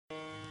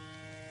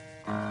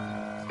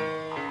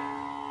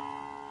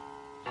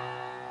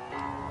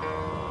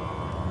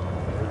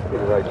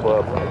right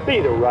club. Be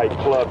the right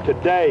club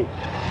today.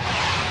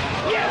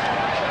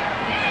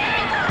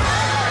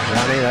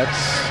 Johnny,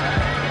 that's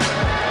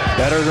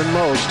better than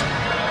most.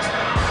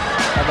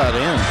 How about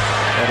in?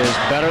 That is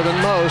better than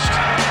most.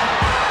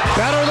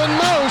 Better than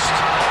most!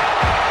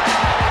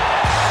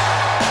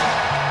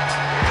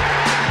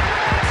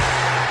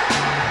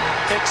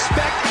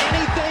 Expect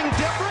anything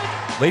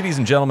different? Ladies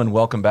and gentlemen,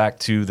 welcome back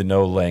to the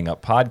No Laying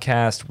Up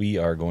podcast. We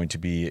are going to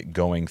be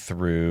going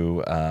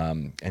through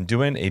and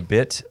doing a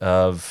bit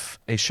of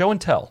a show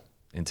and tell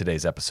in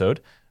today's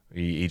episode.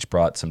 We each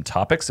brought some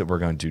topics that we're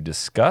going to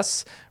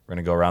discuss. We're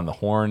going to go around the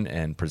horn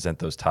and present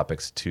those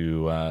topics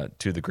to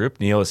the group.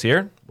 Neil is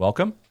here.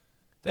 Welcome.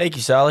 Thank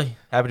you, Sally.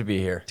 Happy to be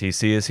here.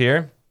 TC is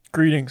here.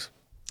 Greetings.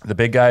 The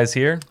big guy is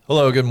here.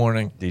 Hello, good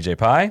morning. DJ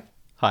Pie.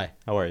 Hi,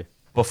 how are you?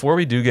 Before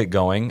we do get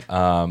going,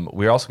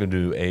 we're also going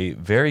to do a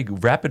very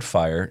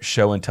rapid-fire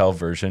show and tell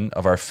version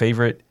of our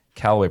favorite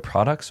Callaway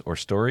products or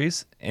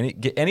stories.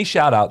 Any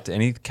shout-out to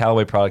any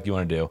Callaway product you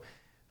want to do.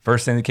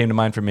 First thing that came to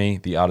mind for me,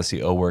 the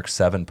Odyssey O-Works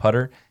 7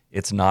 putter.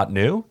 It's not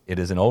new. It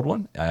is an old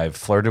one. I've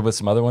flirted with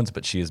some other ones,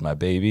 but she is my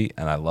baby,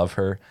 and I love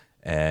her,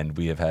 and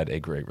we have had a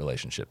great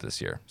relationship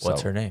this year.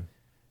 What's her name?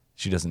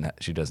 She doesn't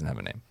have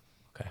a name.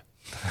 Okay.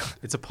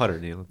 It's a putter,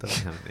 Neil. It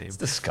doesn't have a name. It's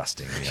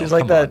disgusting. Neil. She's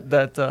like Come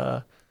that.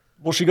 on.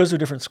 Well, she goes to a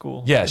different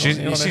school. Yeah, she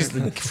lives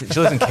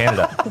in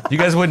Canada. You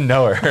guys wouldn't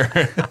know her.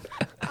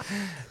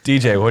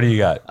 DJ, what do you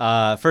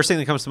got? First thing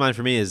that comes to mind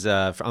for me is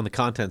on the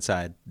content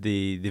side,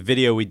 the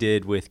video we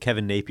did with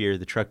Kevin Napier,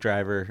 the truck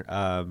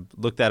driver.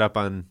 Look that up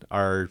on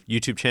our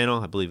YouTube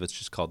channel. I believe it's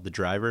just called The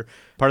Driver.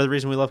 Part of the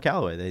reason we love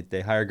Callaway,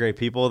 they hire great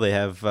people.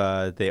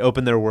 They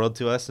open their world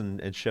to us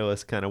and show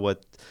us kind of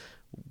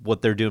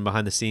what they're doing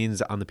behind the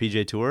scenes on the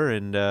PJ Tour,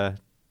 and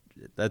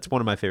that's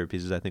one of my favorite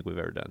pieces I think we've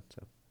ever done.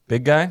 So.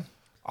 Big guy?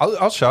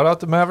 I'll shout out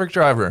the Maverick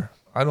Driver.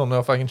 I don't know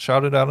if I can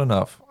shout it out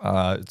enough.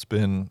 It's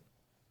been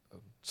a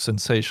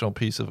sensational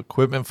piece of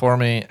equipment for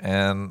me,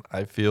 and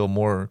I feel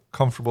more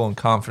comfortable and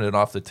confident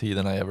off the tee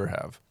than I ever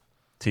have.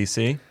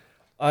 TC?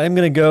 I'm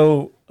going to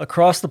go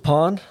across the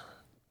pond,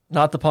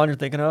 not the pond you're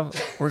thinking of.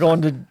 We're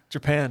going to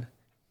Japan.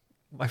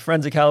 My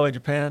friends at Callaway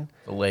Japan.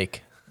 The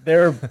lake.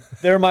 They're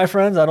my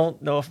friends. I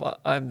don't know if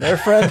I'm their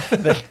friend.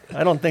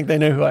 I don't think they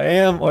know who I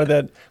am or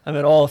that I'm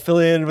at all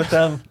affiliated with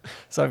them.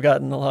 So I've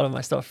gotten a lot of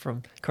my stuff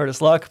from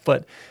Curtis Luck,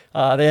 but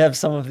they have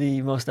some of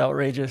the most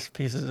outrageous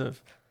pieces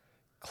of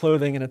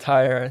clothing and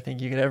attire I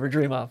think you could ever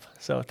dream of.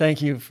 So thank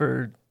you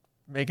for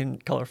making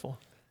it colorful.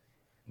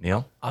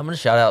 Neil? I'm going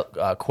to shout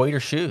out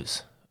Quater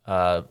Shoes.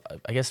 I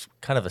guess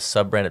kind of a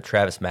sub-brand of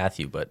Travis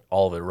Matthew, but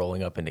all of it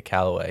rolling up into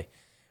Callaway.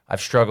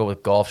 I've struggled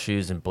with golf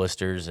shoes and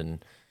blisters,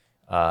 and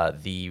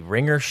the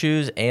Ringer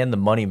shoes and the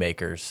Money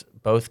Makers,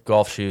 both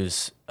golf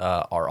shoes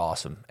are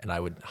awesome, and I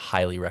would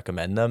highly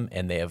recommend them.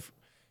 And they have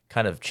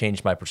kind of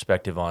changed my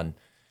perspective on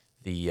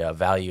the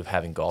value of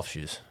having golf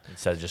shoes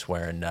instead of just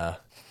wearing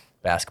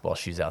basketball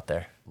shoes out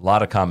there. A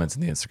lot of comments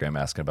in the Instagram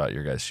asking about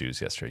your guys'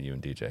 shoes yesterday. You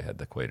and DJ had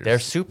the Quaters. They're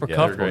super Yeah,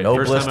 comfortable, they're no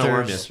First blisters. time I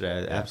wore them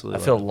yesterday. I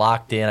absolutely I feel loved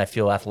locked in. I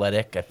feel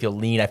athletic. I feel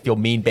lean. I feel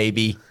mean,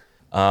 baby.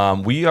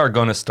 We are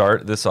going to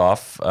start this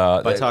off it.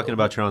 By talking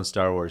about your own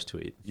Star Wars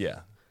tweet. Yeah.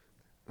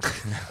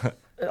 I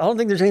don't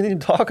think there's anything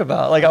to talk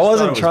about. Like I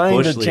wasn't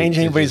trying to change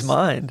anybody's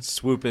mind.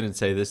 Swoop in and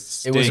say this It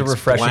stinks. was a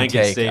refreshing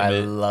blanket take. statement. I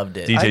loved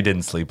it. DJ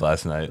didn't sleep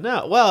last night.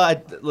 No,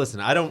 well, listen.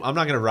 I'm not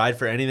going to ride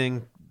for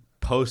anything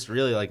post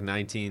really like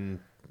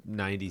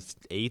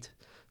 1998,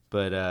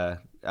 but I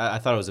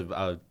thought it was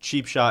a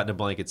cheap shot and a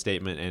blanket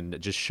statement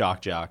and just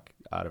shock jock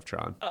out of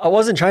Tron. I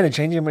wasn't trying to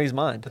change anybody's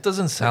mind. That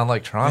doesn't sound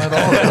like Tron at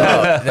all.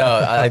 No,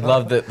 I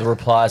love the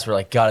replies were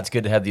like, God, it's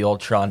good to have the old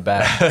Tron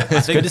back.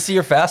 It's good to see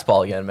your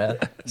fastball again, man.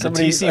 The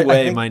TC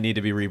way might need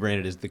to be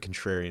rebranded as the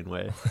contrarian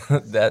way.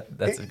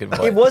 That's a good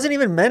point. It wasn't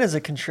even meant as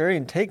a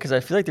contrarian take because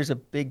I feel like there's a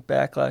big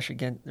backlash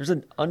against. There's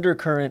an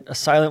undercurrent, a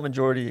silent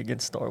majority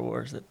against Star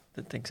Wars that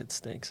thinks it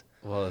stinks.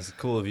 Well, it's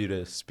cool of you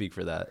to speak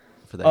for that.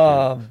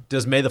 Group.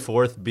 Does May the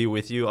 4th be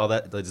with you? All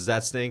that does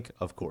that stink?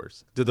 Of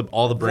course. Do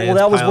all the brands? Well,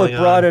 that was what piling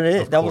brought on? it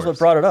in. Of That was what course.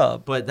 brought it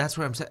up. But that's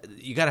what I'm saying.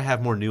 You got to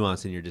have more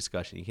nuance in your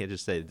discussion. You can't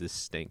just say this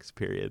stinks.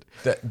 Period.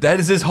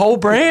 That is his whole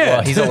brand.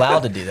 Well, he's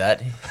allowed to do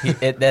that.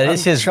 That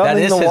is his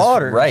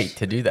waters. right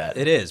to do that.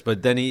 It is,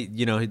 but then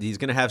he's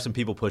going to have some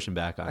people pushing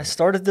back on I it.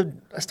 started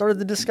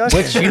the discussion.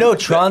 Which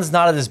Tron's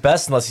not at his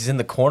best unless he's in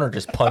the corner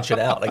just punching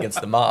out against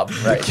the mob.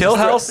 Right. Kill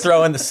House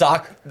throwing the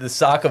sock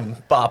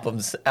of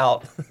bop'ems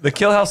out. The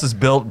Kill House is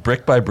built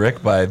brick by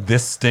brick by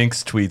this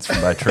stinks tweets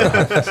from my Tron.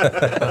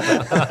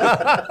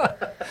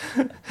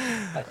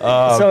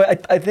 So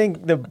I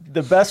think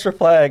the best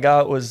reply I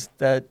got was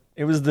that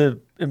it was the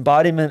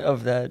embodiment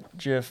of that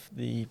GIF.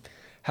 The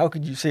how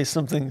could you say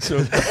something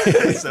so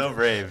So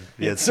brave.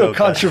 Yeah, it's so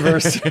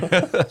controversial.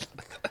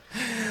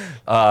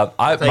 Thank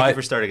you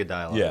for starting a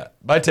dialogue. Yeah,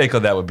 my take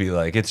on that would be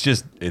like it's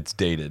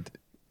dated,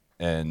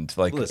 and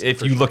like Listen,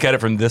 if you look at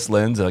it from this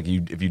lens, like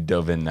if you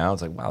dove in now,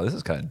 it's like wow, this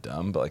is kind of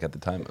dumb, but like at the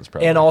time it was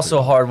probably And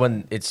also hard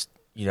when it's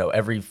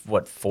every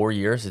 4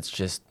 years it's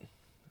just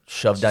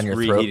shoved down your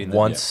throat reheating them,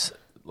 once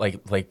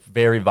like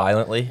very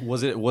violently.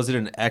 Was it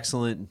an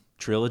excellent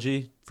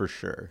trilogy? For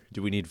sure.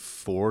 Do we need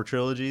 4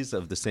 trilogies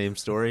of the same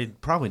story?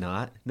 Probably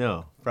not.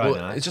 No,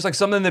 probably not. It's just like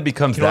something that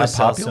becomes You can only that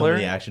sell so popular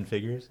many action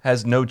figures.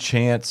 has no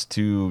chance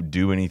to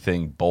do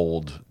anything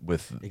bold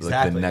with like, the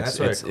Exactly. next.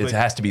 That's why It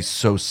has to be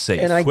so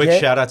safe. And I Quick get-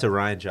 shout out to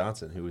Ryan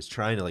Johnson, who was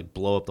trying to like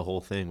blow up the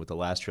whole thing with the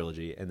last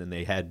trilogy, and then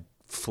they had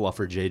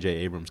fluffer J.J.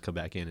 Abrams come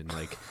back in and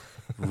like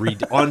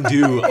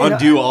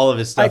undo all of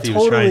his stuff he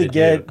was trying to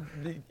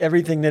get do.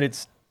 everything that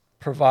it's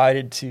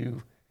provided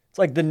to. It's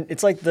like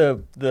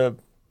the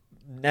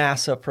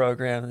NASA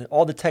program,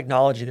 all the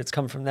technology that's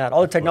come from that,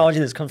 all the technology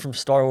that's come from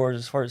Star Wars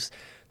as far as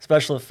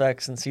special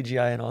effects and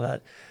CGI and all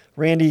that.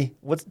 Randy,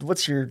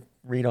 what's your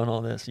read on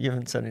all this? You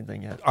haven't said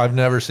anything yet. I've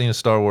never seen a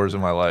Star Wars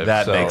in my life.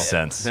 that so makes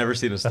sense. Never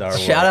seen a Star Wars.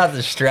 Shout out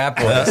to Strap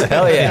Boys.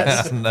 Hell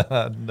yes.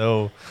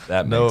 no,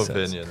 That no makes sense.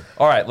 opinion.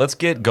 All right, let's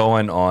get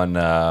going on.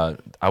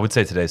 I would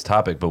say today's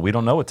topic, but we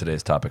don't know what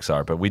today's topics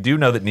are. But we do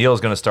know that Neil is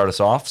going to start us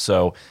off.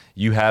 So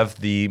you have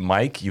the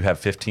mic. You have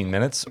 15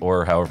 minutes,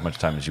 or however much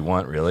time as you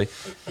want, really,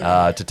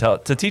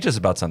 to teach us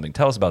about something.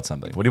 Tell us about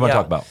something. What do you want to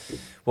talk about?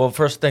 Well,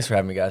 first, thanks for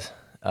having me, guys.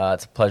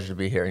 It's a pleasure to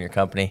be here in your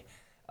company.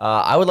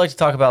 I would like to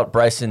talk about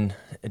Bryson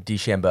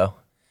DeChambeau,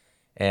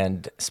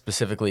 and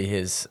specifically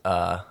his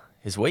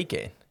weight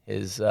gain,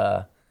 his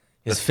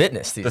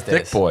fitness these days. The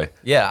thick boy.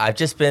 Yeah,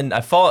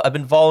 I've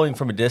been following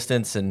from a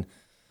distance, and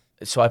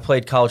so I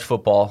played college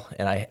football,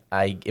 and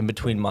I in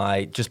between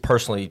my, just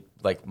personally,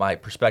 like my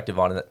perspective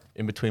on it,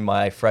 in between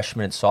my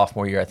freshman and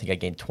sophomore year, I think I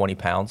gained 20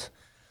 pounds.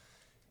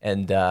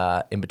 And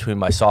in between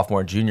my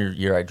sophomore and junior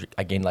year,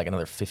 I gained like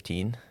another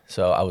 15.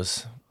 So I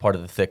was part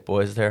of the thick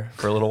boys there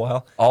for a little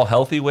while. All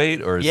healthy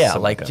weight, or Yeah,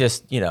 something like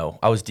just,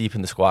 I was deep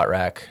in the squat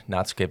rack,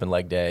 not skipping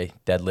leg day,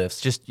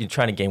 deadlifts, just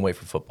trying to gain weight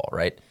for football,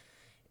 right?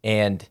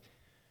 And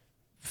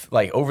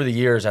like over the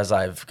years, as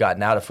I've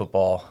gotten out of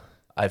football,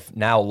 I've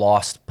now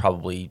lost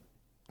probably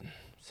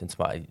since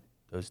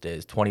those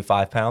days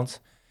 25 pounds,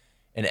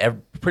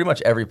 and pretty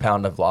much every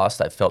pound I've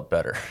lost, I've felt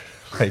better,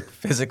 like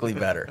physically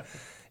better,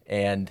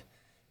 and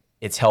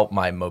it's helped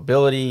my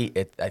mobility.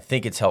 I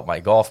think it's helped my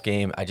golf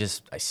game. I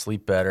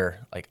sleep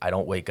better. Like I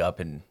don't wake up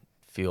and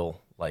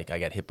feel like I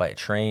got hit by a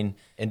train.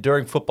 And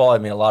during football, I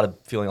mean, a lot of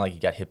feeling like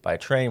you got hit by a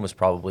train was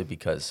probably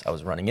because I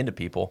was running into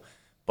people,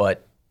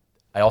 but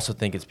I also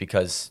think it's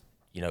because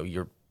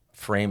your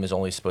frame is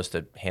only supposed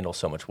to handle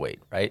so much weight,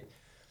 right?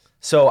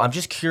 So I'm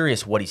just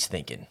curious what he's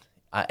thinking.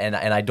 And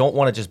I don't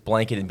want to just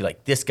blanket and be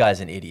like, this guy's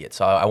an idiot.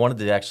 So I wanted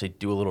to actually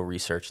do a little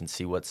research and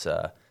see what's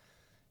the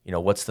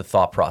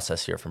thought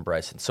process here from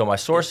Bryson. So my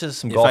sources,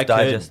 some Golf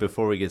Digest.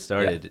 Before we get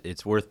started,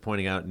 it's worth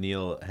pointing out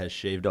Neil has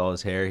shaved all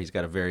his hair. He's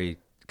got a very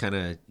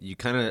you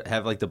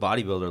have like the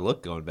bodybuilder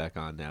look going back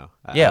on now.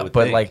 Yeah,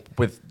 but like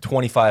with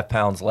 25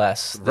 pounds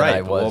less than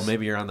I was. Well,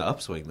 maybe you're on the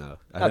upswing though.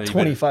 Not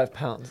 25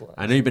 pounds less.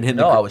 I know you've been hitting.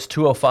 No, I was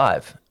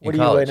 205. What are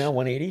you right now,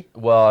 180?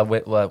 Well, I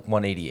went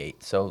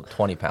 188, so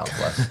 20 pounds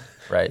less,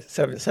 right?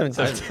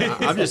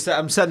 760.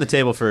 I'm setting the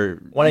table for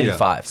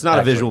 185. It's not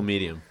actually a visual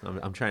medium.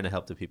 I'm trying to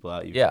help the people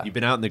out. You've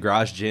been out in the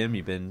garage gym.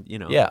 You've been,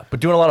 Yeah, but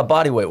doing a lot of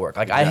body weight work.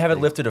 Like I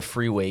haven't lifted a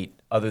free weight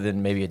other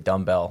than maybe a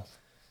dumbbell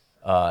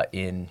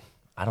in,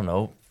 I don't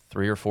know,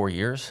 3 or 4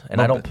 years,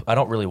 and I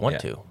don't really want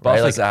to. Buff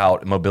Right? is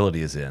out,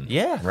 mobility is in.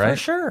 Yeah, right?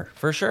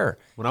 for sure.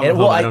 When I'm at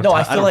home, I feel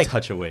don't like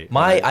touch a weight.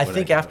 I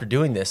think after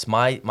doing this,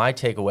 my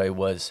takeaway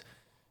was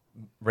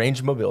range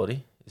of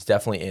mobility is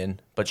definitely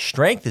in, but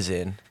strength is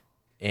in,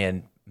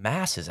 and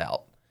mass is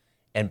out.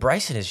 And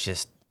Bryson is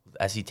just,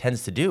 as he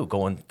tends to do,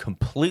 going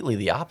completely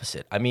the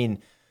opposite. I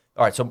mean,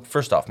 all right, so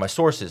first off, my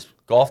sources,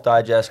 Golf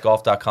Digest,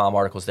 golf.com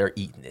articles, they're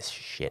eating this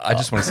shit I up.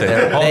 just want to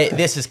say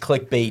This is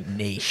clickbait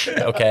nation,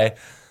 okay?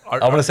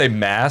 I want to say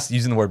mass.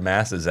 Using the word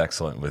mass is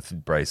excellent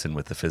with Bryson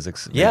with the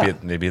physics.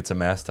 Maybe it's a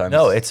mass times.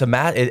 No, it's a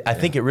mass. I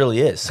think it really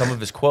is. Some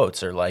of his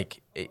quotes are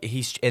like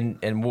he's and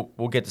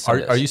we'll get to some.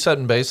 of this. Are you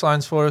setting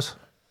baselines for us?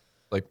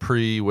 Like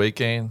pre-weight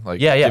gain?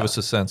 Like Yeah. give us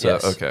a sense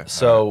Yes. of, okay.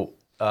 So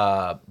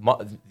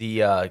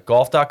the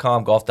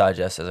golf.com, Golf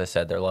Digest, as I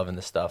said, they're loving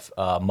this stuff.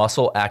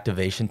 Muscle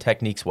Activation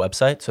Techniques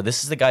website. So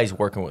this is the guy he's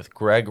working with,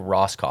 Greg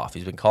Roscoff.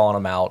 He's been calling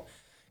him out.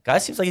 Guy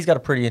seems like he's got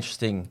a pretty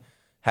interesting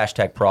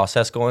hashtag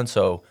process going.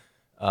 So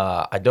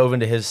I dove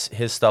into his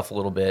stuff a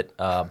little bit.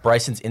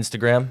 Bryson's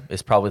Instagram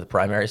is probably the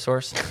primary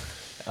source.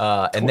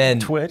 And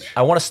then Twitch?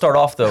 I want to start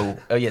off though.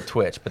 Oh yeah,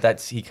 Twitch,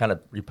 but he kind of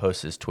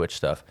reposts his Twitch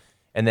stuff.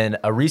 And then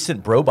a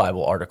recent Bro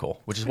Bible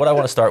article, which is what I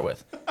want to start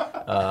with.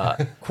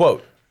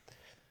 Quote,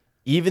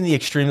 even the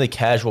extremely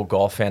casual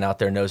golf fan out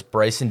there knows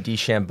Bryson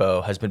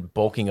DeChambeau has been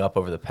bulking up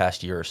over the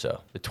past year or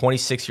so. The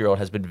 26-year-old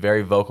has been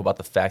very vocal about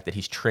the fact that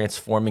he's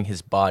transforming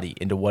his body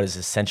into what is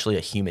essentially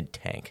a human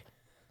tank.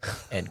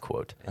 End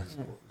quote.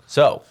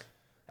 So,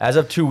 as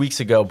of 2 weeks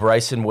ago,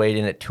 Bryson weighed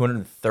in at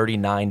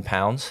 239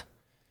 pounds,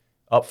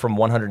 up from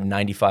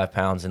 195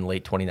 pounds in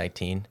late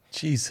 2019.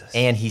 Jesus.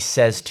 And he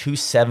says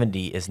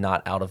 270 is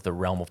not out of the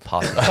realm of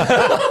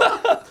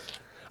possibility.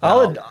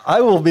 I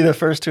will be the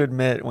first to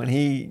admit when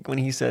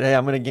he said, "Hey,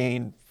 I'm going to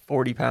gain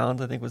 40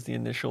 pounds," I think was the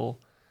initial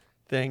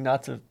thing.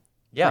 Not to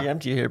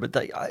preempt you here, but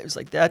I was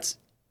like, that's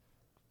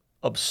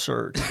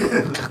absurd.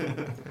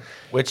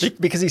 Which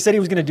Because he said he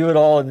was going to do it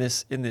all in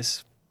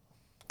this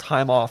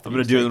time off. I'm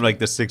going to do it in like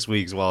the 6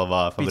 weeks while I'm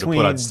off. I'm going to between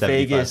put on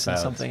 75 Vegas and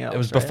pounds. something else. It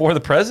was right? before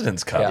the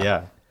President's Cup.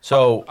 Yeah.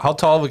 so How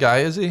tall of a guy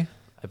is he?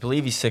 I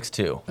believe he's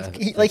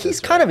 6'2". He's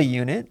kind of a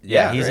unit.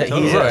 Yeah, he's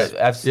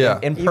Right. yeah.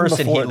 In Even person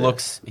he before this.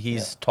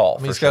 looks tall.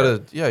 I mean,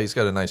 for he's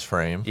got a nice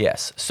frame.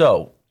 Yes.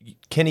 So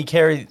can he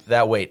carry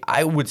that weight?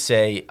 I would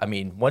say, I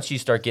mean, once you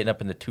start getting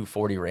up in the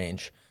 240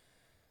 range,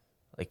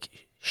 like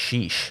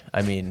sheesh.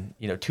 I mean,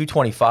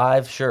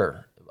 225,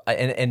 sure.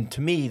 And to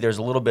me, there's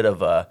a little bit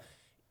of a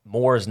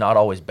more is not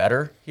always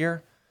better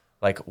here.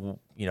 Like,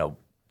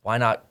 why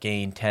not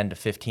gain 10 to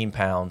 15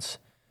 pounds?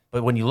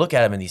 But when you look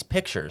at him in these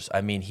pictures,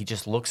 I mean, he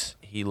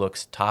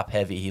looks top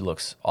heavy. He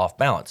looks off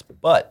balance.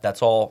 But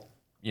that's all,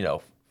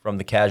 from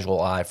the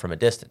casual eye from a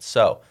distance.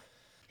 So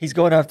He's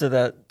going after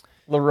that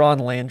LaRon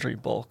Landry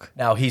bulk.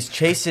 now he's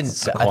chasing.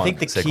 I think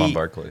Saquon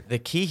Barkley. the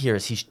key here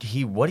is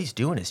what he's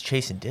doing is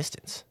chasing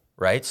distance,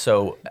 right?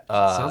 So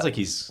Sounds like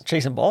he's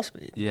Chasing ball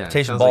speed.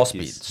 chasing sounds ball like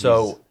speed. he's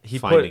So he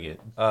finding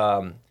it.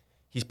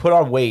 He's put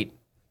on weight.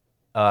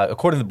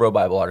 According to the Bro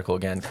Bible article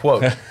again,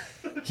 quote,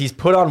 he's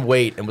put on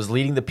weight and was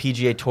leading the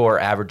PGA Tour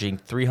averaging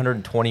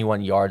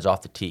 321 yards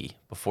off the tee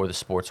before the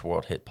sports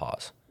world hit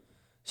pause.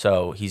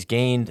 So he's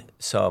gained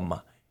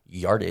some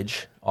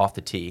yardage off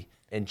the tee.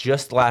 And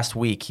just last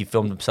week, he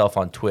filmed himself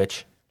on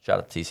Twitch, shout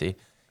out to TC,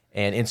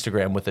 and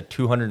Instagram with a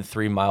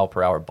 203 mile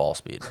per hour ball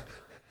speed.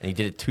 And he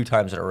did it 2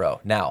 times in a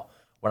row. Now,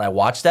 when I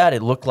watched that,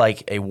 it looked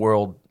like a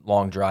world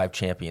long drive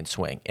champion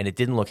swing. And it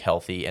didn't look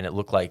healthy. And it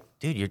looked like,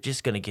 dude, you're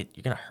going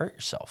to hurt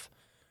yourself.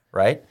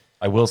 Right?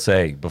 I will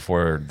say,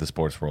 before the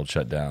sports world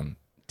shut down,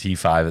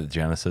 T5 at the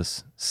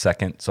Genesis,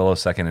 solo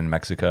second in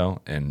Mexico,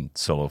 and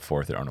solo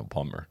fourth at Arnold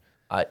Palmer.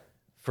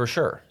 For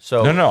sure.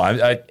 So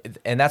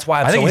and that's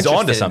why I'm I think so he's interested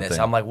onto in something. this.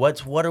 I'm like,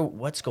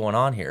 what's going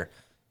on here?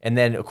 And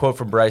then a quote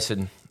from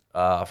Bryson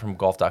from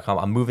golf.com,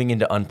 I'm moving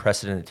into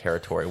unprecedented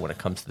territory when it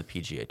comes to the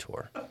PGA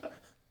Tour.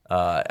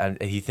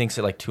 And he thinks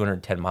that like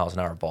 210 miles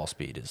an hour ball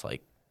speed is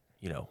like,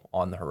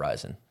 on the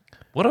horizon.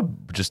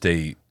 What just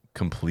a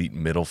complete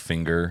middle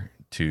finger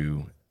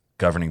to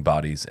governing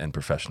bodies and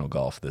professional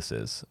golf this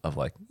is. Of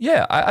like,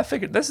 I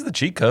figured this is the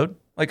cheat code.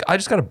 Like, I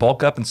just got to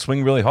bulk up and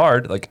swing really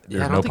hard. Like,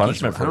 there's no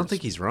punishment for it. I don't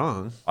think he's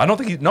wrong. I don't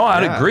think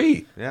I'd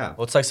agree. Yeah.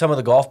 Well, it's like some of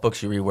the golf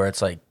books you read where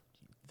it's like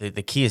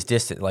the key is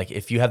distant. Like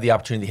if you have the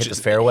opportunity to hit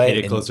Just the fairway, hit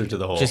it and closer to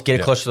the hole. Just get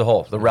it closer to the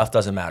hole. The rough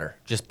doesn't matter.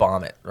 Just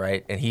bomb it,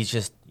 right? And he's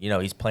just,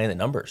 he's playing the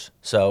numbers.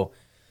 So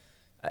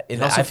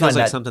It also feels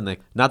like something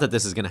like, not that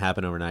this is going to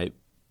happen overnight,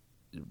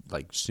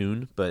 like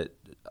soon, but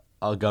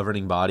a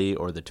governing body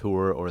or the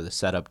tour or the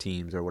setup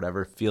teams or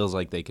whatever feels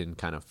like they can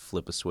kind of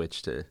flip a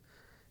switch to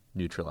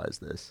neutralize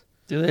this.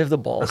 Do they have the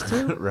balls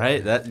to?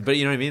 Right? But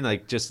you know what I mean?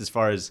 Like, just as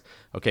far as,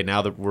 okay,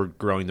 now that we're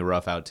growing the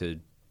rough out to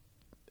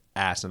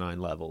asinine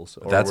levels.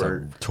 Or That's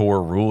a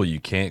tour rule. You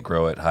can't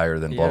grow it higher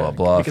than blah, blah,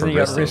 blah Because for then you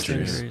got wrist wrist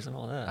injuries. injuries and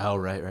all that. Oh,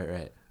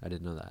 right. I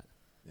didn't know that.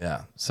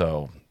 Yeah.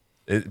 So,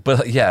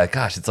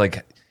 gosh, it's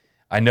like,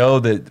 I know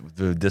that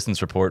the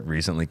distance report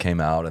recently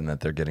came out and that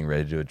they're getting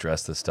ready to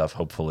address this stuff,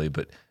 hopefully,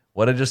 but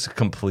what a just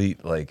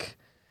complete, like,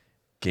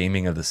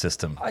 gaming of the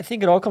system. I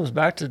think it all comes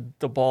back to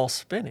the ball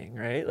spinning,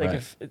 right? Like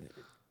Right.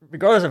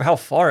 regardless of how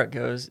far it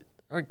goes,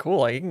 all right, cool,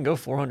 like you can go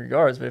 400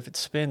 yards, but if it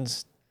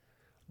spins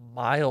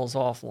miles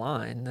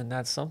offline, then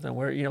that's something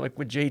where, like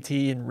with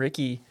JT and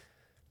Ricky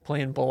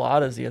playing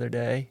boladas the other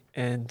day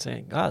and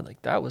saying, God,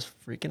 like that was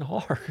freaking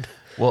hard.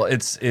 Well,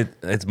 it's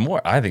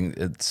more, I think,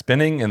 it's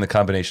spinning and the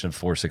combination of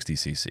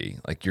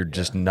 460cc. Like, you're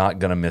just not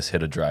going to miss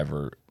hit a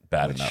driver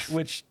bad enough.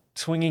 Which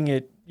swinging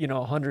at,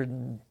 100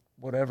 and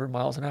whatever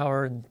miles an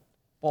hour and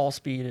ball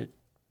speed at,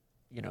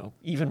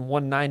 even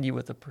 190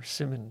 with a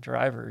persimmon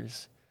driver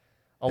is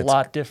a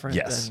lot different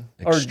yes,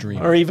 than,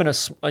 extreme. or even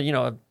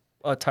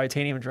a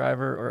titanium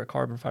driver or a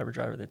carbon fiber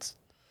driver that's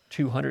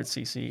 200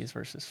 cc's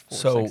versus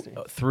 460.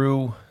 So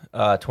through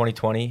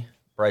 2020,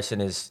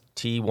 Bryson is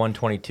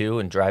T122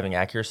 in driving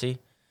accuracy.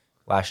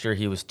 Last year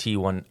he was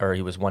T1 or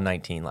he was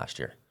 119 last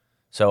year.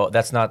 So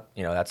that's not,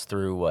 that's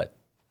through what,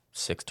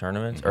 6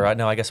 tournaments? Or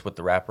no, I guess with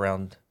the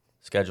wraparound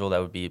schedule that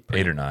would be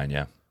 8 or 9,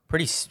 yeah.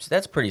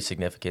 That's pretty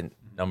significant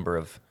number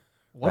of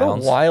What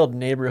rounds. a wild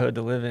neighborhood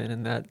to live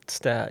in that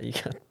stat. You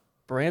got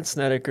Brant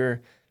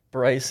Snedeker,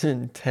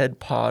 Bryson, Ted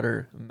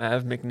Potter,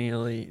 Mav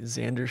McNeely,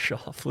 Xander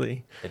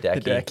Schauffele,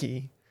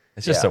 Hideki.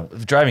 It's just a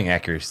driving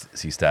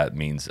accuracy stat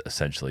means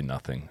essentially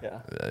nothing.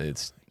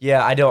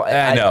 Yeah. I don't.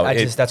 I know.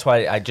 That's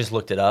why I just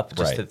looked it up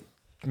just Right. to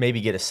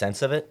maybe get a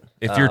sense of it.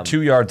 If you're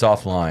 2 yards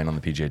offline on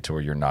the PGA Tour,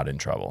 you're not in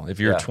trouble.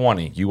 If you're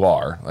 20, you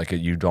are. Like,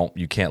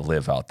 you can't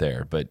live out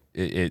there. But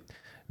it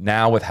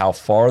now with how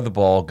far the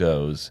ball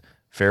goes,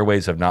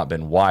 fairways have not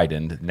been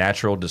widened.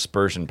 Natural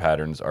dispersion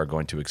patterns are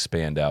going to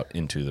expand out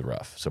into the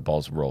rough. So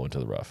balls roll into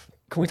the rough.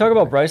 Can we talk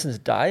about Bryson's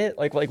diet?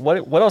 Like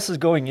what else is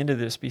going into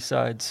this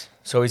besides?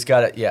 So he's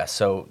got it. Yeah.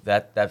 So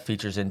that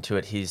features into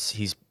it.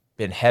 He's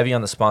been heavy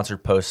on the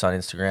sponsored posts on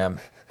Instagram.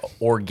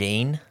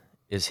 Orgain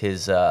is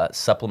his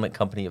supplement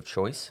company of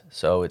choice.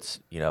 So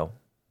it's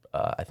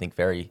I think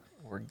very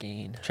or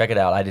gain. Check it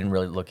out. I didn't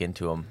really look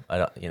into him. I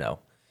don't,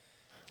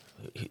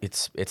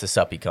 it's a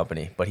suppy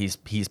company, but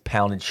he's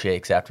pounding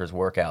shakes after his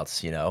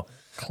workouts.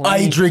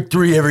 I drink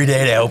 3 every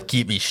day to help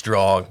keep me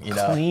strong.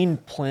 Clean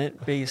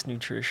plant-based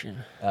nutrition.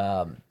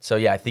 So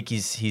yeah, I think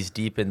he's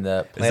deep in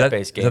the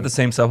plant-based game. Is that the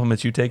same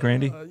supplements you take,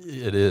 Randy?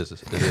 It is.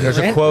 There's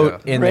a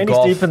quote in Randy's the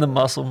golf. deep in the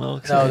muscle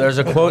milk. No, there's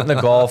a quote in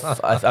the golf.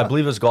 I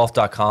believe it was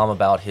golf.com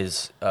about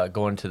his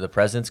going to the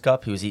President's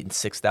Cup. He was eating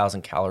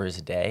 6,000 calories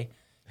a day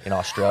in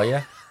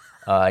Australia,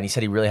 and he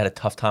said he really had a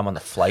tough time on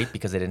the flight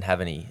because they didn't have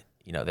any.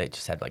 They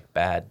just had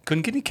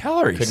Couldn't get any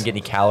calories. Couldn't get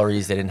any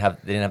calories. They didn't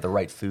have the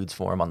right foods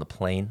for him on the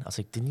plane. I was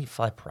like, didn't you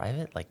fly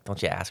private? Like,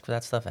 don't you ask for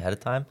that stuff ahead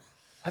of time?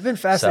 I've been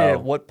fascinated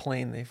at what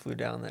plane they flew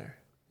down there.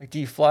 Like, do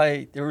you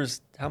fly? There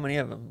was how many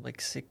of them?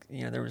 Like 6.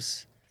 There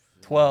was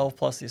 12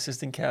 plus the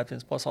assistant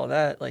captains plus all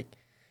that. Like,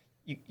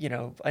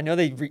 I know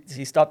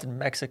he stopped in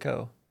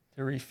Mexico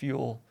to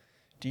refuel.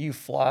 Do you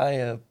fly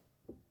a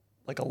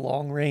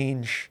long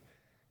range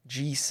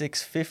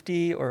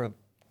G650 or a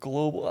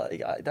global?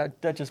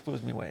 That just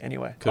blows me away.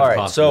 Anyway, all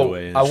right. So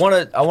I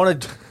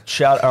want to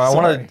shout.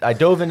 I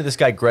dove into this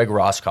guy Greg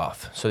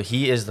Roscoff. So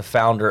he is the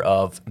founder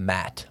of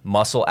MAT,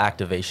 Muscle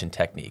Activation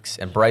Techniques,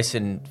 and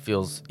Bryson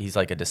feels he's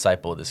like a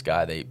disciple of this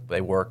guy.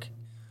 They work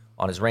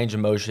on his range of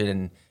motion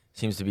and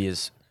seems to be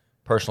his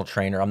personal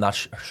trainer. I'm not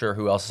sure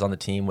who else is on the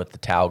team with the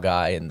towel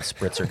guy and the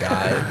spritzer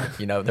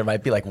guy. There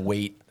might be like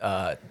weight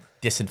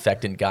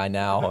disinfectant guy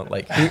now.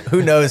 Like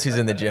who knows who's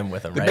in the gym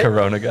with him, right? The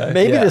Corona guy.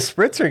 Maybe the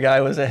spritzer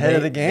guy was ahead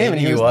of the game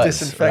and he was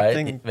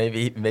disinfecting.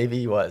 Right? Maybe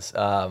he was.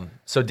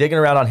 So digging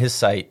around on his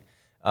site,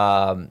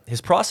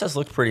 his process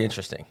looked pretty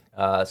interesting.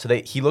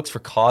 He looks for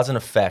cause and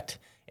effect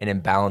and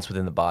imbalance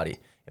within the body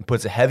and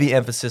puts a heavy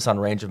emphasis on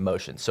range of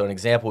motion. So an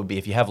example would be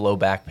if you have low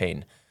back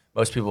pain,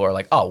 most people are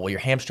like, oh, well, your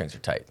hamstrings are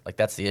tight. Like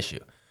that's the issue.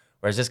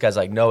 Whereas this guy's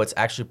like, no, it's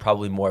actually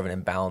probably more of an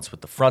imbalance with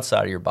the front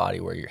side of your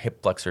body where your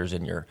hip flexors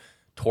and your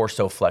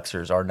torso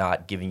flexors are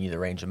not giving you the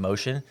range of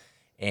motion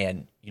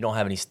and you don't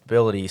have any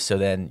stability. So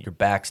then your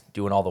back's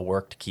doing all the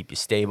work to keep you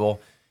stable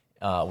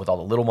with all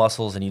the little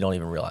muscles and you don't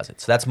even realize it.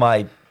 So that's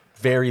my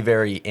very,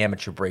 very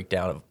amateur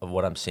breakdown of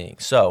what I'm seeing.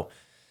 So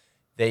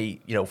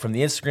they, from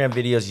the Instagram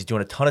videos, he's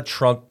doing a ton of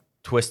trunk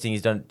twisting.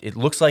 It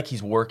looks like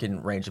he's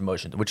working range of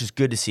motion, which is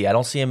good to see. I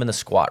don't see him in the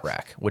squat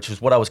rack, which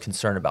is what I was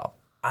concerned about.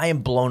 I am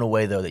blown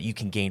away though that you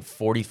can gain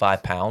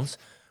 45 pounds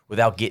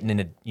without getting in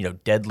a,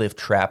 deadlift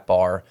trap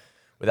bar,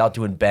 without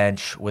doing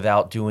bench,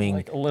 without doing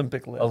like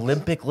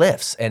Olympic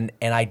lifts. And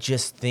I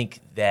just think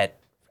that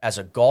as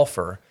a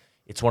golfer,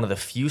 it's one of the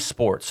few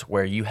sports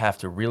where you have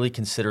to really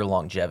consider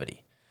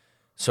longevity.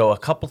 So a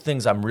couple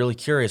things I'm really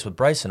curious with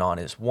Bryson on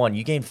is, one,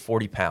 you gained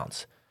 40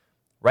 pounds.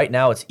 Right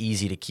now, it's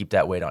easy to keep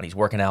that weight on. He's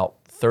working out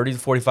 30 to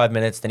 45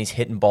 minutes, then he's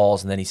hitting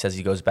balls, and then he says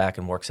he goes back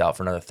and works out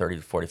for another 30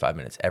 to 45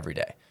 minutes every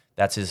day.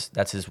 That's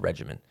his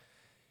regimen.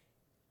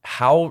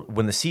 How,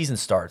 when the season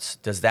starts,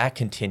 does that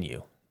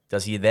continue?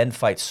 Does he then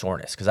fight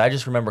soreness? Because I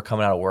just remember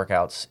coming out of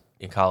workouts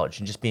in college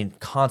and just being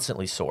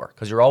constantly sore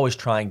because you're always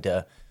trying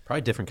to.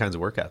 Probably different kinds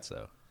of workouts,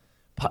 though.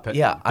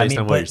 Yeah, based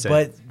on what you're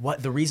saying.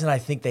 But the reason I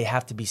think they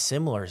have to be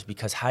similar is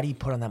because how do you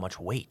put on that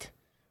much weight,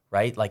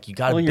 right? Like you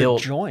got to build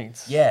your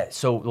joints. Yeah.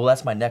 So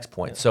that's my next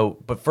point. So,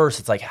 but first,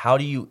 it's like how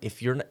do you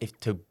if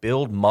to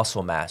build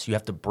muscle mass, you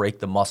have to break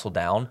the muscle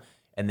down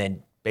and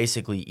then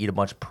basically eat a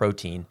bunch of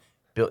protein,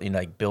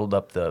 build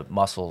up the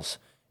muscles.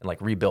 And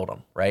rebuild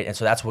them, right? And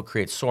so that's what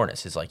creates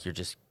soreness. Is like you're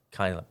just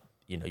kind of,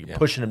 you're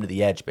pushing them to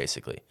the edge,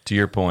 basically. To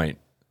your point,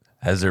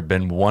 has there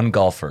been one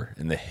golfer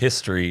in the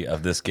history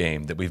of this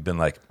game that we've been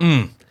like,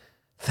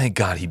 thank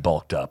God he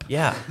bulked up?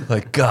 Yeah.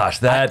 Like, gosh,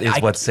 that is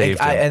what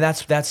saved him. And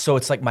that's so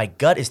it's like my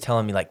gut is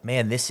telling me like,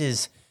 man, this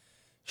is,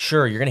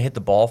 sure, you're going to hit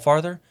the ball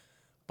farther,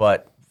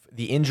 but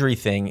the injury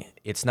thing,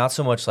 it's not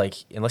so much like,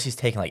 unless he's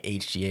taking like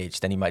HGH,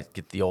 then he might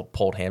get the old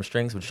pulled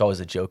hamstrings, which is always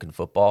a joke in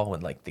football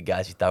when like the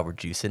guys you thought were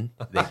juicing,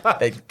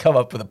 they come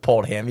up with a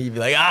pulled hammy, you'd be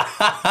like,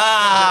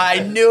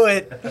 I knew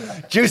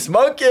it, juice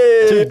monkey.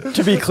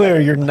 To be clear,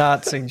 you're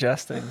not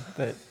suggesting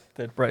that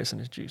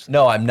Bryson is juicing.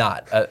 No, I'm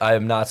not. I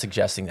am not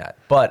suggesting that.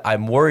 But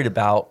I'm worried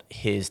about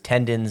his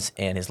tendons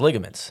and his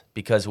ligaments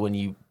because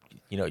when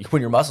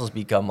when your muscles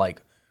become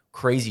like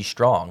crazy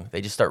strong,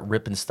 they just start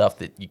ripping stuff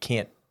that you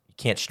can't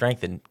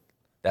strengthen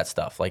that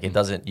stuff. Like it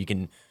doesn't, you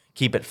can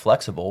keep it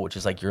flexible, which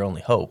is like your only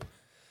hope.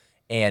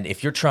 And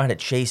if you're trying to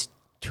chase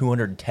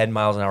 210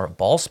 miles an hour at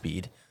ball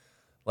speed,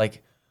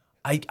 like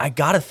I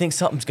got to think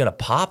something's going to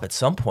pop at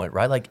some point,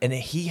 right? Like, and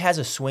he has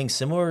a swing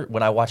similar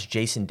when I watch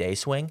Jason Day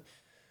swing,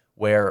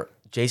 where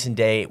Jason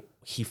Day,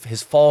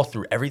 his follow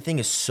through, everything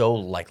is so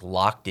like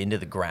locked into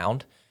the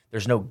ground.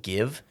 There's no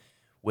give,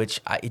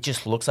 which it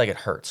just looks like it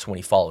hurts when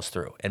he follows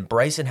through. And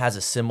Bryson has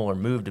a similar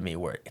move to me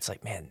where it's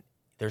like, man,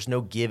 there's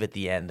no give at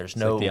the end. There's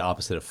no like the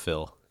opposite of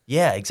Phil.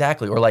 Yeah,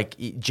 exactly. Or like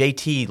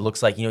JT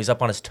looks like, he's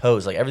up on his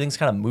toes. Like everything's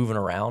kind of moving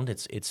around.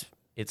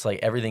 It's like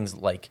everything's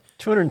like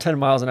 210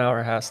 miles an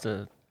hour has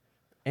to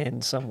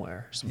end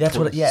somewhere. That's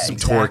what. Yeah, some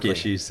exactly. torque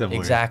issues somewhere.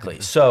 Exactly.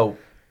 So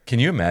Can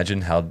you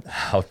imagine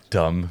how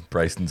dumb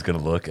Bryson's going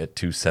to look at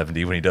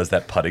 270 when he does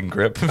that putting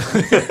grip?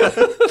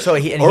 So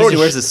he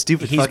wears a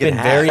stupid fucking hat. He's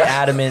been very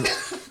adamant.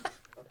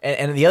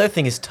 And the other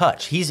thing is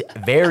touch. He's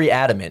very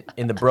adamant.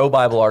 In the Bro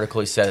Bible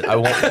article, he said,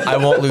 I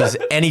won't lose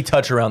any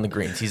touch around the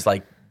greens. He's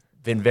like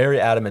been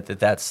very adamant that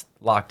that's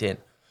locked in.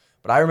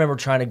 But I remember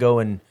trying to go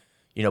and,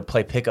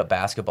 play pickup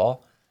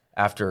basketball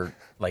after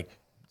like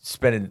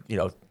spending,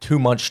 2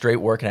 months straight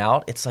working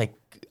out. It's like,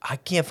 I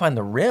can't find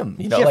the rim.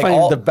 You can't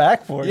find the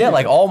backboard. Yeah,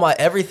 like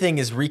everything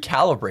is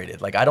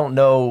recalibrated. Like I don't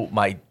know,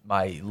 my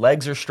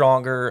legs are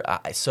stronger.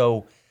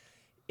 So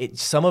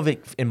some of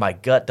it in my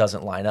gut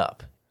doesn't line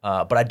up.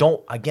 But I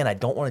don't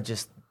want to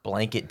just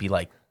blanket be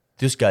like,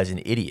 this guy's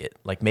an idiot.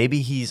 Like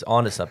maybe he's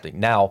onto something.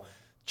 Now,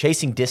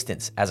 chasing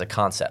distance as a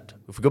concept.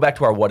 If we go back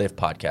to our What If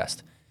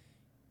podcast,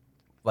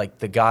 like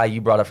the guy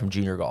you brought up from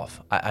junior golf,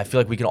 I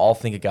feel like we can all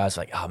think of guys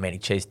like, oh man, he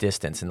chased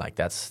distance and like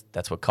that's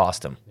what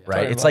cost him,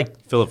 right? It's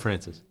like Philip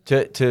Francis.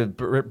 To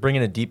bring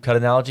in a deep cut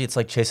analogy, it's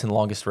like chasing the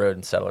longest road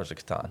in Settlers of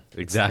Catan.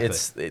 Exactly.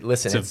 It's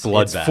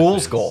bloodbath.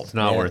 Fool's gold. It's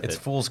not worth it. It's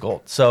fool's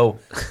gold. So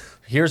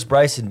here's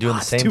Bryson doing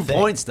the same 2 thing.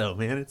 points though,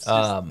 man. It's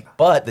just...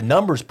 But the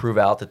numbers prove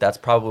out that that's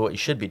probably what you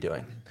should be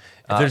doing.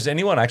 If there's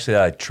anyone actually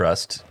that I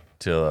trust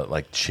to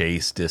like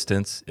chase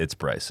distance, it's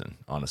Bryson,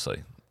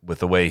 honestly. With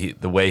the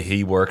way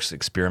he works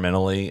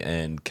experimentally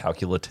and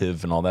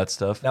calculative and all that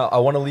stuff. Now I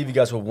want to leave you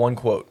guys with one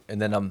quote, and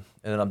then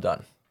I'm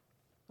done.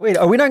 Wait,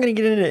 are we not going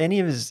to get into any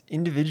of his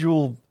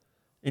individual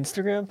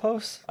Instagram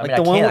posts? I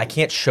mean, I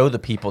can't show the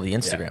people the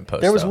Instagram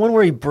post. There was one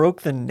where he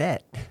broke the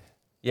net.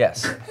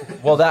 Yes.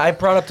 Well, I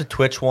brought up the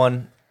Twitch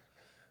one.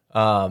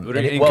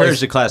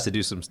 Encourage the class to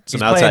do some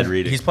outside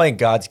reading. He's playing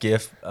God's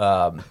Gift,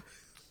 the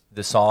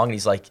song, and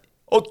he's like,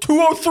 oh,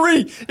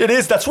 203. It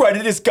is. That's right.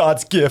 It is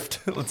God's gift.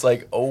 It's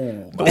like,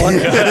 oh. The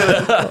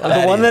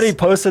one that he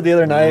posted the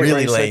other night.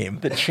 Really where he lame.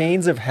 Said, the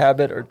chains of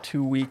habit are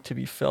too weak to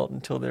be felt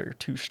until they're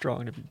too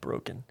strong to be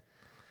broken.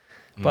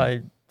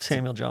 By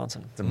Samuel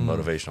Johnson. It's a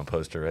motivational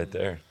poster right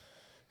there.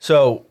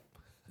 So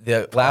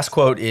the last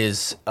quote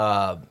is,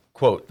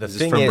 quote, the Is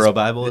thing this from is. Bro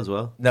Bible as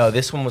well? No,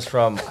 this one was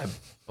from, I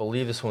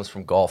believe this one was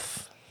from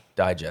Golf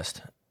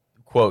Digest.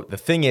 Quote, the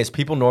thing is,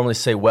 people normally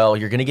say, well,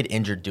 you're going to get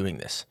injured doing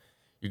this.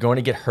 You're going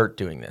to get hurt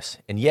doing this.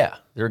 And yeah,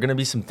 there are going to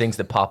be some things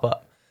that pop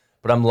up.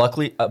 But I'm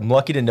lucky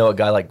to know a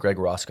guy like Greg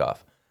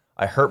Roscoff.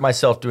 I hurt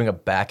myself doing a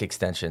back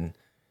extension.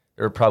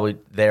 They are probably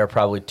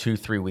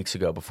 2-3 weeks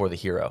ago before the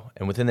Hero.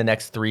 And within the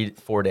next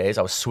 3-4 days,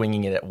 I was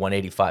swinging it at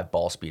 185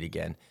 ball speed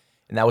again.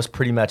 And that was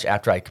pretty much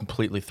after I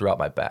completely threw out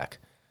my back.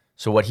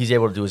 So what he's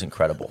able to do is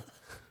incredible.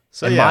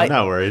 So and I'm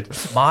not worried.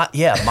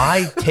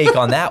 My take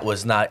on that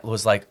was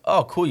like,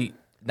 oh, cool.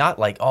 Not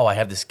like, oh, I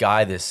have this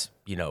guy, this,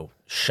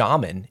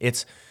 shaman.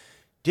 It's,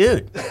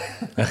 dude,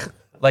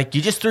 like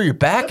you just threw your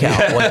back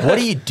out. Like, what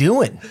are you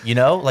doing?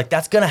 Like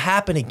that's going to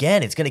happen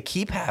again. It's going to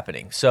keep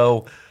happening.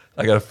 So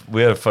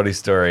we had a funny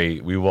story.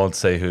 We won't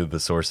say who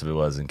the source of it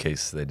was in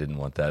case they didn't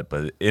want that.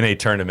 But in a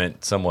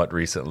tournament somewhat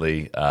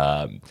recently,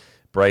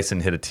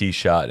 Bryson hit a tee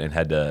shot and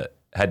had to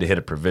hit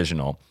a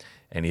provisional.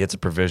 And he hits a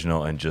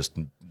provisional and just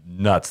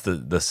nuts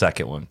the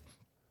second one.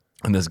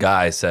 And this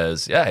guy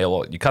says, yeah, hey,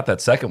 well, you caught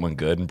that second one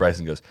good. And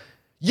Bryson goes,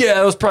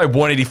 yeah, it was probably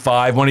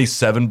 185,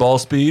 187 ball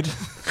speed.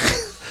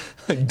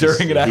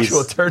 During an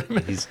actual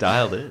tournament. He's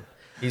dialed in.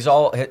 He's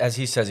all, as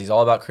he says, he's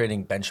all about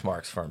creating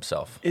benchmarks for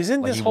himself.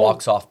 Isn't like this he whole...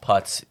 walks off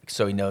putts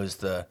so he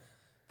knows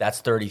that's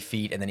 30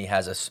 feet, and then he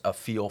has a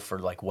feel for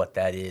like what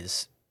that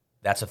is.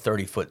 That's a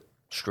 30-foot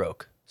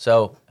stroke.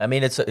 So I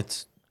mean, it's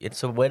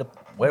a way to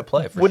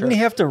play. Wouldn't he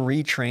have to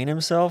retrain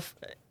himself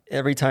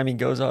every time he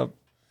goes up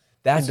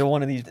into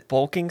one of these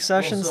bulking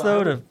sessions,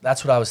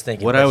 That's what I was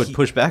thinking. What I would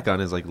push back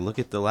on is like, look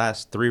at the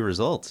last 3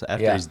 results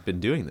after he's been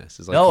doing this.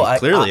 It's like he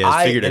clearly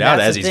has figured it out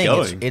as he's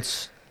going.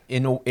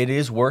 It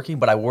is working,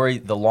 but I worry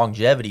the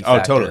longevity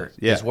factor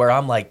is where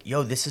I'm like,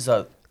 yo, this is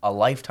a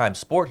lifetime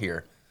sport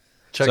here.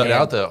 Check it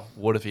out though.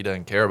 What if he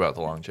doesn't care about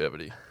the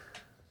longevity?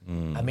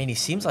 I mean, he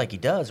seems like he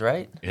does,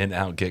 right? In,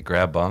 out, get,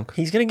 grab, bunk.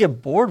 He's gonna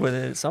get bored with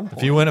it at some point.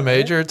 If you win a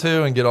major or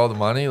two and get all the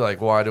money, like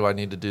why do I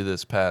need to do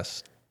this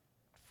past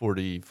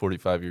 40,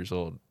 45 years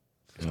old?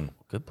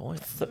 Good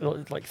point.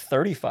 Like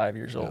 35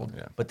 years old.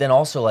 Yeah. But then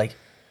also, like,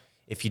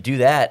 if you do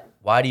that,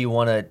 why do you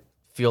want to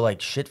feel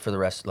like shit for the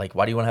rest? Like,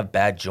 why do you want to have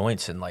bad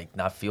joints and like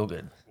not feel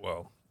good?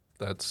 Well,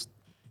 that's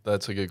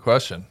a good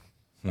question.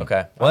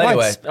 Okay. Well,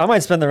 anyway, I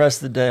might spend the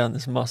rest of the day on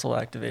this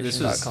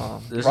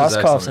muscleactivation.com. This is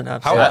Roscoff's an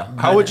absolute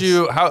How would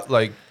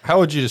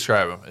you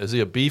describe him? Is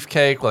he a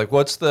beefcake? Like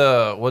what's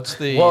the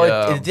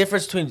the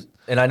difference between,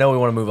 and I know we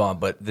want to move on,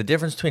 but the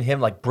difference between him,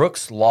 like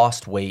Brooks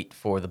lost weight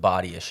for the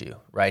body issue,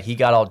 right? He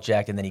got all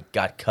jacked and then he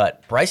got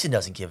cut. Bryson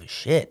doesn't give a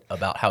shit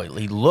about how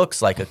he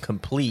looks like a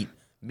complete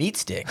meat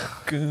stick.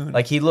 goon?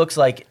 Like he looks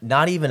like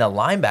not even a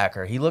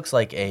linebacker. He looks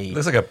like He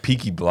looks like a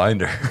Peaky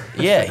Blinder.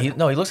 yeah. He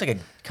looks like a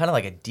kind of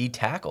like a D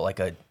tackle, like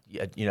a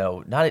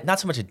not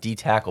so much a D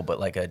tackle, but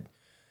like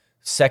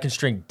second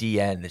string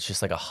DN that's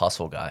just like a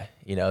hustle guy.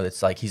 You know,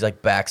 it's like he's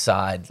like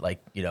backside,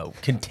 like, you know,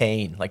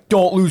 contain, like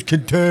don't lose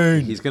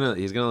contain. He's gonna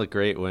look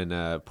great when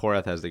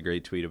Porath has the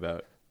great tweet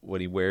about when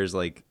he wears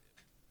like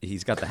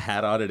he's got the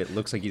hat on and it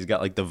looks like he's got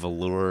like the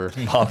velour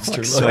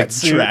monster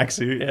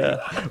tracksuit.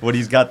 Yeah. When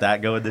he's got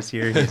that going this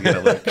year, he's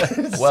gonna look.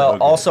 Well,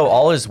 also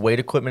all his weight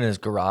equipment in his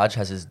garage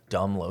has his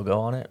dumb logo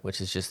on it,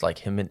 which is just like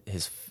him and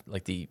his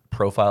like the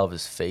profile of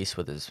his face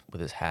with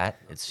his hat.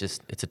 It's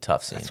a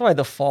tough scene. That's why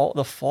the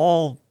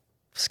fall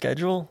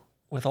schedule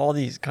with all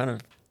these kind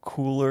of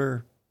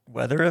cooler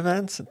weather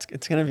events,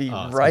 it's going to be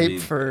ripe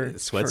for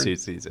sweatsuit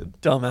season.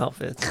 Dumb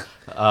outfits.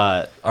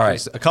 All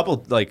right, a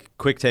couple like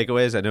quick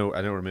takeaways. I know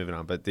we're moving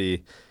on, but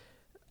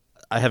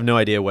I have no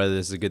idea whether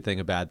this is a good thing,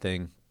 a bad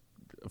thing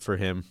for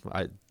him.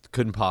 I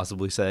couldn't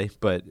possibly say,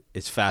 but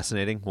it's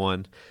fascinating.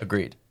 One,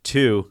 agreed.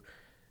 Two,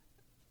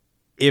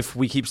 if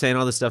we keep saying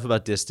all this stuff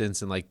about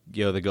distance and like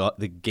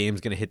the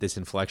game's going to hit this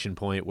inflection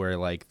point where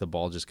like the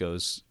ball just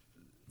goes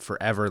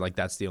forever, like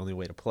that's the only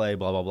way to play,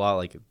 blah blah blah,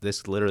 like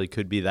this literally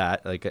could be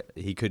that, like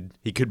he could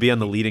be on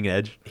the leading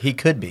edge, he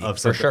could be of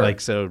for sure.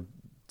 Like, so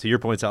to your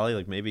point, Sally,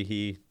 like maybe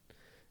he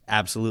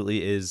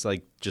absolutely is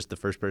like just the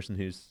first person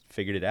who's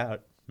figured it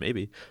out,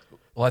 maybe.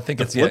 Well, I think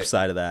the flip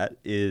side of that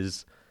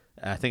is,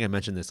 I think I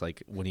mentioned this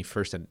like when he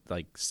first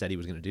like said he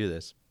was going to do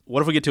this,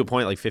 what if we get to a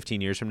point like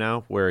 15 years from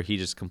now where he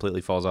just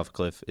completely falls off a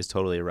cliff, is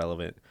totally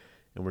irrelevant,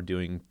 and we're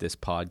doing this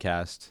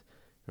podcast,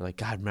 we're like,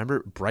 God,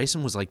 remember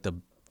Bryson was like the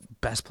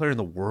best player in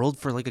the world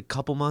for like a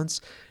couple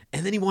months,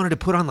 and then he wanted to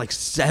put on like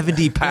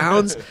 70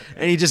 pounds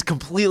and he just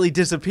completely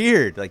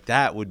disappeared. Like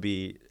that would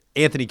be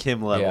Anthony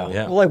Kim level.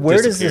 Yeah. Well, like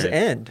where does this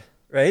end,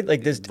 right?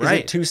 Like this, is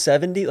it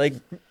 270? Like,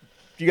 do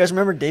you guys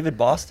remember David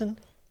Boston?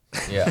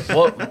 Yeah.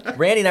 Well,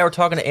 Randy and I were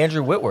talking to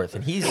Andrew Whitworth,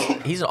 and he's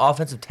an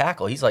offensive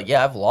tackle. He's like,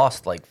 yeah, I've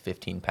lost like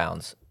 15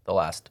 pounds the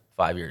last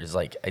 5 years. It's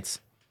like,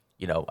 it's,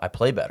 you know, I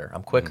play better.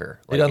 I'm quicker.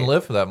 He doesn't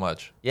live for that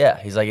much. Yeah.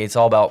 He's like, it's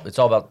all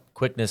about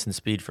quickness and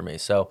speed for me.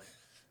 So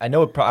I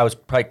know I was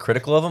probably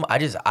critical of him.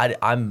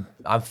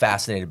 I'm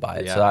fascinated by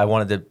it. Yeah. So I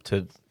wanted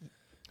to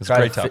it's a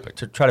great topic.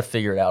 To try to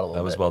figure it out a little bit.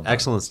 That was well done.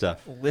 Excellent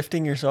stuff.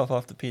 Lifting yourself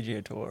off the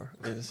PGA Tour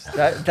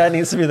that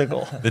needs to be the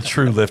goal. The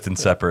true lift and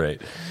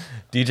separate.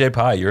 DJ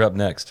Pye, you're up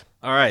next.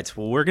 All right.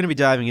 Well, we're going to be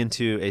diving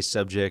into a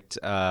subject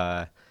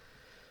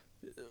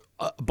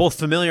both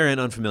familiar and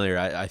unfamiliar,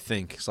 I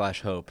think, /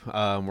 hope.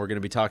 We're going to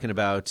be talking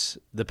about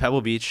the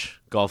Pebble Beach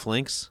golf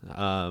links.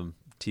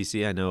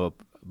 TC, I know,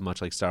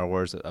 much like Star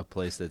Wars, a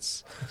place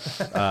that's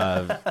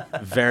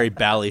very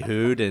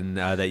ballyhooed and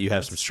that you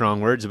have some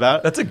strong words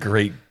about. That's a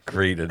great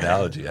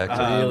analogy,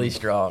 actually. Really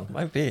strong.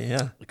 Might be,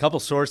 yeah. A couple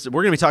sources.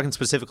 We're going to be talking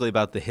specifically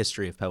about the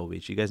history of Pebble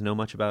Beach. You guys know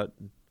much about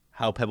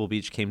how Pebble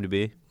Beach came to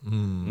be?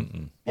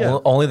 Yeah.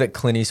 Only that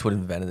Clint Eastwood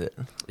invented it.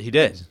 He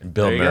did.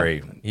 Bill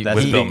Murray.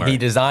 He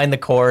designed the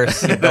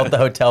course. He built the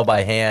hotel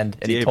by hand,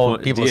 and he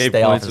told people to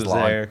stay off his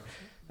lawn.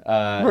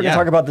 We're going to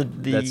talk about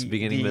that's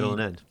beginning, middle,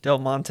 and end. Del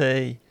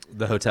Monte.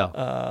 The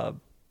hotel.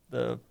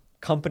 The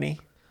company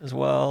as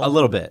well. A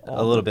little bit.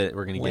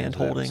 We're going to get into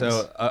holdings. That.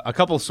 So a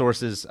couple of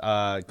sources.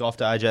 Golf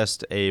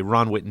Digest, a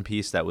Ron Whitten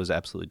piece that was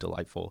absolutely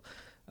delightful.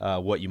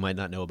 What you might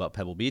not know about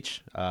Pebble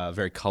Beach.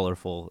 Very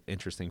colorful,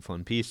 interesting,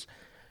 fun piece.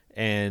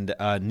 And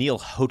Neil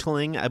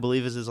Hoteling, I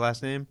believe is his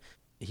last name.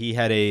 He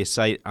had a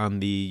site on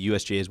the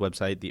USGA's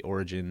website, The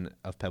Origin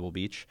of Pebble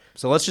Beach.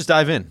 So let's just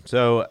dive in.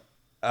 So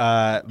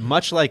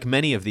much like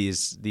many of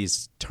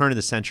these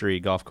turn-of-the-century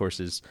golf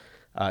courses,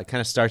 kind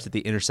of starts at the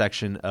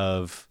intersection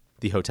of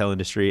the hotel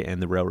industry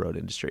and the railroad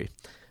industry.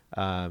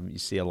 You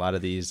see a lot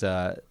of these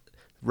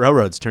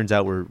railroads, turns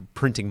out, were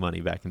printing money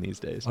back in these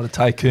days. A lot of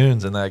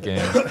tycoons in that game.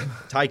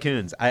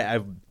 Tycoons.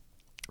 I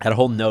had a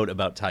whole note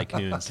about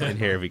tycoons in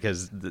here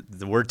because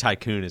the word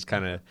tycoon has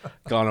kind of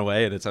gone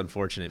away, and it's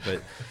unfortunate.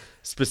 But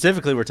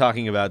specifically, we're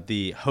talking about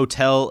the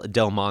Hotel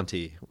Del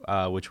Monte,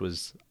 which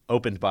was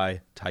opened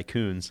by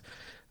tycoons.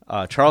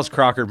 Charles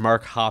Crocker,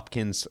 Mark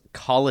Hopkins,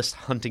 Collis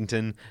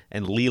Huntington,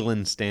 and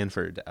Leland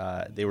Stanford.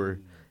 They were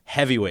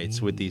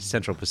heavyweights with the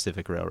Central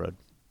Pacific Railroad.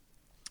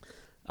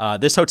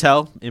 This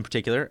hotel, in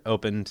particular,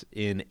 opened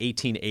in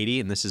 1880,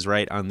 and this is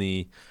right on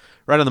the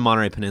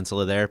Monterey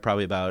Peninsula there,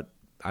 probably about,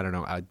 I don't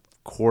know, a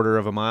quarter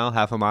of a mile,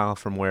 half a mile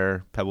from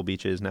where Pebble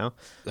Beach is now.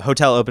 The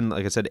hotel opened,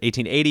 like I said,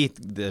 1880.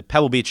 The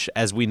Pebble Beach,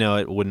 as we know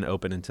it, wouldn't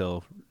open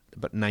until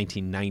about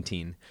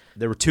 1919.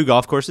 There were 2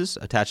 golf courses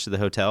attached to the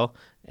hotel,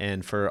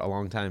 and for a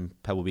long time,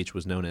 Pebble Beach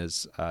was known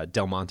as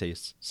Del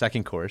Monte's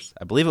second course.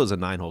 I believe it was a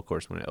 9-hole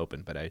course when it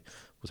opened, but it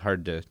was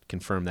hard to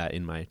confirm that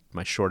in my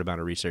short amount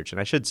of research. And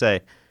I should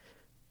say,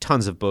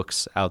 tons of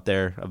books out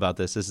there about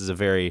this. This is a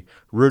very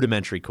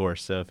rudimentary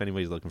course, so if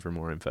anybody's looking for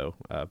more info,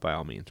 by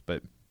all means.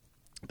 But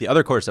the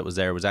other course that was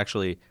there was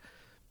actually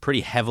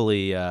pretty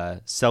heavily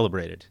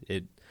celebrated.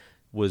 It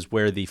was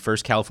where the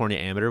first California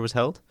Amateur was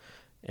held,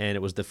 and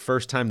it was the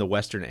first time the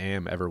Western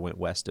Am ever went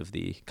west of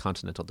the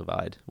Continental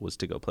Divide, was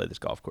to go play this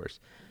golf course.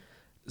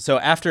 So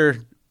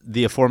after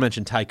the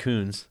aforementioned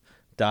tycoons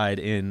died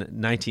in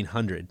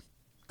 1900...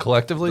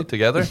 Collectively,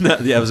 together?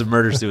 Yeah, it was a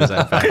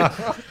murder-suicide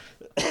pact.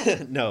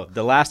 No,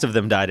 the last of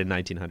them died in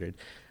 1900.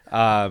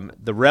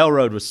 The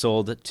railroad was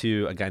sold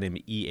to a guy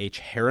named E.H.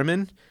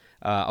 Harriman,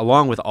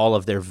 along with all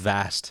of their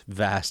vast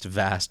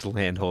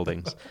land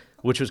holdings,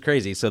 which was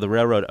crazy. So the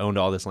railroad owned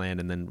all this land,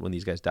 and then when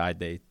these guys died,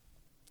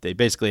 they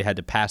basically had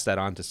to pass that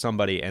on to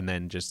somebody and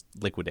then just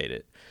liquidate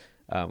it.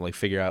 Like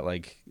figure out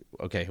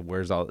okay,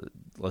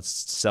 let's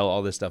sell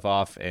all this stuff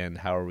off, and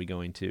how are we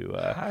going to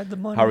hide the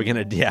money? How are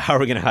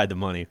we gonna hide the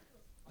money?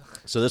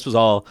 So this was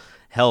all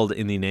held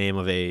in the name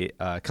of a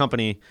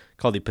company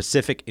called the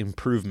Pacific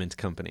Improvement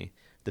Company,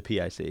 the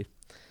PIC.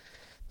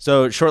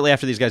 So shortly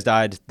after these guys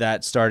died,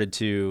 that started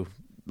to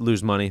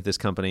lose money, this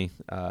company,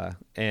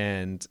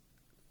 and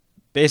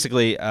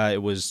basically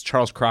it was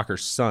Charles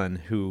Crocker's son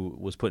who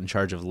was put in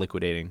charge of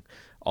liquidating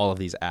all of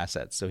these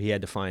assets. So he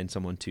had to find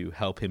someone to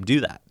help him do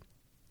that.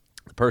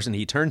 The person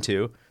he turned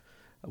to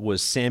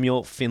was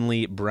Samuel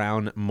Finley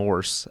Brown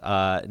Morse.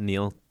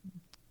 Neil,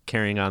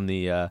 carrying on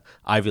the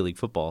Ivy League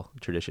football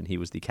tradition, he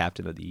was the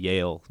captain of the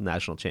Yale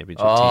national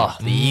championship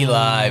team. The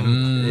Eli.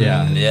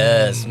 Yeah.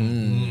 Yes.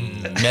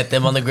 Met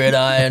them on the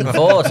gridiron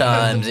 4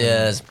 times,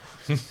 yes.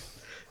 Did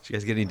you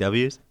guys get any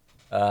W's?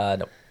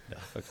 No.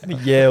 The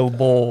Yale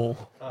Bowl.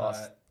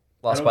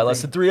 Lost by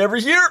less than 3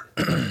 every year.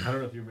 I don't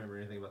know if you remember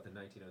anything about the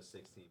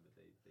 1906 team,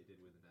 but they did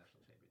win the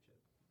national championship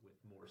with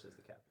Morse as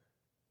the captain.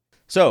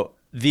 So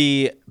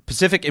the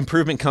Pacific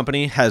Improvement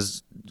Company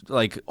has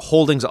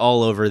holdings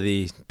all over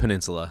the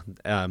peninsula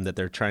that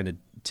they're trying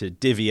to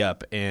divvy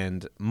up,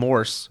 and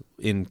Morse,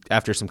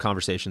 after some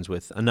conversations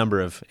with a number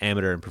of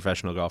amateur and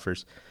professional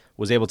golfers,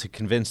 was able to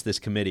convince this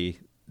committee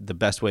the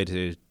best way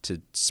to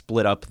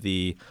split up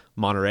the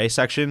Monterey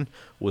section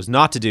was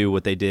not to do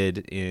what they did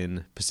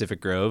in Pacific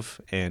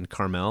Grove and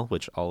Carmel,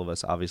 which all of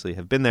us obviously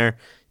have been there.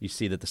 You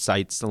see that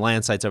the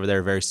land sites over there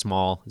are very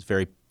small. It's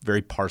very,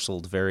 very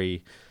parceled,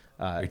 very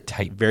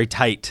tight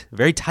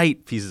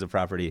pieces of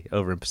property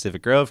over in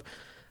Pacific Grove.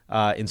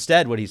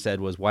 Instead, what he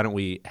said was, why don't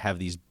we have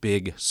these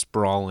big,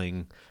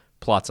 sprawling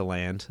plots of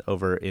land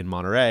over in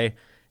Monterey,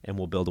 and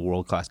we'll build a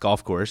world-class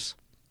golf course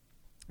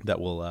that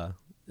will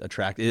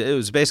attract. It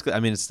was basically,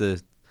 it's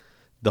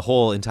the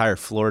whole entire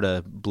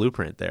Florida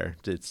blueprint there.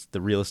 It's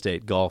the real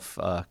estate golf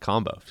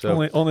combo.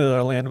 So only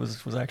their land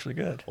was actually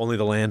good. Only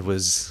the land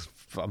was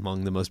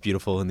among the most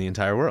beautiful in the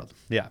entire world.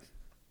 Yeah.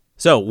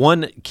 So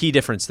one key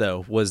difference,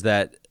 though, was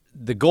that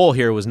the goal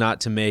here was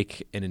not to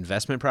make an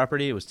investment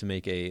property. It was to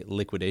make a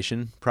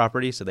liquidation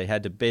property. So they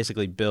had to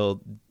basically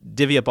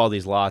divvy up all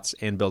these lots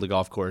and build a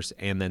golf course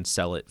and then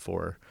sell it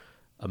for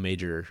a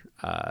major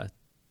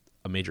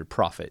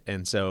profit.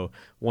 And so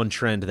one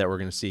trend that we're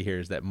going to see here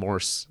is that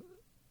Morse,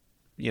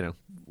 you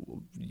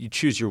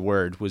choose your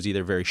word, was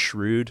either very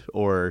shrewd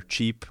or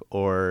cheap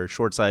or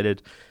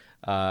short-sighted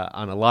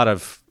on a lot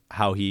of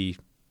how he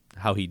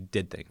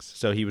did things.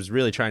 So he was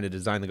really trying to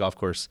design the golf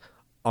course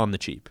on the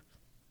cheap.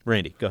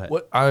 Randy, go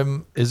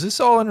ahead. Is this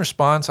all in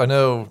response? I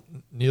know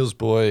Neil's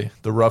boy,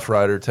 the Rough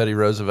Rider, Teddy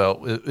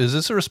Roosevelt. Is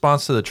this a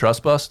response to the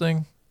trust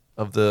busting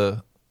of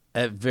the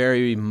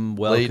very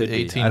well late could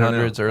be.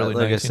 1800s, early 1900s?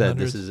 Like I said,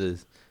 it's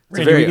Randy,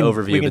 a very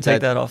overview. We can but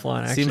take that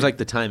offline. Actually. Seems like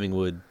the timing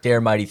would. Dare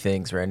mighty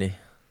things, Randy.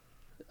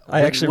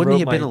 I actually wouldn't wrote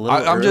he have been a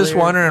little. I'm just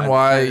earlier? wondering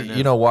why,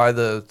 I don't why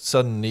the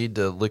sudden need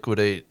to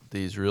liquidate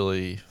these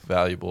really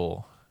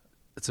valuable.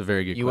 It's a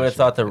very good. You would have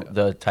thought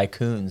the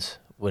tycoons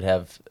would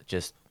have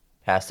just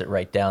passed it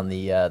right down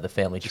the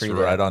family tree.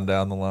 Just right on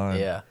down the line.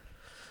 Yeah.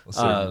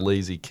 Certain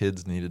lazy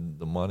kids needed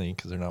the money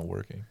because they're not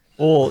working.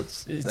 Well,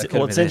 it's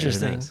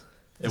interesting.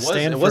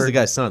 It was the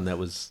guy's son that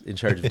was in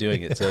charge of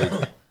doing it.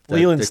 So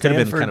Leland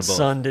Stanford's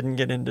son didn't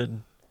get into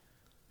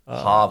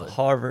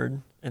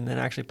Harvard, and then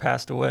actually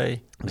passed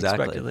away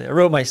Exactly. unexpectedly. I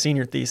wrote my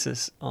senior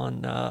thesis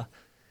on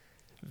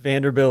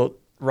Vanderbilt,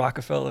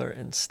 Rockefeller,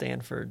 and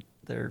Stanford.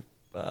 Their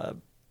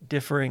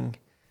differing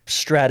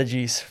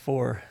strategies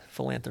for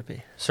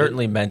philanthropy.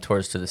 certainly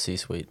mentors to the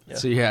C-suite. Yeah.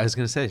 So I was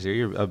going to say, so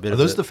you're a bit. Are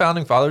those the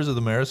founding fathers of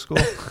the Marist School?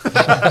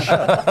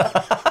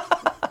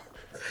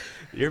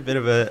 You're a bit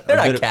of a. They're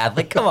not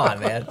Catholic. Come on,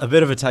 man. A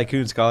bit of a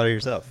tycoon scholar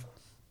yourself.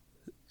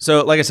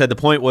 So, like I said, the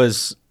point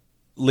was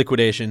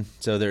liquidation.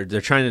 So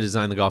they're trying to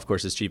design the golf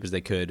course as cheap as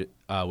they could,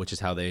 which is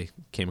how they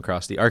came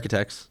across the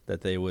architects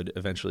that they would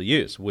eventually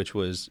use, which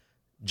was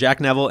Jack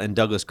Neville and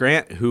Douglas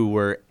Grant, who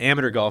were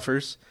amateur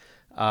golfers,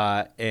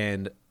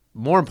 and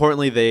more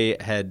importantly, they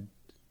had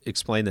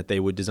explained that they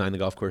would design the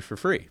golf course for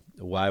free.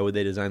 Why would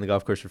they design the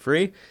golf course for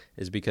free?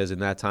 Is because in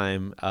that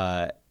time,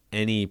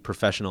 any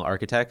professional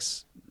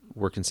architects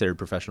were considered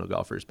professional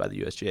golfers by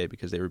the USGA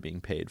because they were being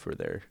paid for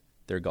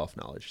their golf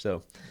knowledge.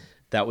 So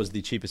that was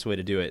the cheapest way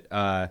to do it.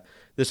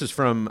 This is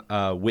from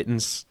Ron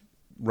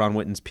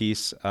Witten's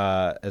piece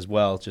as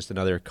well, just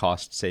another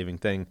cost-saving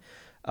thing.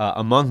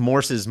 Among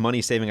Morse's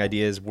money-saving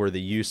ideas were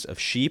the use of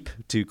sheep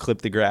to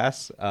clip the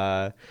grass.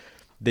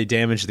 They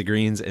damaged the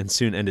greens and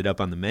soon ended up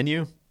on the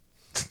menu.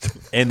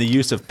 And the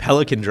use of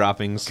pelican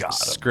droppings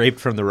scraped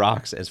from the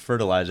rocks as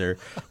fertilizer,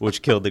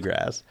 which killed the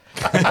grass.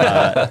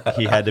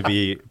 He had to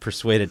be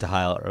persuaded to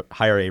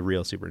hire a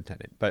real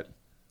superintendent. But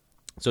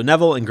So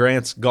Neville and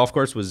Grant's golf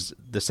course was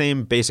the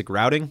same basic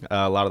routing.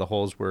 A lot of the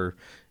holes were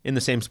in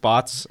the same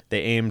spots.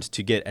 They aimed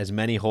to get as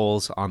many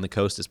holes on the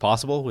coast as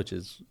possible, which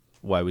is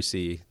why we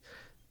see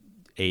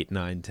 8,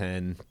 9,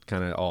 10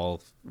 kind of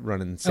all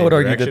running the same I would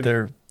direction. argue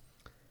that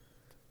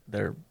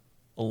they're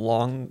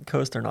along the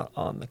coast, they're not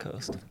on the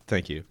coast.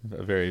 Thank you.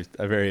 A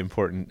very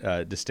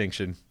important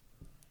distinction.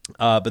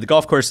 But the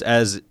golf course,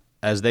 as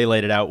they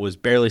laid it out, was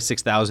barely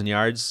 6,000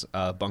 yards.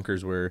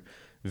 Bunkers were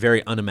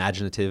very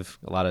unimaginative.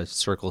 A lot of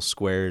circles,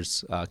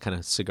 squares, kind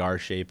of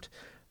cigar-shaped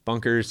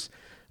bunkers.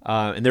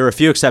 And there were a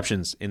few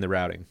exceptions in the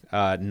routing.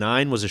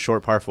 9 was a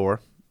short par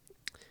 4.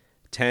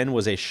 10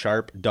 was a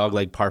sharp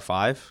dogleg par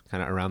 5,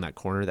 kind of around that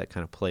corner that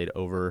kind of played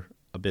over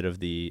a bit of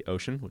the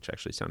ocean, which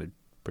actually sounded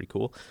pretty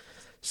cool.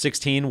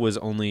 16 was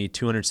only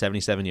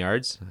 277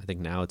 yards. I think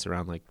now it's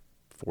around like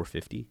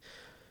 450.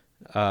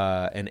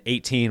 And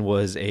 18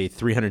 was a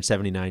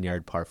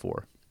 379-yard par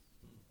 4.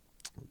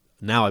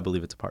 Now I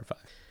believe it's a par 5.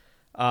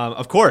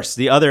 Of course,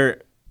 the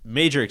other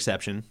major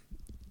exception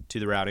to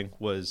the routing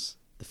was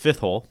the 5th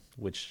hole,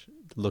 which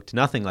looked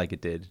nothing like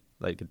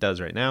it does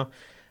right now.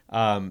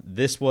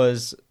 This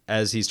was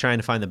as he's trying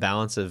to find the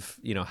balance of,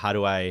 how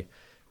do I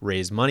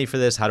raise money for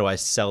this? How do I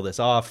sell this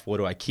off? What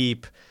do I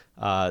keep?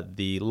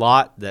 The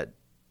lot that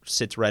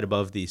sits right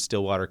above the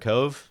Stillwater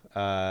Cove,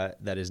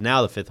 that is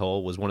now the 5th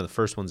hole, was one of the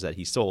first ones that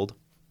he sold.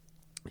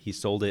 He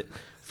sold it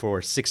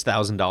for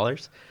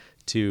 $6,000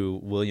 to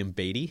William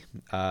Beatty.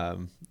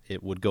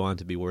 It would go on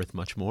to be worth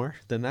much more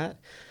than that.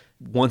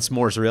 Once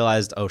Morse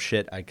realized, oh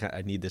shit,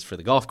 I need this for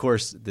the golf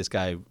course, this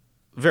guy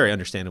very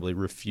understandably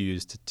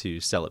refused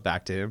to sell it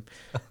back to him.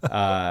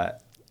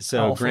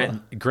 So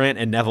Grant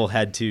and Neville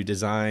had to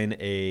design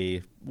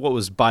what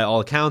was by all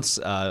accounts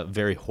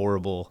very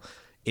horrible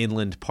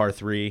inland par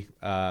 3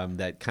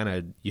 that kind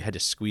of you had to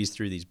squeeze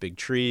through these big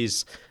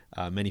trees.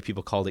 Many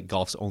people called it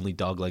golf's only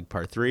dogleg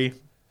par 3.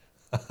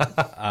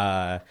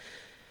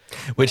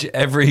 Which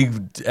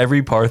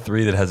every par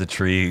 3 that has a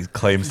tree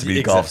claims to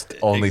be golf's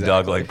only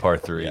dogleg par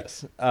 3.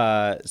 Yes.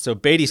 So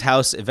Beatty's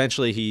house,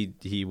 eventually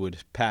he would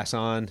pass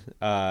on,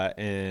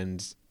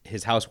 and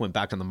his house went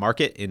back on the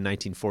market in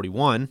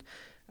 1941.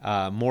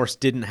 Morse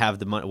didn't have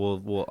the money.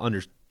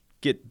 We'll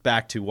get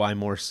back to why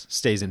Morse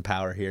stays in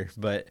power here,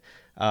 but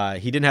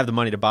he didn't have the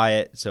money to buy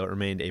it, so it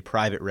remained a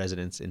private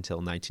residence until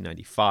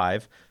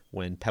 1995,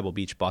 when Pebble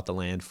Beach bought the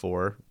land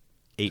for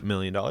 $8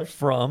 million.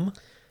 From?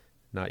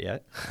 Not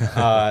yet.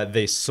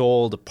 They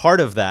sold part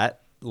of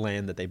that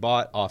land that they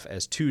bought off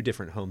as 2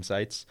 different home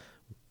sites,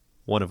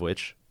 one of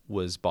which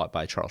was bought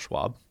by Charles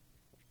Schwab.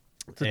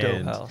 It's a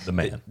dope house. The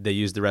man. They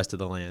used the rest of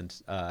the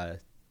land to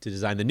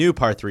design the new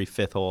par 3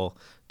 5th hole,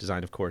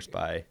 designed, of course,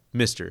 by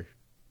Mr.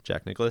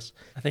 Jack Nicklaus.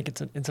 I think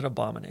it's an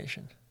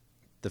abomination.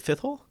 The 5th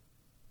hole?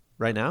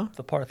 Right now?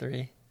 The par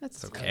 3.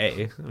 That's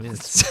okay. I mean,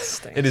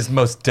 It is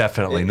most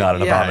definitely not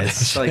an abomination.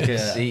 It's like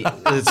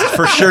it's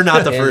for sure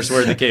not the first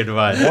word that came to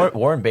mind.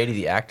 Warren Beatty,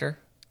 the actor?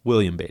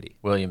 William Beatty.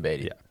 William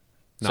Beatty. Yeah.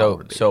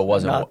 So it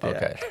wasn't Not the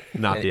okay. actor.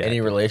 Not the Any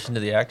actor. relation to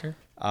the actor?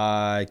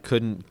 I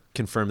couldn't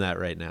confirm that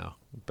right now,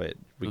 but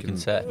we Who can can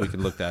say? we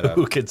can look that up.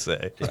 Who could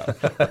say?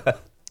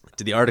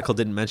 The article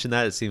didn't mention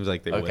that. It seems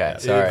like they would Okay,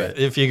 have. sorry.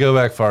 If you go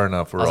back far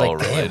enough, we're I was all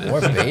like, related. damn,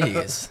 Warren Beatty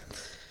is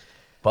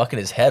bucking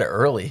his head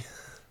early.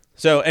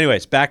 So,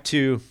 anyways, back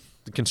to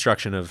the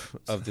construction of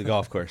the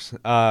golf course.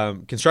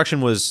 Construction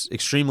was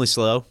extremely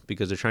slow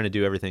because they're trying to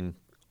do everything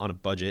on a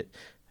budget,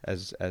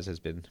 as has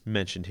been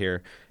mentioned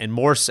here. And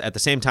Morse, at the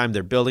same time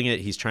they're building it,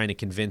 he's trying to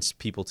convince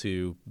people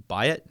to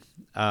buy it.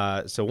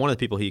 So one of the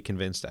people he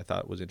convinced, I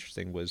thought was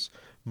interesting, was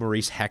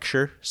Maurice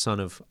Heckscher, son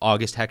of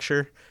August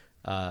Heckscher,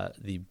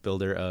 the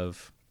builder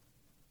of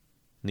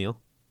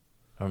Neil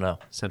I don't know.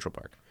 Central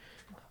Park.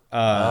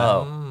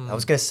 I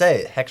was gonna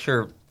say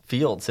Heckscher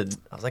Fields, and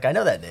I was like, I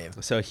know that name.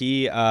 So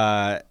he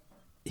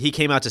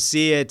came out to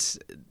see it.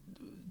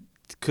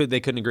 They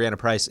couldn't agree on a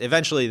price.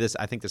 Eventually,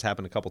 I think this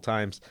happened a couple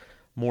times.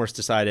 Morse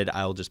decided,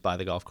 I'll just buy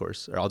the golf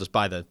course, or I'll just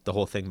buy the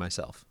whole thing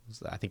myself.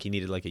 So I think he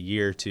needed like a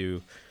year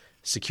to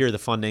secure the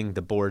funding.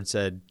 The board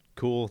said,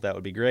 cool, that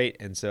would be great.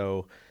 And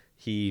so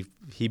he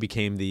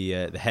became the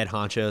head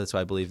honcho. So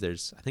I believe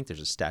there's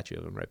a statue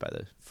of him right by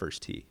the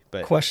first tee.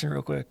 But Question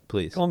real quick.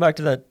 Please. Going back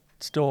to that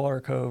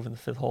Stillwater Cove in the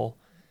 5th hole,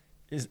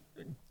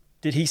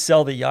 did he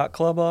sell the yacht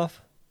club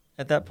off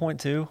at that point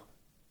too?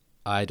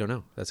 I don't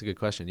know. That's a good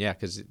question. Yeah,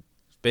 because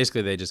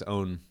basically they just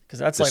own Because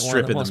that's the like one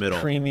strip of the in most the middle.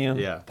 premium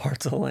Yeah.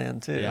 parts of the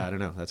land too. Yeah, I don't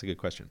know. That's a good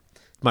question.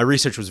 My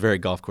research was very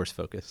golf course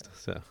focused,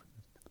 so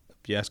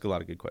you ask a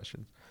lot of good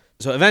questions.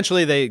 So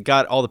eventually they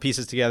got all the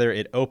pieces together.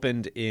 It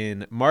opened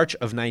in March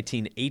of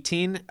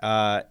 1918,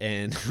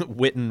 and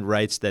Witten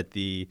writes that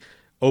the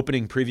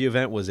opening preview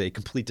event was a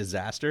complete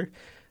disaster.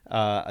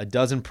 A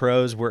dozen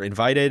pros were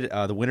invited.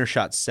 The winner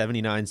shot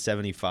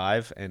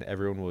 79-75, and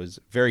everyone was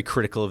very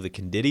critical of the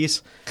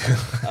condities.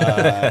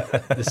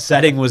 The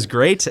setting was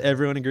great,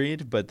 everyone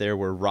agreed, but there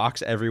were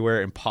rocks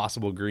everywhere,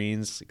 impossible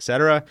greens,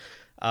 etc.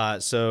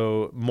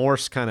 So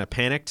Morse kind of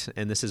panicked,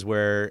 and this is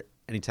where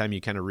anytime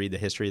you kind of read the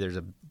history, there's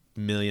a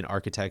million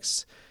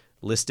architects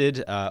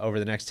listed over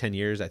the next 10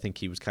 years. I think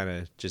he was kind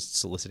of just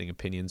soliciting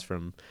opinions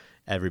from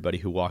everybody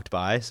who walked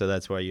by. So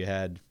that's why you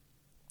had,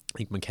 I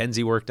think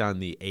Mackenzie worked on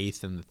the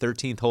 8th and the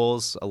 13th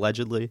holes,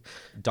 allegedly.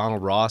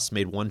 Donald Ross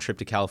made one trip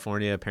to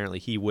California. Apparently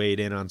he weighed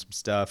in on some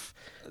stuff.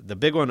 The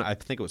big one, I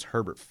think it was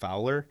Herbert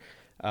Fowler,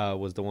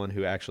 was the one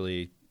who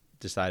actually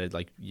decided,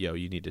 like,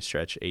 you need to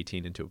stretch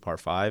 18 into a par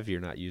 5. You're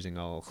not using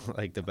all,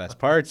 like, the best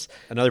parts.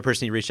 Another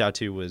person he reached out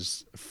to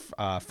was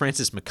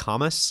Francis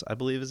McComas, I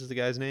believe is the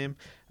guy's name,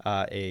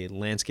 a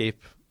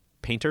landscape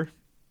painter,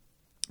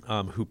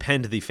 who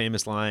penned the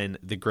famous line,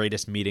 "The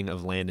greatest meeting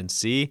of land and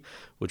sea,"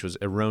 which was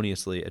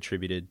erroneously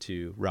attributed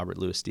to Robert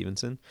Louis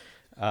Stevenson.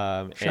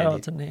 Shout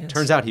out to Nance.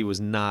 Turns out he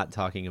was not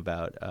talking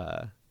about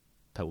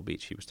Pebble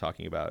Beach. He was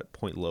talking about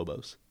Point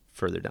Lobos,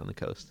 further down the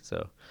coast.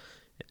 So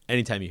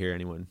anytime you hear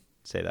anyone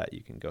say that,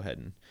 you can go ahead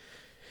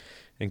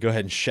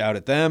and shout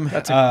at them.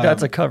 That's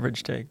a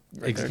coverage take.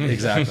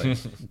 Exactly.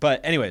 But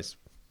anyways,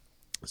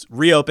 it's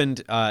reopened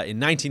in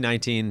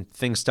 1919.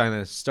 Things kind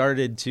of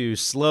started to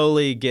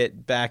slowly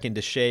get back into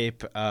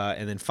shape,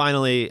 and then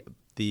finally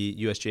the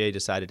USGA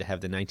decided to have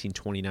the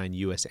 1929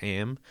 US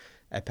Am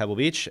at Pebble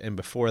Beach. And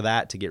before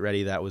that, to get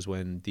ready, that was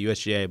when the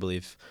USGA, I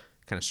believe,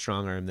 kind of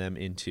strong-armed them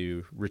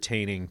into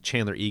retaining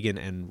Chandler Egan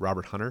and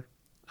Robert Hunter,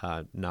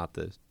 not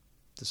the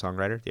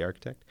songwriter, the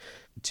architect,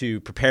 to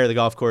prepare the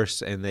golf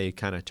course, and they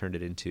kind of turned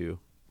it into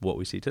what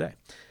we see today.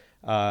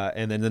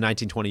 And then the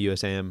 1920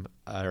 USAM,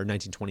 or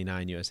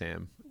 1929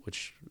 USAM,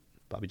 which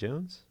Bobby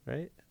Jones,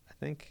 right? I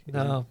think.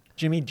 No,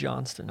 Jimmy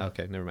Johnston.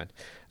 Okay, never mind.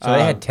 So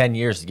they had 10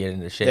 years to get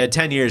into shape. They had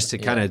 10 years to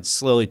kind of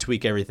slowly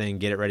tweak everything,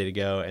 get it ready to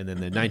go, and then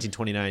the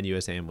 1929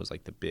 USAM was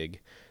like the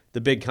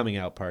big coming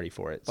out party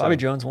for it. Bobby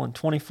Jones won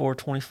 24,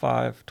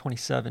 25,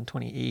 27,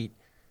 28,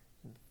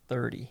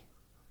 30.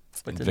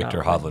 But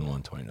Victor Hovland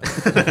won 29.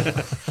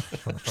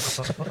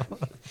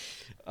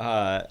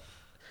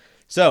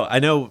 So I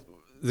know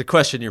the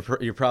question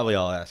you're probably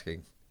all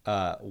asking: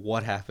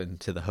 what happened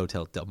to the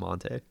Hotel Del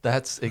Monte?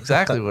 That's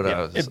exactly what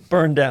I was. It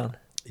burned down.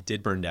 It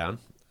did burn down.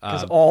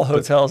 Because all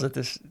hotels at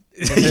this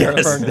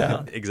era burned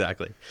down.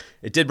 Exactly.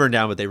 It did burn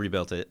down, but they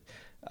rebuilt it.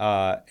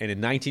 And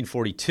in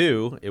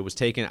 1942, it was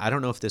taken. I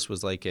don't know if this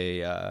was like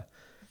a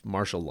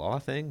martial law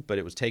thing, but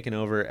it was taken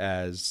over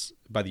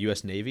by the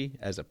U.S. Navy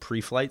as a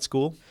pre-flight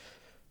school.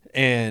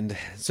 And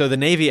so the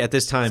Navy at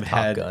this time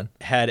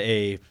had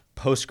a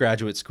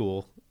postgraduate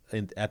school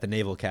at the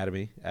Naval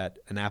Academy at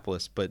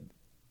Annapolis, but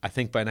I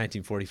think by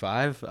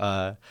 1945,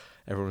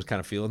 everyone was kind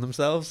of feeling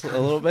themselves a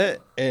little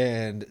bit,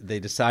 and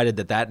they decided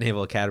that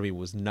Naval Academy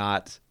was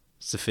not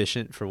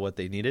sufficient for what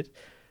they needed.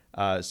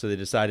 So they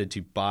decided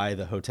to buy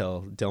the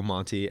Hotel Del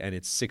Monte and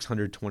its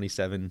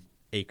 627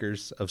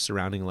 acres of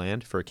surrounding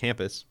land for a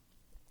campus.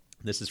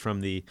 This is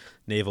from the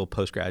Naval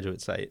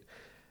postgraduate site.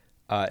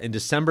 In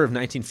December of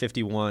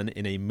 1951,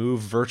 in a move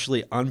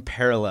virtually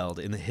unparalleled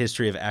in the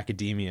history of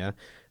academia,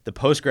 the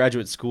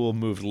postgraduate school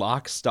moved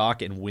lock,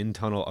 stock, and wind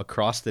tunnel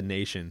across the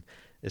nation,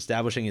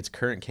 establishing its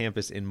current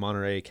campus in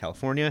Monterey,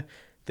 California.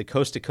 The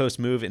coast-to-coast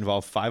move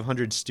involved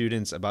 500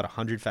 students, about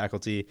 100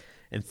 faculty,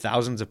 and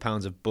thousands of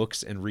pounds of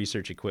books and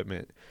research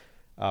equipment.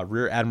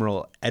 Rear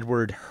Admiral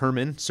Edward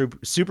Herman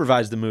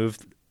supervised the move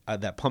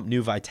that pumped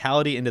new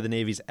vitality into the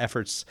Navy's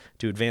efforts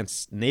to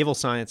advance naval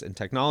science and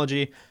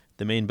technology.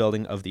 The main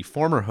building of the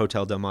former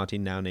Hotel Del Monte,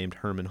 now named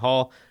Herman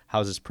Hall,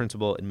 houses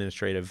principal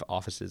administrative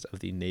offices of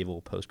the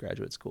Naval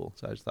Postgraduate School.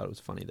 So I just thought it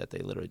was funny that they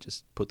literally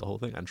just put the whole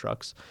thing on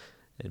trucks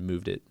and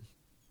moved it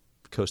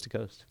coast to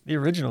coast. The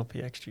original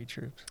PXG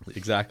troops.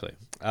 Exactly.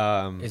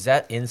 Is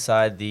that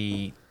inside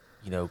the,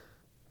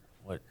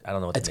 what? I don't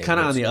know what it's kind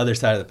of on the other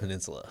side of the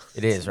peninsula.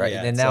 It is, right?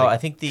 Yeah, and now I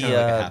think like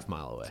a half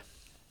mile away.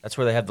 That's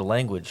where they have the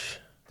language.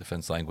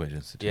 Defense Language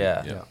Institute.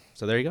 Yeah.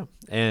 So there you go.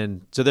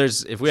 And so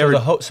there's, if we so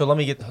ever... so let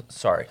me get,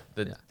 sorry.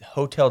 The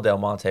Hotel Del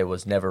Monte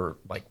was never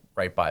like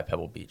right by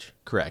Pebble Beach.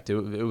 Correct.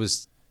 It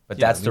was... But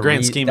that's the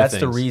grand scheme of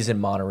things. That's the reason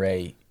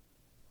Monterey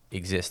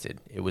existed.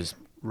 It was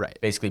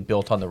basically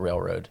built on the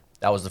railroad.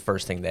 That was the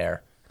first thing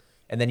there.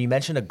 And then you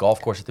mentioned a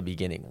golf course at the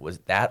beginning. Was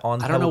that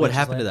on? I don't know what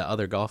happened to that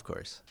other golf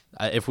course.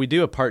 If we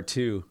do a part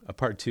two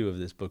of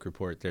this book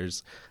report, I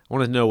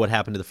want to know what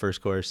happened to the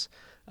first course.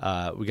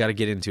 We got to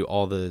get into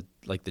all the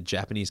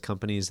Japanese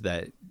companies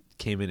that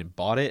came in and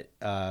bought it,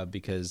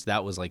 because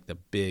that was like the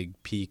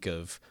big peak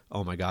of,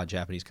 oh my God,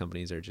 Japanese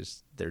companies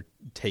they're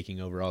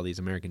taking over all these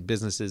American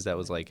businesses. That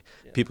was like,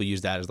 people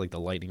used that as like the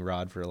lightning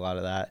rod for a lot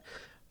of that.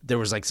 There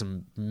was like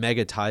some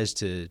mega ties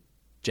to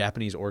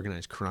Japanese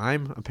organized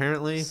crime,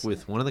 apparently,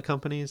 with one of the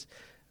companies.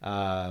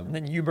 And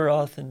then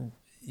Uberoth and...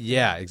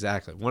 Yeah,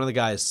 exactly. One of the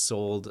guys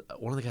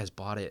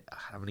bought it.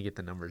 I'm going to get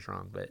the numbers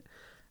wrong, but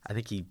I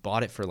think he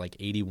bought it for like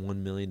 $81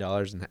 million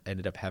and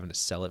ended up having to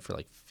sell it for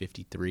like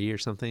 53 or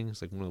something.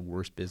 It's like one of the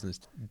worst business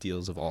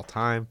deals of all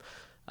time.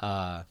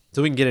 So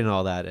we can get into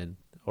all that,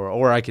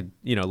 or I could,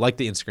 like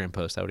the Instagram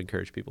post, I would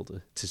encourage people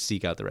to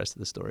seek out the rest of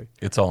the story.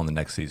 It's all in the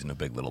next season of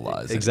Big Little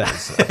Lies.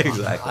 Exactly.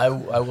 Exactly.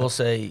 I will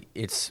say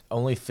it's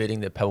only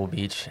fitting that Pebble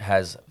Beach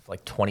has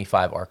like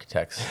 25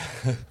 architects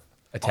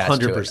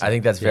attached 100%. To it. I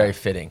think that's very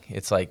fitting.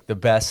 It's like the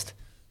best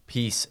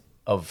piece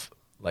of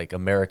like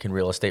American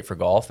real estate for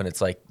golf, and it's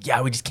like,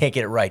 yeah, we just can't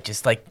get it right.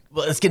 Just like,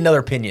 well, let's get another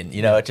opinion.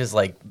 It's just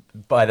like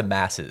by the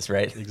masses,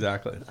 right?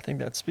 Exactly. I think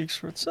that speaks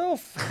for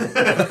itself.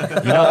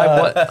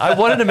 I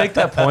wanted to make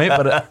that point,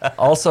 but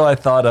also I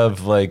thought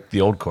of like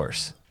the old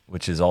course,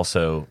 which has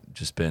also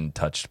just been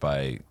touched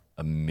by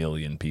a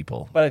million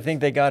people. But I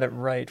think they got it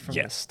right from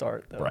the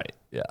start, though. Right.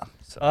 Yeah.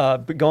 So.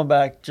 But going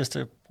back, just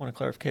a point of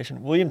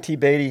clarification, William T.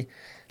 Beatty,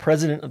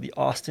 president of the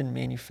Austin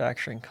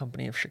Manufacturing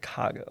Company of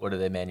Chicago. What do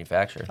they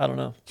manufacture? I don't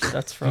know.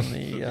 That's from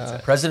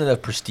the President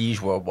of Prestige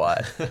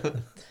Worldwide.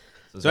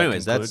 So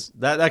anyways,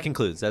 that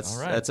concludes. That's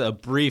All right. that's a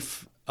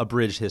brief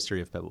abridged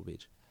history of Pebble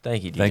Beach.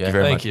 Thank you, DJ. Thank you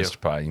very Thank much, you.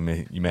 Mr. Pye.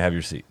 You may have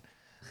your seat.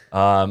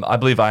 I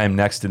believe I am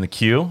next in the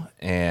queue,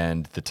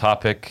 and the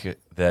topic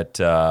that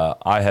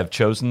I have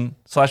chosen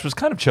 / was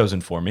kind of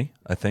chosen for me.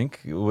 I think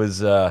it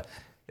was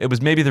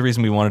maybe the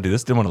reason we want to do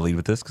this. Didn't want to lead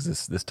with this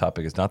because this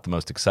topic is not the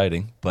most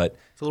exciting, but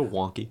It's a little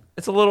wonky.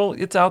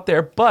 it's out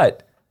there.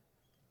 But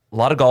a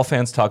lot of golf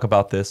fans talk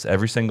about this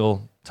every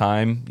single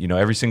time.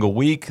 Every single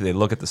week they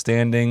look at the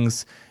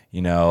standings.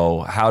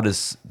 How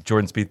does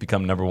Jordan Spieth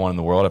become number one in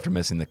the world after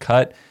missing the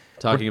cut?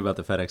 Talking about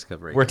the FedEx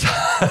Cup race.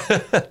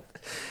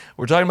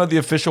 We're talking about the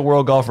official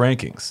world golf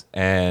rankings,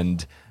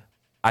 and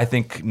I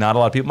think not a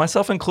lot of people,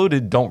 myself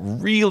included,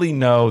 don't really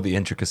know the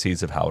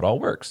intricacies of how it all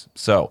works.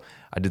 So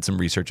I did some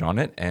research on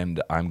it,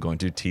 and I'm going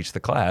to teach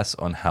the class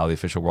on how the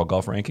official world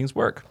golf rankings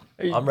work.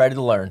 I'm ready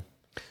to learn.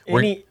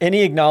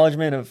 any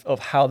acknowledgement of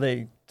how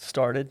they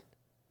started,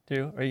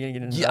 too? Are you going to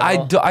get into that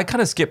at all? I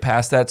kind of skipped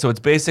past that. So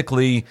it's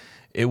basically,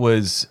 there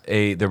was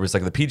like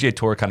the PGA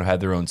Tour kind of had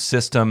their own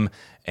system,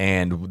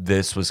 and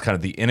this was kind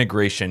of the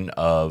integration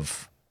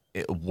of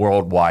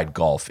worldwide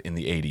golf in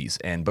the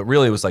 80s. But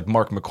really it was like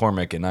Mark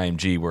McCormick and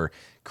IMG were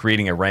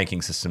creating a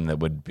ranking system that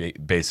would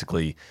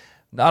basically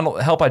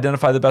not help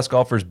identify the best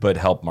golfers, but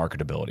help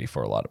marketability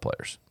for a lot of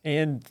players.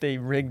 And they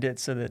rigged it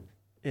so that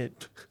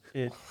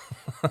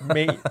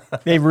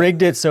they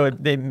rigged it so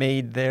they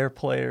made their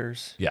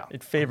players. Yeah.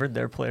 It favored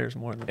their players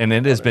more than And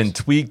it has been others.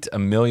 tweaked a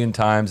million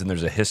times, and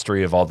there's a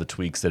history of all the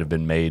tweaks that have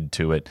been made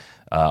to it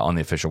on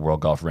the official world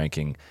golf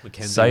ranking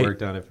Mackenzie site.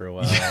 worked on it for a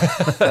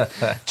while.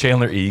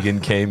 Chandler Egan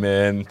came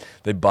in.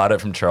 They bought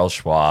it from Charles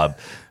Schwab.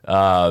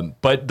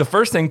 But the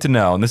first thing to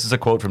know, and this is a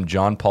quote from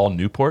John Paul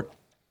Newport.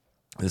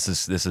 This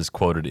is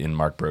quoted in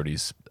Mark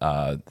Brody's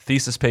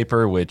thesis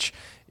paper, which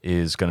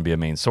is going to be a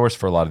main source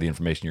for a lot of the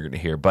information you're going to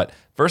hear. But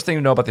first thing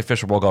to know about the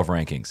official world golf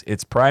rankings,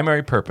 its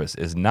primary purpose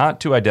is not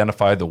to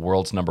identify the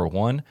world's number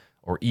one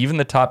or even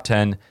the top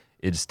 10.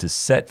 It is to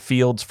set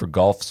fields for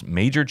golf's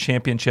major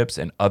championships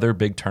and other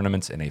big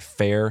tournaments in a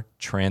fair,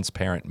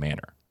 transparent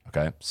manner.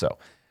 Okay, so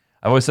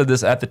I've always said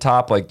this at the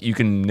top. Like you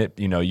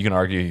can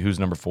argue who's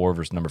number 4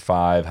 versus number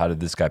 5. How did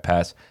this guy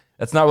pass?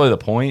 That's not really the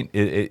point.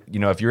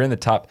 If you're in the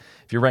top,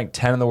 if you're ranked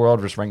 10 in the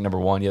world versus ranked number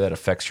 1, that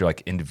affects your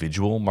like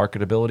individual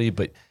marketability.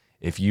 But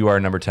if you are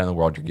number 10 in the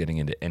world, you're getting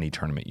into any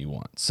tournament you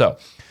want. So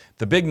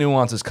the big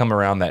nuances come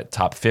around that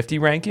top 50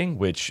 ranking,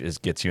 which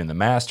gets you in the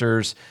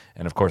Masters,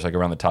 and of course, like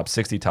around the top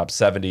 60, top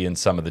 70 in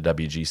some of the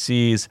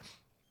WGCs,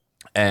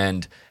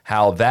 and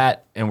how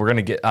that. And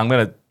I'm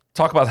going to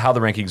talk about how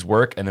the rankings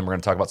work, and then we're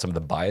going to talk about some of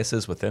the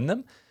biases within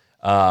them,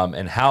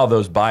 and how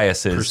those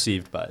biases,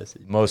 Perceived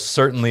biases, most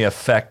certainly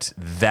affect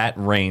that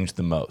range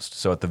the most.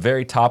 So at the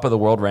very top of the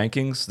world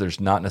rankings, there's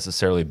not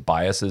necessarily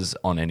biases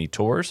on any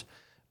tours.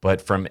 But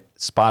from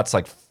spots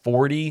like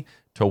 40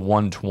 to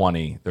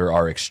 120, there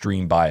are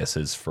extreme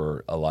biases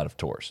for a lot of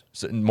tours.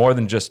 So more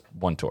than just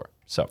one tour.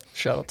 So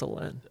Shout out to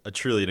Len. a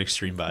truly an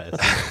extreme bias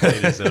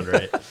in its own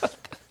right.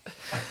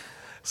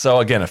 So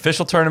again,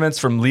 official tournaments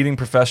from leading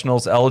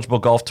professionals, eligible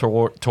golf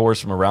tours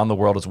from around the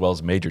world, as well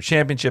as major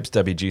championships,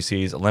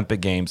 WGCs,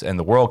 Olympic Games, and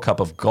the World Cup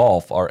of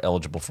Golf are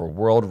eligible for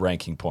world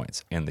ranking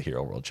points and the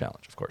Hero World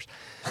Challenge, of course.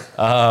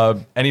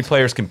 Any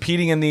players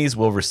competing in these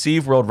will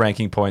receive world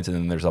ranking points, and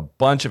then there's a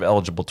bunch of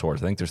eligible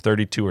tours. I think there's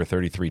 32 or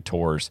 33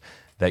 tours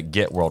that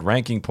get world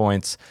ranking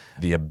points.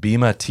 The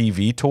Abima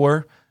TV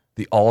Tour,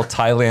 the All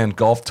Thailand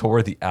Golf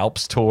Tour, the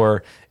Alps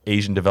Tour,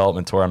 Asian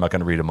Development Tour. I'm not going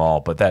to read them all,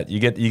 but that you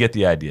get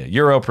the idea.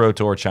 Euro Pro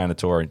Tour, China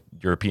Tour,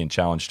 European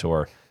Challenge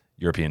Tour,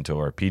 European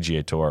Tour,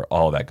 PGA Tour,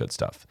 all that good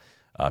stuff.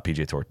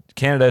 PGA Tour,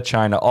 Canada,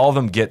 China, all of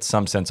them get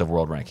some sense of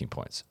world ranking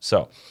points.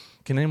 So,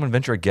 can anyone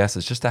venture a guess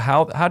as just to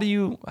how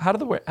do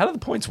the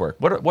points work?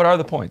 What are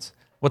the points?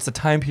 What's the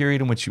time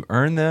period in which you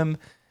earn them?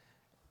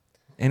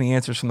 Any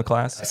answers from the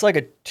class? It's like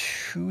a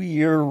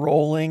 2-year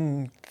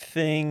rolling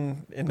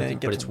thing, and then it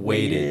but gets it's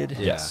weighted.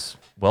 weighted. Yes.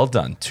 Well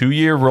done.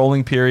 2-year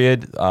rolling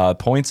period.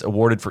 Points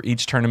awarded for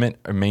each tournament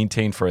are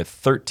maintained for a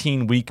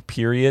 13-week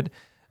period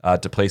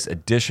to place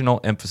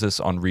additional emphasis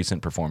on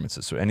recent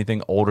performances. So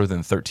anything older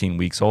than 13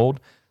 weeks old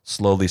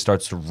slowly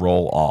starts to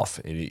roll off.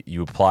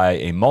 You apply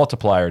a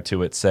multiplier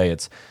to it. Say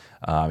it's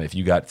if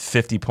you got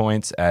 50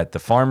 points at the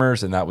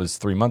Farmers, and that was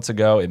 3 months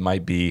ago, it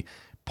might be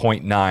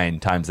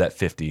 0.9 times that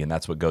 50, and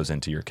that's what goes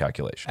into your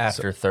calculation.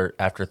 After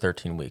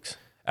 13 weeks.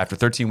 After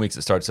 13 weeks,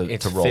 it starts to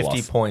It's roll 50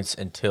 off. points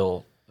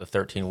until the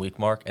 13-week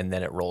mark, and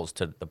then it rolls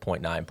to the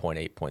 0.9,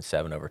 0.8,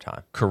 0.7 over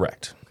time.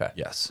 Correct. Okay.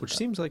 Yes. Which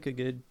seems like a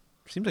good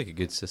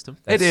system.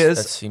 It is.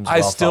 That seems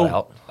I well still.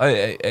 thought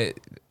out.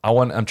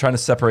 I'm trying to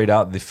separate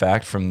out the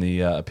fact from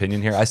the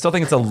opinion here. I still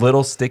think it's a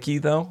little sticky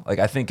though. Like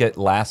I think it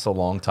lasts a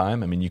long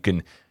time. I mean, you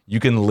can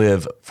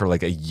live for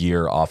like a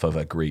year off of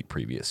a great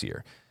previous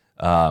year,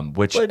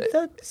 which But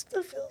that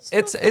still feels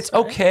it's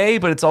okay,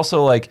 but it's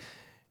also like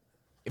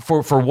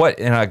for what,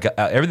 and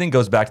everything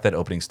goes back to that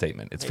opening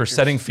statement. It's for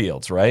setting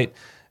fields, right?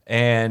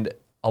 And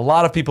a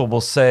lot of people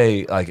will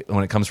say, like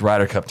when it comes to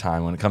Ryder Cup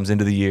time, when it comes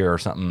into the year or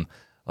something,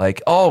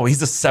 like, oh, he's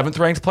the 7th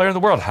ranked player in the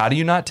world. How do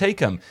you not take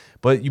him?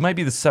 But you might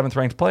be the 7th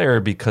ranked player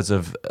because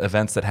of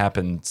events that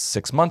happened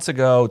 6 months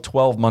ago,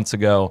 12 months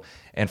ago,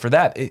 and for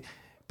that,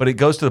 but it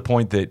goes to the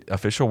point that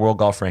official world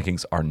golf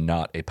rankings are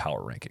not a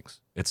power rankings.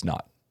 It's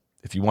not.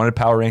 If you wanted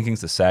power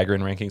rankings, the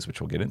Sagarin rankings,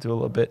 which we'll get into a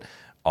little bit,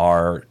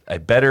 are a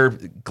better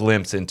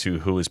glimpse into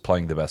who is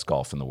playing the best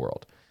golf in the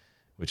world,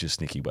 which is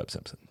sneaky Webb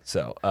Simpson.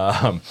 So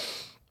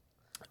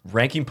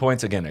ranking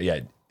points,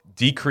 again,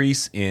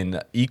 decrease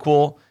in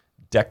equal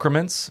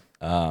decrements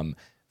for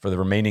the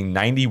remaining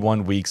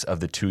 91 weeks of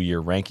the 2-year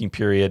ranking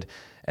period.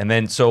 And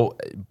then so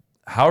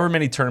however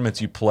many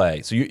tournaments you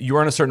play, so you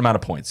earn a certain amount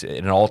of points, and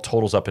it all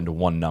totals up into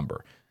one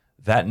number.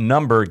 That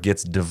number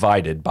gets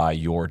divided by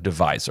your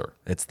divisor.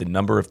 It's the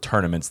number of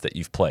tournaments that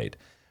you've played.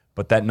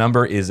 But that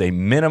number is a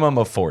minimum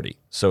of 40.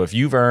 So if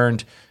you've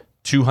earned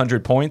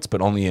 200 points, but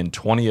only in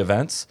 20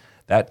 events,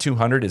 that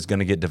 200 is going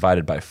to get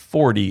divided by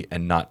 40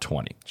 and not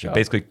 20. Shout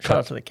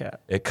out to the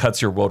cat. It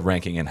cuts your world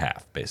ranking in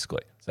half,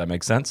 basically. Does that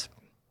make sense?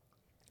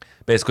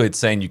 Basically, it's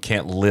saying you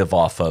can't live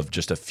off of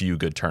just a few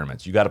good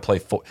tournaments. You got to play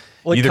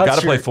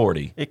play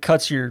 40. It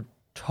cuts your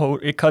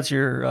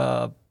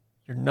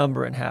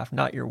number in half,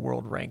 not your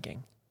world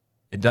ranking.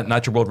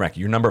 Not your world ranking,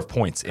 your number of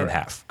points in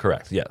half.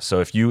 Correct. Yeah. So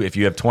if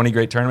you have 20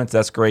 great tournaments,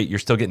 that's great. You're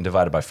still getting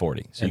divided by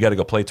 40. So you got to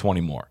go play 20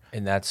 more.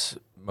 And that's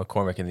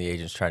McCormick and the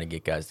agents trying to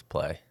get guys to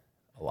play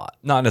a lot.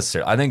 Not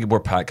necessarily. I think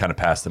we're kind of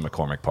past the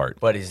McCormick part.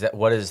 But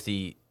what is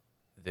the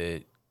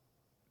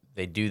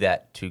they do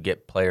that to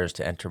get players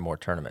to enter more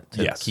tournaments,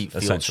 to keep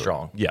field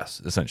strong.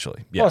 Yes,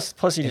 essentially. Yeah.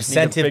 Plus you just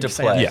incentive need a big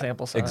to play.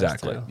 sample size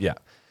exactly. too. Yeah.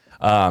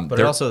 But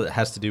it also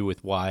has to do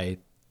with why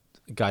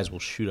guys will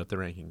shoot up the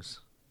rankings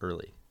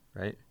early,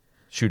 right?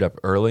 Shoot up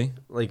early.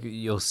 Like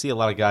you'll see a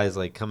lot of guys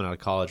like coming out of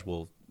college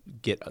will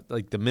get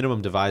like the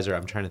minimum divisor.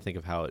 I'm trying to think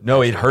of how it.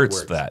 No, it hurts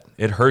works. that.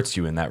 It hurts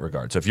you in that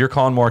regard. So if you're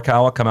Colin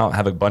Morikawa, come out and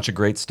have a bunch of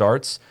great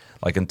starts.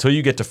 Like until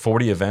you get to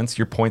 40 events,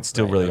 your points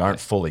still aren't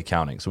fully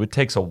counting. So it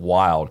takes a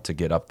while to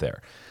get up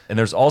there. And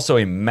there's also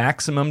a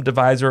maximum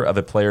divisor of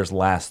a player's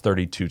last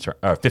 52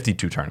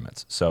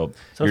 tournaments. So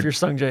if you're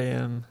Sung J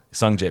M,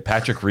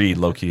 Patrick Reed,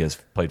 low-key has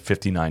played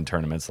 59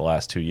 tournaments the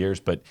last 2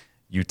 years, but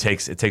it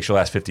takes your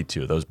last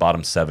 52. Those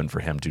bottom 7 for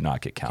him do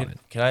not get counted.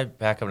 Can I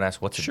back up and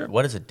ask what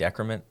is a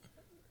decrement?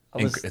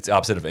 It's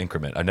opposite of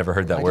increment. I've never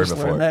heard that word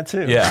before. Learned that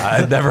too. Yeah,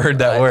 I've never heard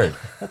that word.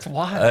 That's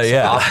wild.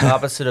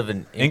 Opposite of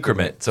an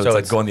increment. So it's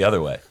like going the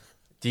other way.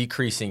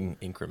 Decreasing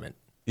increment.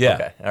 Yeah.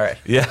 Okay. All right.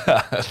 Yeah.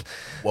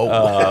 Whoa.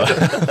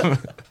 I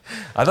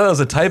thought that was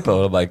a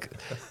typo. Like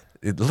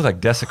it looked like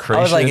desecration.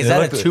 I was like, is that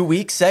a like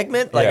 2-week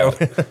segment? Like,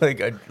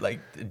 Yeah. like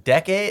a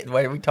decade?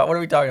 What are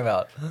we talking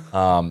about?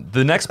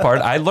 The next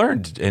part I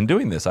learned in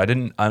doing this.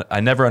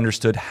 I never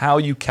understood how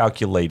you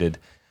calculated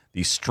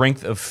the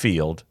strength of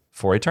field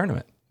for a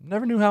tournament.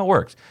 Never knew how it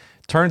worked.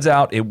 Turns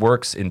out it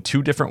works in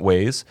 2 different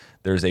ways.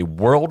 There's a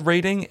world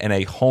rating and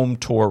a home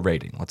tour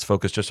rating. Let's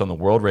focus just on the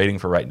world rating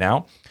for right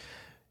now.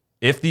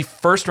 If the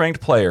first ranked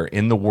player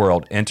in the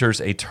world enters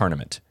a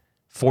tournament,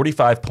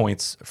 45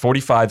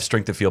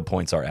 strength of field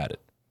points are added.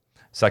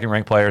 Second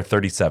ranked player,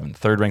 37.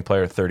 Third ranked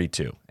player,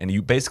 32. And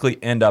you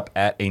basically end up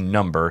at a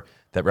number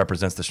that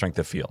represents the strength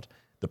of field.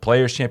 The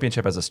Players'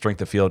 Championship has a strength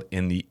of field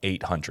in the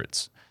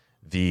 800s.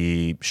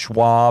 The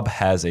Schwab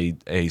has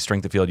a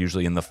strength of field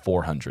usually in the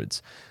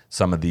 400s.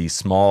 Some of the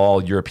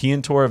small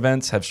European Tour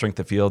events have strength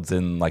of fields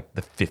in like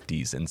the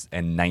 50s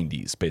and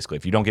 90s, basically.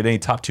 If you don't get any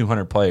top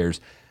 200 players,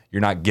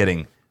 you're not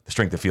getting the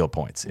strength of field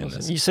points in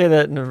this. You say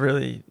that in a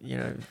really,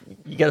 you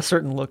get a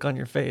certain look on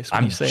your face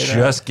when you say that. I'm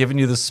just giving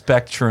you the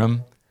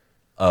spectrum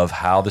of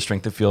how the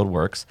strength of field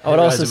works. I would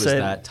also say say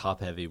that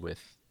top heavy with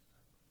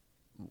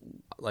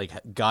like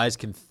guys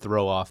can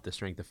throw off the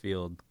strength of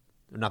field.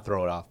 Not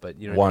throw it off, but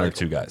one or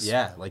two guys.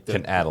 Yeah, like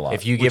can add a lot.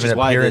 If you give an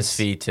appearance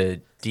fee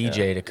to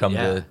DJ to come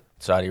to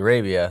Saudi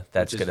Arabia,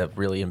 that's going to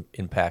really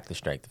impact the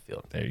strength of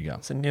field. There you go.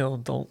 So Neil,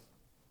 don't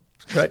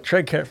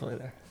tread carefully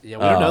there. Yeah,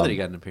 we don't know that he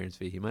got an appearance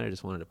fee. He might have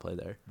just wanted to play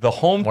there. The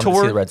home Wanted to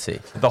tour, see the Red Sea.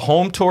 The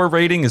home tour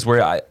rating is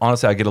where I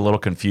get a little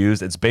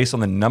confused. It's based on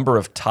the number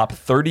of top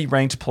 30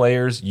 ranked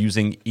players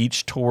using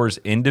each tour's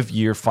end of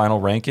year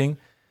final ranking,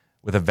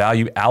 with a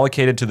value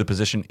allocated to the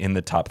position in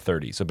the top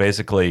 30. So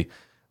basically,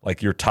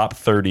 like your top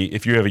 30,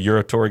 if you have a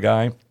Euro Tour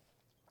guy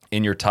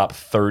in your top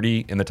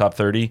 30,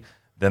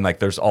 then like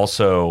there's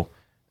also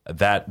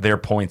that their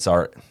points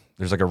are,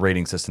 there's like a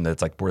rating system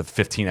that's like worth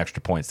 15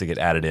 extra points to get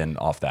added in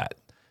off that.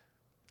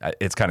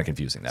 It's kind of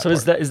confusing. So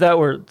is that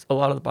where a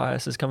lot of the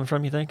bias is coming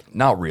from, you think?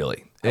 Not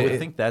really. I would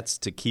think that's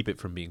to keep it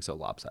from being so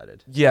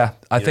lopsided. Yeah,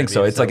 I You know think what so.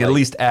 mean? It's like at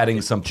least adding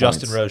if some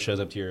Justin points. Rose shows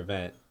up to your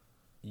event,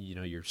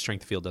 your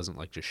strength field doesn't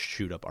like just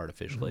shoot up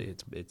artificially.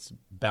 It's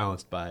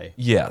balanced by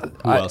Yeah,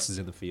 who else is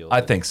in the field.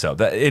 I think so.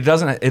 That it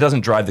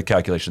doesn't drive the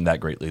calculation that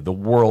greatly. The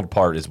world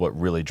part is what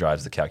really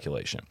drives the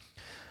calculation.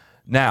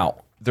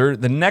 Now, the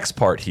next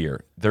part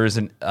here, there is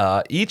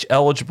each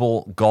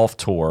eligible golf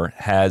tour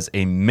has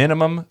a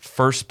minimum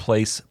first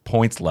place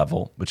points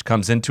level, which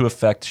comes into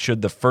effect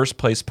should the first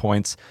place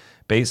points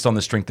based on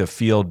the strength of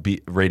field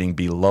rating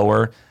be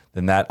lower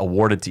than that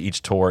awarded to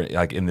each tour,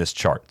 like in this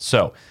chart.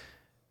 So,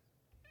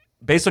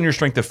 based on your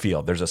strength of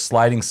field, there's a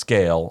sliding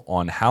scale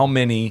on how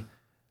many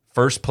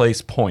first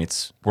place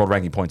points, world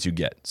ranking points you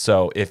get.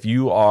 So, if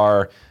you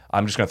are,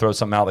 I'm just going to throw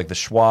something out like the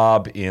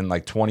Schwab in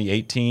like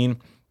 2018.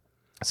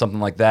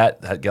 Something like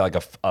that, get like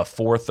a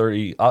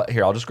 430.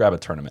 Here, I'll just grab a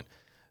tournament.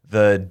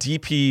 The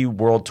DP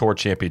World Tour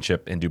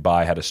Championship in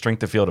Dubai had a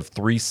strength of field of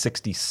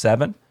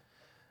 367.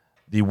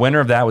 The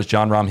winner of that was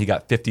John Rahm. He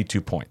got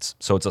 52 points.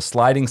 So it's a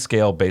sliding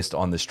scale based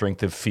on the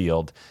strength of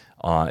field.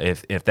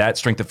 If that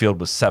strength of field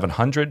was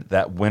 700,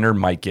 that winner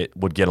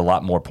would get a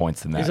lot more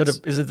points than that.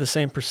 Is it the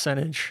same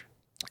percentage?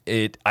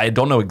 I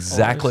don't know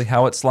exactly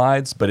how it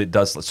slides, but it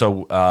does.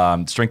 So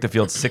strength of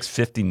field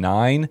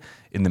 659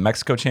 in the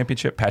Mexico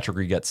Championship. Patrick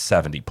Reed gets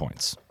 70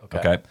 points.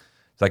 Okay.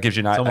 So that gives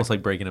you it's almost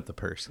like breaking up the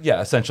purse.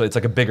 Yeah, essentially, it's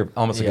like a bigger,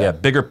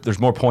 bigger. There's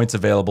more points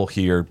available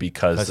here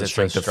because the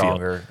strength of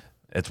stronger. field.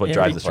 It's what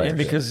drives the strength. And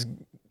of field. because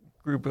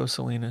Grupo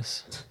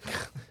Salinas,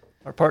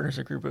 our partners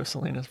at Grupo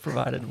Salinas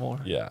provided more.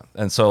 Yeah,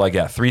 and so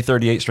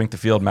 338 strength of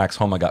field. Max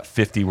Homa got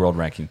 50 world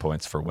ranking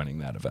points for winning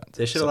that event.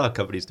 They should allow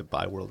companies to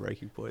buy world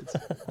ranking points.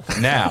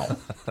 Now,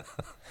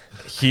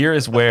 here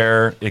is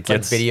where it Like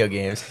gets video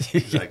games.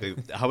 Exactly.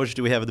 How much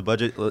do we have in the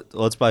budget?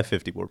 Let's buy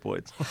 50 more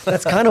points.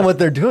 That's kind of what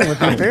they're doing with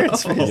the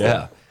appearance fees.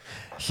 Yeah.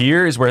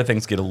 Here is where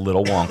things get a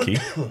little wonky.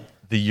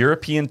 The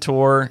European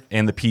Tour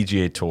and the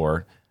PGA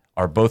Tour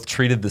are both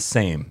treated the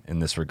same in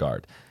this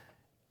regard.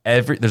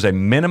 There's a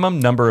minimum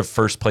number of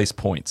first place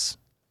points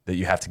that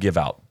you have to give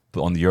out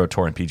on the Euro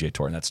Tour and PGA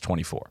Tour, and that's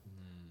 24.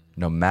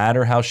 No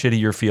matter how shitty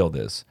your field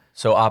is.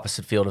 So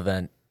opposite field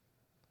event,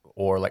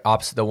 or like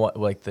opposite the one,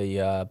 like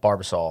the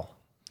Barbasol.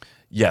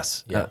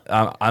 Yes. Yeah.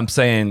 I'm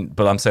saying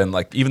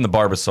like even the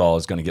Barbasol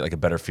is going to get like a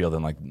better field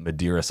than like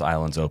Madeiras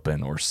Islands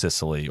Open or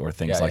Sicily or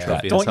things like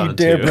that. Don't you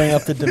dare bring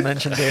up the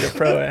Dimension Data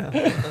Pro-Am.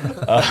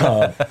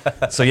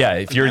 So yeah,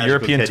 if you're a Magical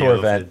European Kitty Tour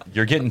Open. event,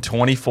 you're getting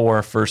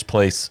 24 first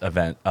place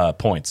event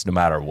points no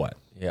matter what.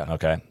 Yeah.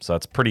 Okay. So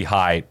that's pretty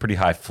high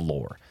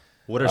floor.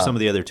 What are some of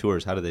the other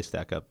tours? How do they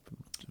stack up?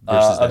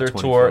 Versus that Other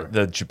 24? tour,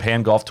 the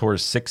Japan Golf Tour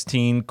is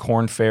 16,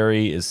 Corn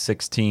Ferry is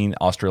 16,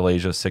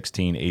 Australasia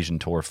 16, Asian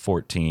Tour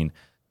 14.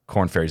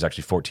 Corn Ferry is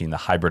actually 14. The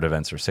hybrid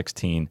events are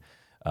 16.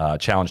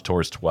 Challenge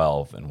Tour is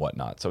 12 and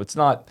whatnot. So it's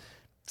not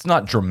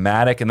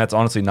dramatic, and that's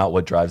honestly not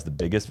what drives the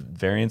biggest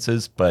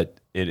variances, but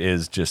it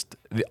is just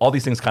all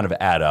these things kind of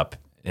add up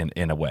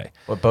in a way.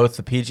 But both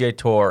the PGA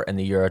Tour and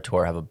the Euro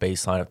Tour have a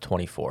baseline of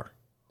 24.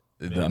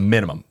 The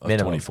minimum of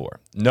 24.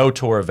 No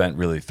tour event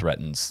really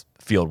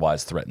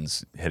field-wise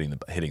threatens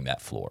hitting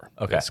that floor,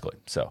 basically.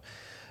 So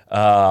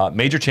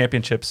major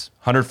championships,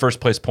 100 first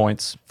place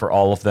points for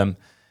all of them.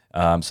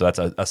 So that's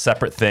a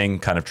separate thing,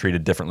 kind of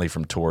treated differently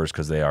from tours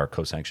because they are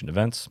co-sanctioned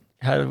events.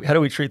 How do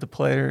we treat the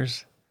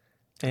players?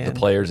 And The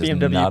players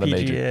BMW, is not a PGA,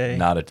 major,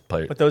 not a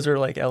player. But those are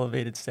like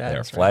elevated They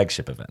are status. right?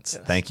 flagship events.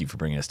 Yes. Thank you for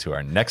bringing us to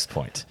our next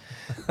point.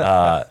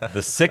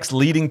 The 6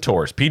 leading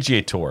tours,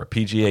 PGA Tour,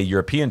 PGA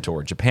European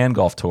Tour, Japan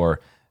Golf Tour,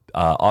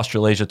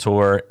 Australasia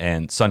Tour,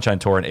 and Sunshine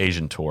Tour and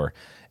Asian Tour,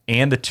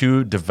 and the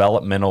 2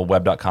 developmental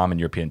Web.com and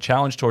European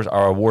Challenge Tours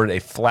are awarded a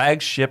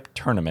flagship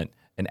tournament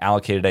and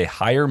allocated a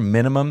higher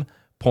minimum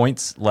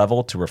points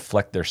level to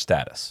reflect their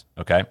status.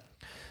 Okay?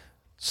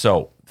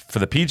 So for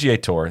the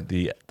PGA Tour,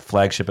 the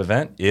flagship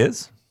event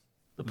is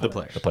the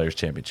players. the Players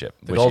Championship,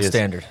 The gold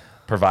standard.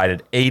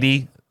 provided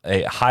 80.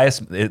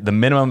 The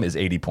minimum is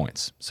 80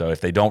 points. So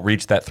if they don't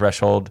reach that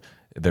threshold,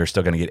 they're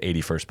still going to get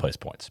 80 first place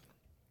points.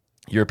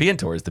 European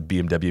Tour is the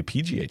BMW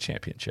PGA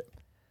Championship,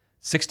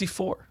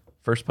 64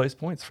 first place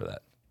points for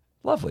that.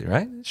 Lovely,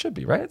 right? It should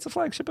be, right? It's a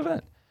flagship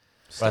event.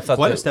 But I thought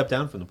Quite a step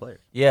down from the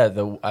players.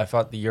 Yeah, I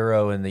thought the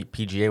Euro and the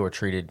PGA were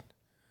treated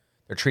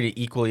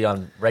equally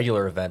on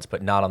regular events,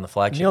 but not on the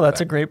flagship. Neil,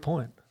 that's a event. great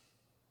point.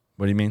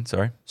 What do you mean?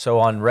 Sorry. So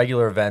on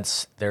regular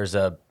events, there's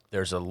a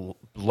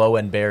low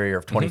end barrier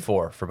of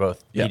 24 for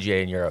both Yeah.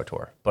 PGA and Euro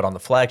Tour, but on the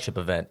flagship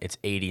event, it's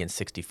 80 and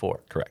 64.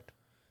 Correct.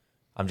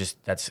 I'm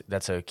just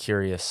that's a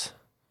curious.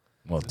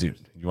 Well, dude,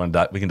 you want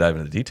to? We can dive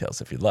into the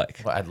details if you'd like.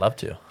 Well, I'd love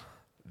to.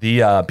 The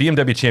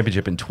BMW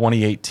Championship in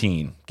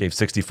 2018 gave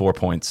 64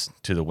 points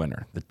to the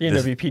winner.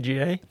 BMW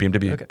PGA?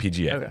 BMW Okay.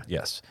 PGA, Okay.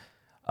 yes.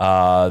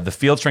 The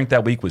field strength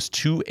that week was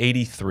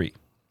 283.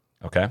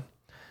 Okay,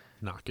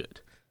 Not good.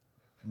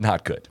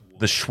 not good.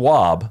 The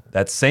Schwab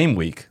that same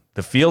week,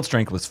 the field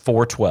strength was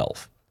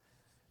 412.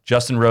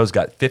 Justin Rose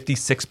got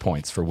 56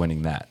 points for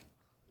winning that.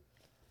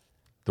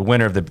 The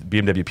winner of the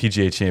BMW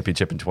PGA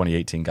Championship in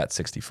 2018 got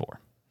 64.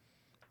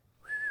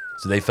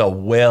 So they fell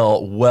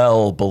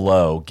well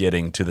below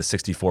getting to the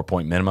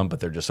 64-point minimum, but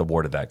they're just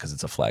awarded that because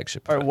it's a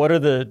flagship. All right, what are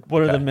the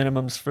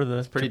minimums for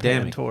the pretty Japan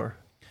damning. Tour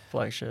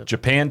flagship?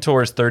 Japan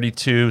Tour is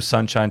 32,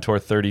 Sunshine Tour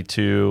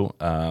 32.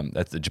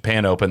 That's the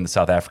Japan Open, the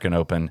South African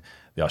Open,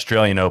 the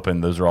Australian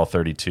Open. Those are all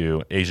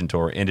 32. Asian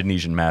Tour,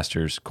 Indonesian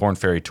Masters, Korn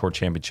Ferry Tour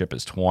Championship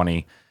is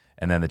 20.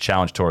 And then the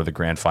Challenge Tour, the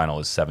grand final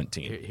is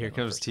 17. Here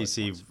comes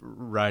TC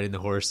riding the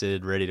horse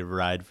in, ready to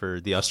ride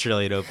for the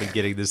Australian Open,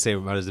 getting the same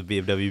amount as the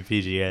BMW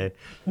PGA.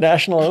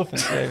 National Open,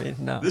 baby.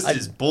 No, This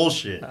is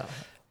bullshit.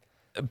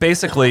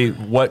 Basically,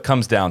 what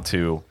comes down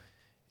to,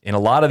 in a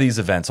lot of these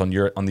events on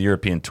the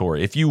European Tour,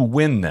 if you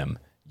win them,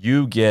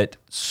 you get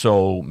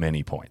so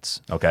many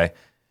points, okay?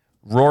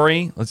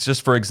 Rory, let's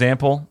just for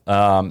example,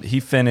 he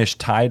finished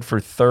tied for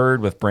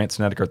third with Brant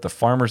Snedeker at the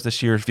Farmers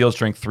this year, field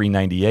strength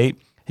 398.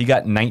 He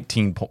got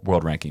 19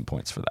 world ranking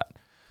points for that.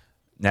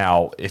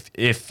 Now,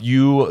 if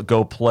you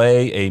go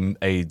play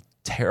a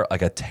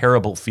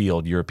terrible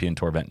field European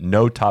Tour event,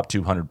 no top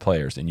 200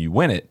 players, and you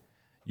win it,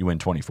 you win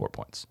 24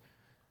 points.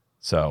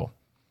 So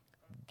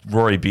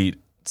Rory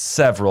beat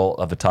several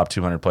of the top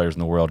 200 players in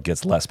the world,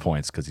 gets less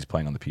points because he's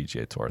playing on the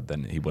PGA Tour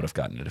than he would have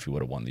gotten it if he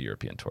would have won the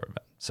European Tour event.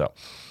 So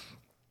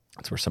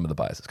that's where some of the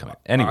bias is coming.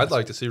 Anyways, I'd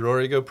like to see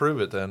Rory go prove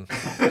it then.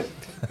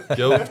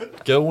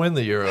 go win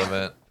the Euro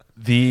event,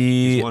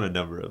 He's won a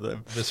number of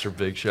them. Mr.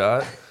 Big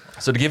Shot.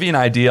 So to give you an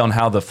idea on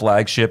how the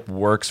flagship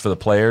works for the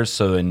players,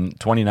 so in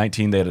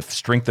 2019 they had a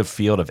strength of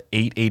field of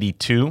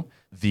 882.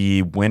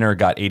 The winner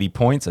got 80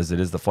 points, as it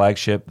is the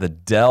flagship. The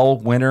Dell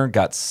winner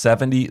got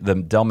 70. The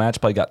Dell Match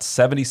Play got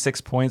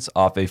 76 points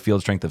off a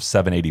field strength of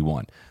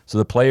 781. So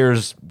the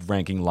players'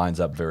 ranking lines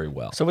up very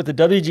well. So with the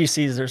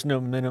WGCs, there's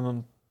no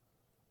minimum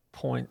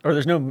point, or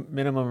there's no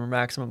minimum or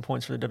maximum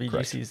points for the WGCs.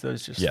 Correct.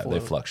 Those just they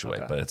float. fluctuate,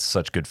 Okay. but it's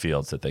such good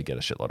fields that they get a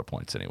shitload of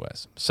points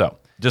anyways. So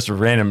just a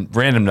random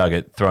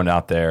nugget thrown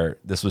out there.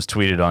 This was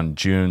tweeted on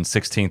June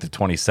 16th of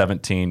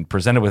 2017.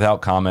 Presented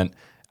without comment,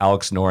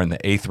 Alex Noren, the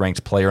 8th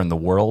ranked player in the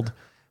world,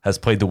 has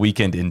played the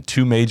weekend in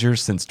 2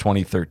 majors since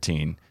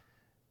 2013.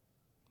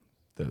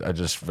 I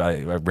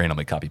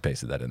randomly copy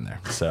pasted that in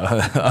there. So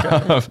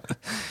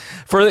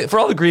for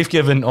all the grief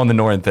given on the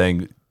Noren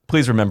thing,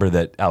 please remember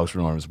that Alex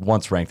Noren was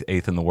once ranked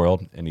 8th in the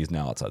world, and he's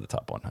now outside the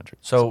top 100.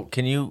 So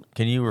can you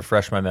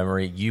refresh my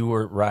memory? You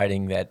were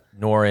writing that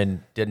Noren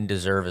didn't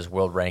deserve his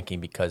world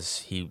ranking because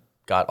he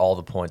got all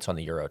the points on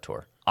the Euro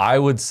Tour. I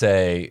would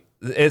say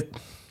it.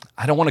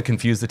 I don't want to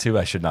confuse the two.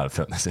 I should not have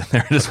thrown this in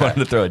there. I just wanted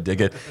to throw a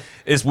dig at.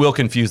 It will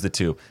confuse the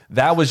two.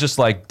 That was just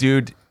like,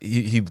 dude,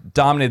 he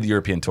dominated the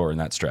European Tour in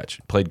that stretch.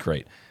 Played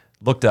great.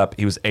 Looked up,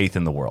 he was 8th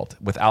in the world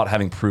without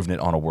having proven it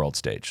on a world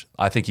stage.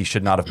 I think he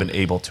should not have been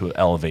able to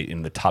elevate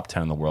in the top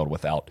 10 in the world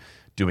without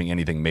doing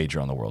anything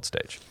major on the world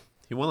stage.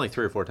 He won like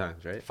 3 or 4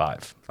 times, right?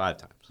 5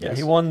 times. Yeah,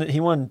 he won the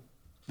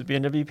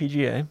BMW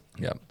PGA.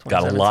 Yeah,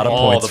 got a lot of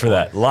 2017. points for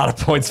that. A lot of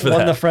points for Won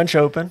that. the French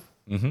Open,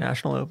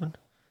 National Open.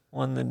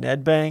 Won the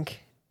Nedbank,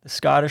 the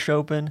Scottish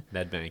Open,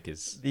 Nedbank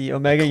is the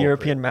Omega culprit.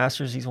 European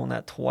Masters. He's won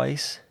that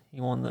twice.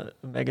 He won the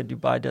Omega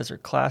Dubai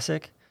Desert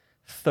Classic,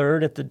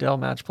 3rd at the Dell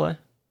Match Play.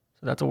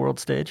 So that's a world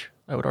stage,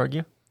 I would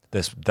argue.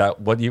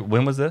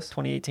 When was this?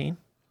 2018.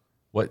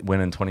 When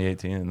in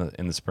 2018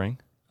 in the spring?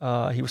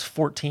 He was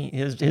 14.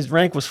 His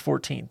rank was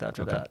 14th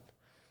after that.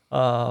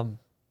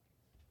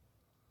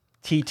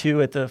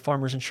 T2 at the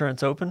Farmers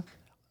Insurance Open.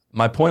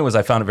 My point was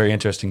I found it very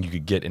interesting you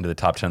could get into the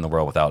top 10 in the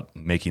world without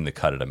making the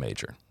cut at a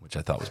major, which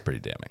I thought was pretty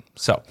damning.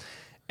 So,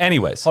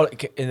 anyways.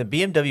 In the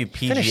BMW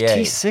PGA, Finished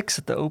T6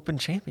 at the Open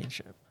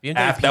Championship.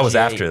 BMW That was PGA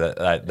after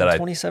that I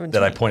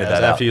 2017. pointed That was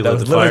that out. after you That lit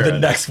was the literally fire the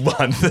under. next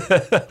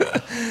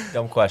one.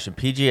 Dumb question.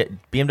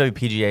 BMW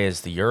PGA is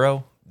the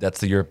Euro.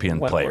 That's the European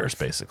Wentworth. players,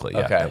 basically.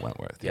 Yeah, Okay. at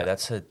Wentworth. Yeah,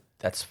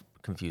 that's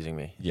confusing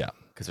me. Yeah.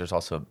 Because there's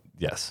also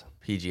Yes.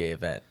 a PGA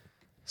event,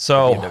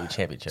 So, BMW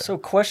Championship. So,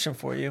 question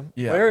for you: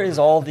 Yeah. where's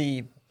all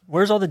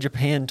the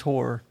Japan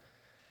Tour?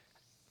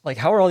 Like,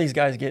 how are all these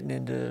guys getting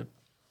into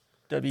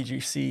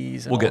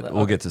WGCs? And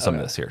we'll get to some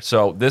of this here.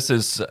 So this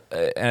is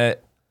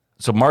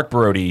so Mark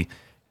Brody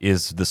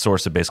is the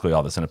source of basically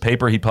all this. In a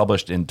paper he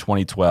published in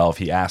 2012,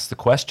 he asked the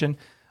question.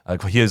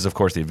 He is, of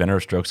course, the inventor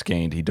of strokes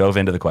gained. He dove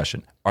into the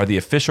question: are the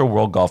official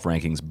world golf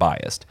rankings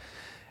biased?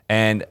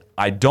 And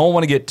I don't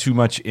want to get too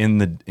much in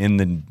the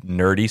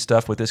nerdy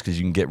stuff with this because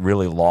you can get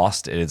really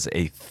lost. It is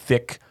a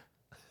thick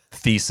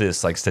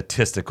thesis, like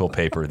statistical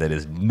paper that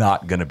is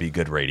not going to be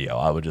good radio.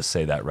 I would just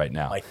say that right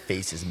now. My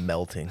face is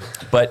melting.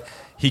 But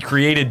he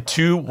created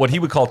what he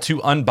would call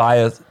two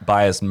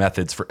unbiased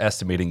methods for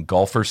estimating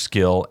golfer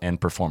skill and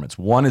performance.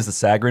 One is the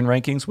Sagarin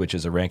rankings, which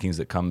is a rankings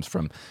that comes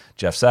from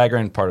Jeff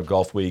Sagarin, part of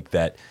Golf Week.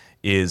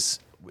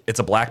 It's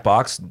a black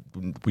box.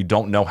 We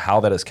don't know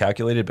how that is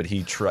calculated, but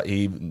he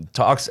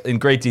talks in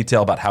great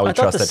detail about how he I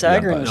thought trusts the that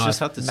to be Sagarin unbiased. was No, I just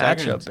thought the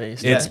matchup Sagarin's-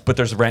 based.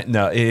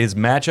 Yeah. It is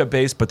matchup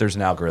based, but there's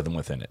an algorithm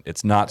within it.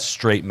 It's not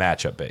straight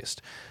matchup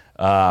based.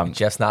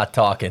 Jeff's not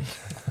talking.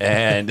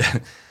 And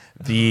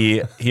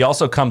He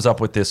also comes up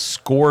with this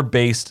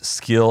score-based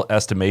skill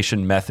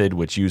estimation method,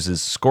 which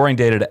uses scoring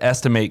data to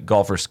estimate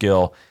golfer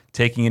skill,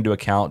 taking into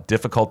account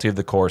difficulty of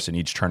the course in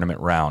each tournament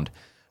round.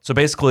 So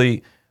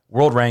basically,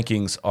 world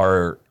rankings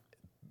are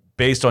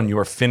based on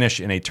your finish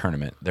in a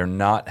tournament. They're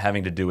not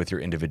having to do with your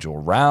individual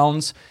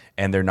rounds,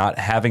 and they're not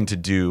having to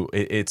do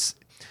it's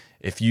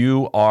if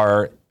you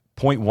are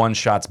 0.1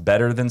 shots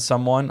better than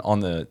someone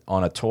on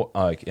a tour,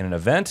 in an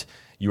event,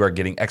 you are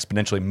getting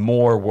exponentially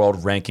more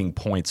world ranking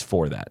points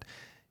for that.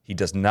 He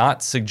does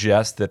not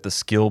suggest that the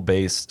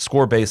score-based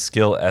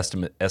skill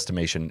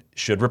estimation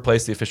should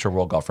replace the official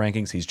world golf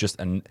rankings. He's just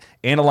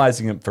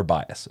analyzing them for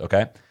bias.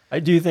 Okay, I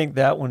do think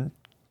that one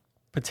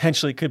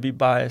potentially could be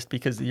biased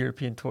because the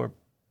European Tour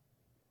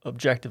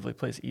objectively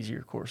plays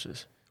easier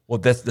courses. Well,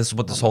 this is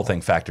what this whole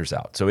thing factors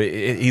out. So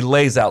he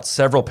lays out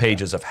several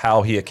pages of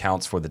how he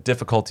accounts for the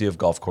difficulty of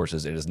golf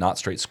courses. It is not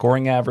straight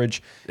scoring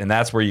average, and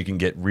that's where you can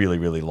get really,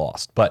 really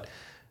lost. But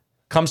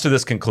comes to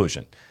this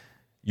conclusion.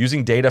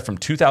 Using data from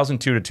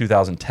 2002 to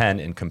 2010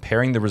 and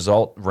comparing the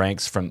result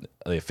ranks from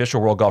the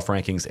official world golf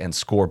rankings and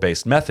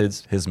score-based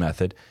methods, his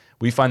method,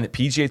 we find that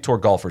PGA Tour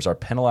golfers are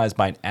penalized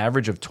by an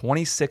average of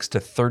 26 to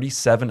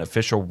 37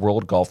 official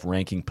world golf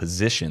ranking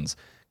positions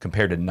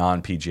compared to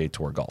non-PGA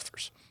Tour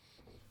golfers.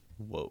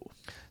 Whoa.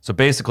 So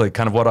basically,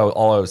 kind of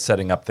all I was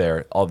setting up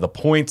there, all the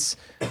points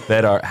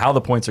how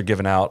the points are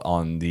given out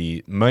on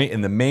the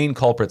main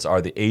culprits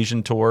are the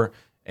Asian Tour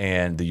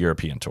and the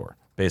European Tour.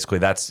 Basically,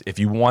 that's if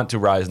you want to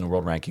rise in the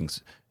world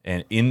rankings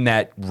and in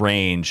that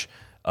range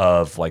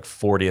of like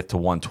 40th to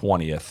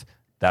 120th,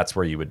 that's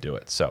where you would do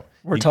it. So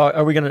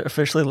Are we going to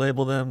officially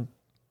label them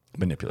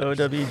manipulators?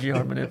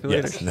 OWGR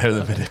manipulators? Yes, they're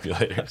the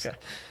manipulators. Okay.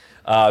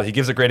 He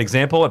gives a great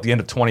example. At the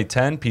end of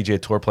 2010,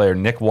 PGA Tour player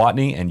Nick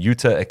Watney and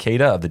Yuta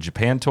Ikeda of the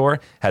Japan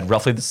Tour had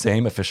roughly the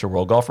same official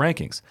world golf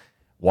rankings.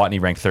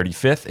 Watney ranked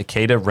 35th,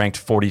 Ikeda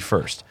ranked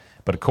 41st.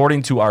 But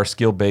according to our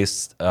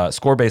score-based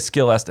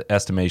skill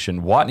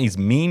estimation, Watney's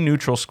mean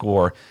neutral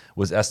score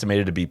was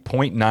estimated to be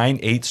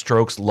 0.98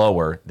 strokes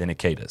lower than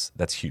Ikeda's.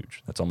 That's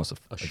huge. That's almost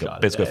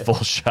basically a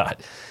full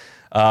shot.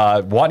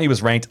 Watney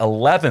was ranked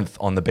 11th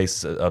on the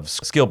basis of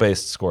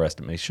skill-based score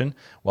estimation,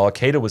 while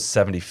Ikeda was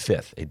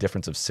 75th, a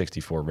difference of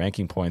 64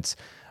 ranking points.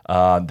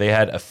 They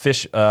had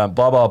blah,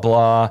 blah,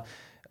 blah.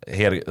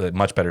 He had a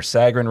much better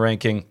Sagarin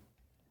ranking.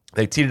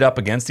 They teed it up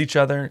against each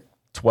other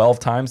 12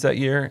 times that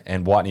year,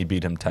 and Watney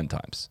beat him 10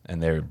 times,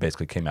 and they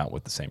basically came out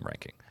with the same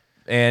ranking.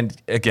 And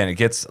again, it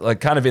gets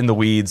like kind of in the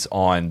weeds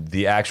on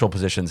the actual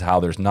positions, how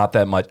there's not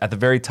that much. At the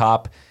very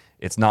top,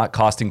 it's not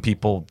costing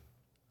people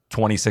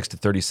 26 to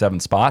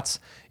 37 spots.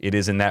 It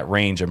is in that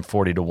range of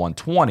 40 to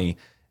 120,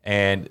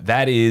 and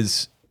that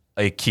is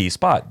a key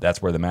spot.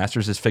 That's where the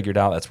Masters is figured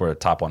out. That's where the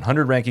top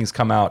 100 rankings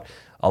come out.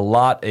 A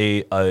lot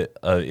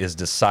is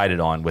decided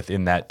on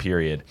within that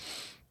period.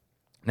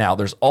 Now,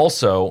 there's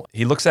also,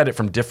 he looks at it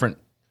from different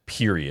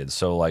periods.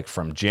 So like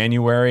from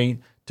January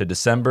to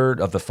December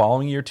of the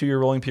following year, 2-year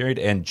rolling period,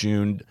 and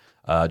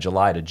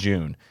July to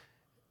June.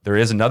 There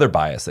is another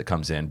bias that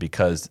comes in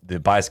because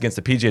the bias against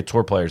the PGA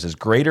Tour players is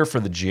greater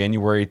for the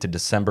January to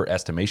December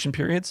estimation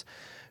periods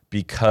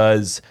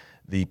because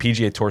the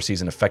PGA Tour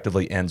season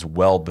effectively ends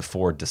well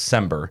before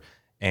December,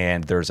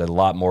 and there's a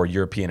lot more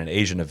European and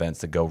Asian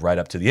events that go right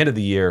up to the end of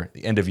the year.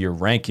 The end of year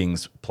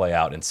rankings play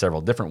out in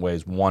several different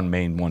ways, one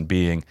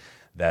being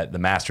that the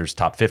Masters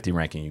top 50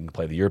 ranking, you can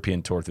play the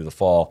European Tour through the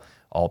fall.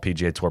 All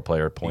PGA Tour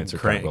player points are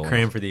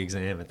cram for the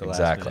exam at the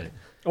last minute.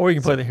 Or you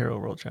can play the Hero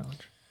World Challenge.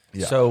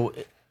 Yeah. So,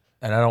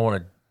 and I don't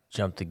want to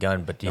jump the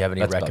gun, but do you have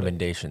any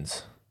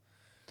recommendations?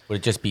 Would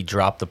it just be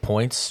drop the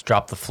points,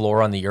 drop the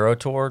floor on the Euro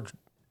Tour?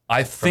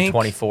 I think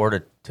from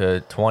 24 to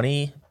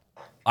 20.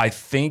 I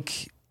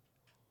think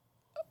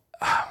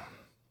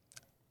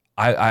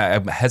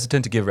I'm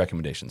hesitant to give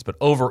recommendations, but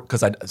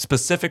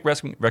specific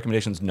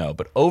recommendations, no.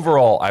 But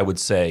overall, I would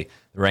say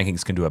the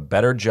rankings can do a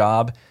better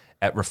job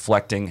at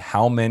reflecting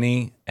how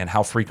many and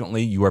how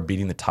frequently you are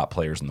beating the top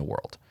players in the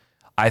world.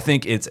 I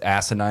think it's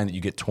asinine that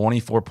you get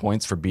 24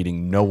 points for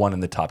beating no one in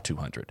the top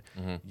 200.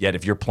 Mm-hmm. Yet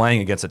if you're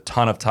playing against a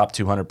ton of top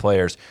 200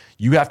 players,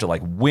 you have to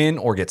like win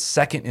or get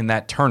second in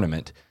that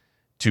tournament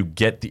to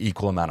get the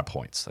equal amount of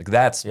points. Like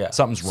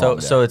something's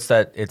wrong. So it's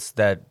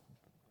that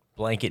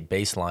blanket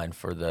baseline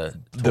for the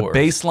tours. The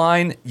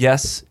baseline,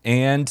 yes,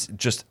 and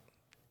just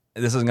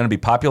this isn't going to be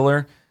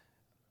popular.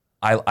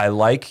 How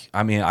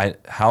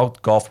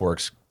golf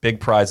works. Big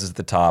prizes at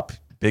the top,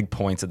 big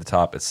points at the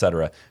top,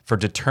 etc. For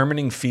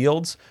determining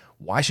fields,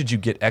 why should you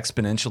get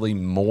exponentially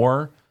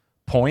more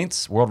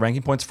points, world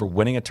ranking points, for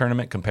winning a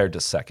tournament compared to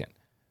second?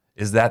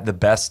 Is that the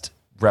best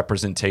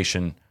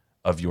representation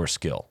of your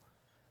skill?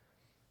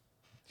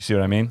 You see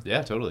what I mean?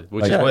 Yeah, totally.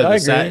 Which is why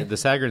the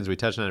Sagarins, we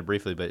touched on it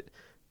briefly, but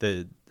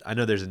I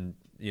know there's an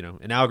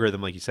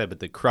algorithm like you said, but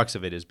the crux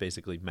of it is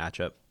basically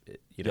matchup.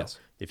 Yes.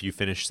 If you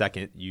finish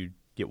second, you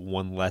get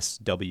one less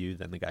W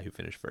than the guy who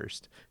finished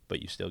first,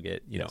 but you still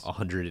get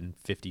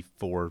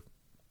 154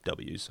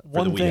 W's.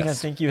 One thing I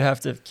think you have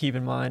to keep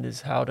in mind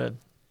is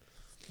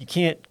you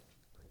can't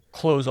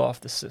close off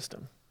the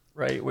system.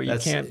 right? Where you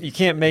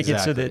can't make it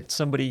so exactly. that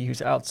somebody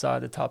who's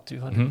outside the top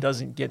 200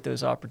 doesn't get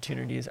those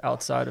opportunities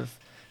outside of,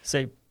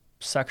 say,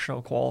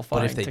 sectional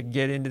qualifying to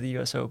get into the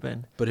U.S.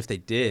 Open. But if they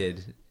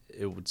did,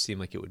 it would seem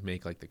like it would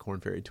make like the Korn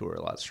Ferry Tour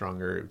a lot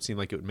stronger. It would seem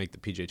like it would make the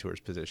PGA Tour's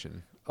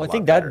position. Well, I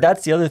think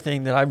that's the other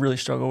thing that I really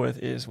struggle with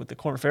is with the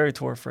Korn Ferry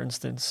Tour, for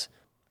instance.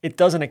 It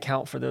doesn't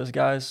account for those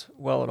guys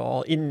well at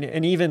all.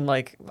 And even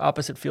like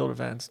opposite field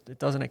events, it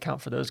doesn't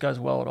account for those guys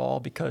well at all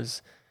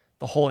because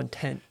the whole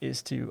intent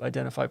is to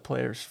identify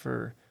players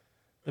for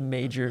the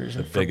majors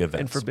and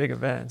for big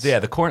events. Yeah,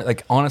 the Korn,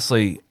 like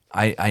honestly,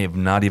 I have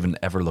not even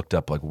ever looked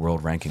up like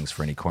world rankings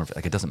for any Korn.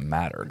 Like it doesn't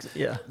matter.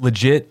 Yeah.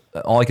 Legit,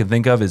 all I can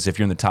think of is if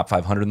you're in the top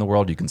 500 in the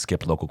world, you can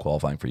skip local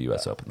qualifying for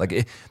U.S. Open.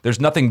 Like there's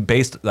nothing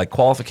based, like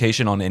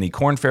qualification on any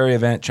Korn Ferry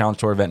event, Challenge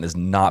Tour event is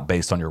not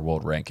based on your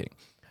world ranking.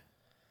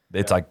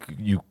 It's like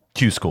you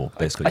Q school,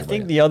 basically. I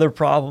think the other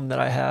problem that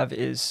I have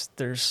is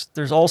there's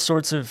all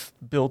sorts of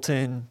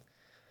built-in,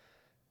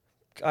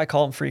 I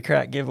call them free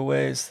crack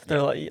giveaways.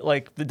 They're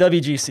like the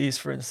WGCs,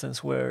 for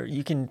instance, where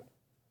you can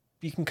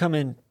come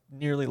in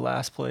nearly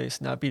last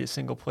place, not beat a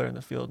single player in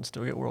the field, and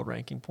still get world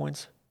ranking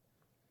points.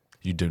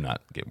 You do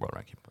not get world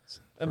ranking points.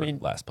 I mean,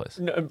 last place.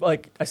 No,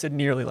 like I said,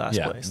 nearly last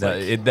place.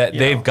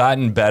 They've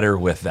gotten better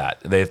with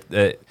that.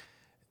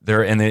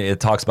 It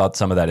talks about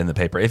some of that in the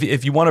paper.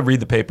 If you want to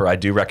read the paper, I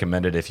do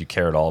recommend it if you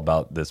care at all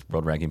about this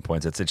world ranking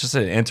points. It's just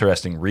an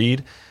interesting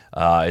read.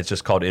 It's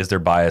just called "Is There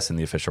Bias in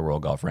the Official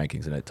World Golf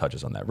Rankings?" and it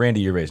touches on that.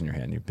 Randy, you're raising your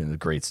hand. You've been a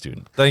great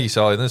student. Thank you,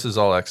 Sally. This is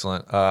all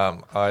excellent.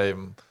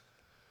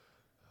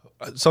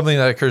 Something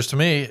that occurs to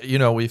me,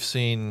 we've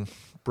seen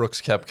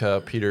Brooks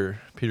Koepka,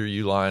 Peter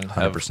Uihlein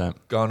have 100%.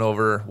 gone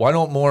over. Why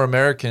don't more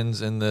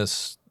Americans in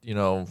this,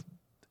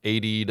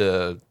 80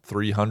 to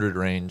 300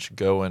 range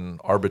go and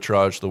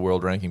arbitrage the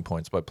world ranking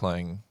points by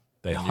playing?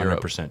 They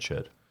 100%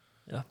 should.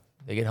 Yeah,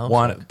 they get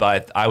home.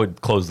 But I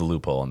would close the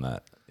loophole on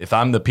that. If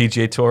I'm the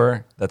PGA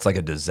Tour, that's like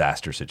a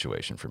disaster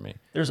situation for me.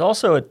 There's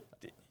also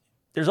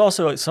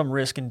some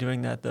risk in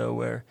doing that though,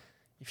 where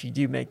if you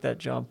do make that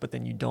jump, but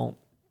then you don't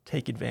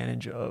take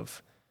advantage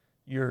of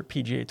your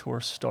PGA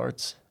Tour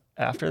starts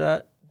after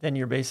that, then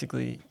you're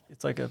basically,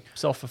 it's like a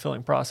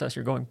self-fulfilling process.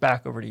 You're going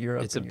back over to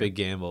Europe. It's a big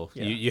gamble.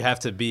 Yeah. You have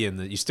to be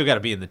you still got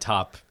to be in the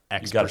top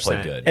X you got to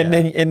percent. play good.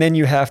 And then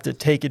you have to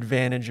take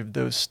advantage of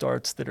those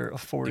starts that are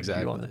afforded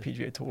you on the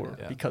PGA Tour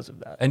because of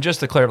that. And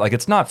just to clarify, like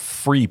it's not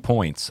free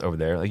points over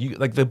there.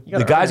 Like the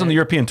guys on the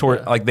European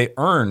Tour, like they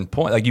earn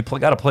points. Like you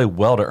got to play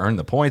well to earn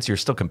the points. You're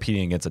still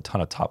competing against a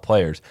ton of top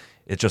players.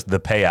 It's just the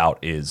payout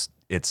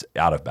it's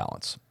out of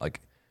balance.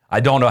 Like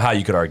I don't know how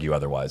you could argue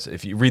otherwise.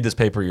 If you read this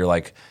paper, you're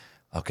like,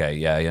 okay,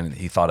 yeah, and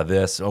he thought of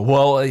this.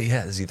 Well,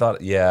 yes, he kind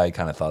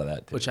of thought of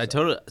that too. Which I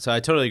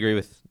totally agree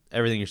with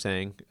everything you're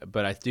saying,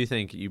 but I do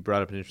think you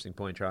brought up an interesting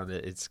point, Tron,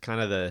 that it's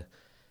kind of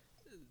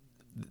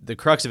the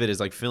crux of it is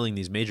like filling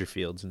these major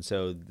fields. And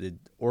so the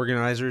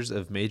organizers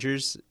of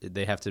majors,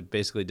 they have to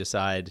basically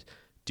decide,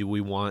 do we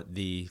want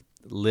the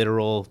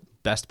literal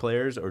best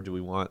players or do we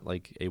want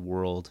like a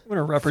world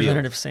a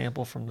representative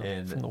sample from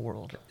the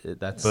world?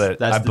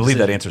 I believe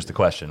that answers the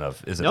question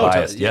of, is it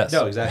biased? Yes.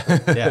 No,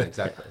 exactly. Yeah,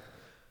 exactly.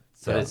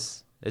 So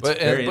it's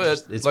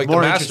it's like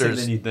more the interesting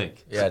Masters, than you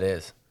think. Yeah, it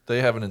is.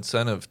 They have an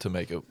incentive to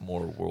make it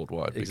more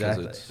worldwide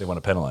because they want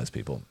to penalize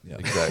people. Yeah.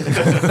 Exactly.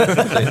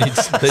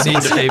 they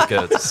need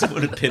scapegoats.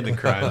 Someone to pin the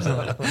crimes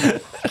on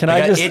it. Can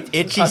I just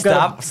itchy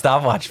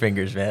stopwatch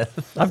fingers, man?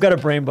 I've got a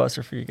brain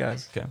buster for you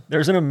guys. Okay.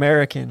 There's an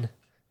American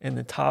in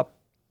the top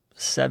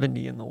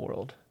 70 in the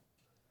world.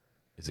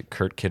 Is it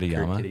Kurt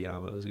Kitayama? Kurt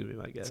Kitayama was going to be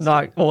my guess. It's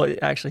not. Well,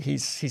 actually,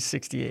 he's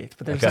 68th,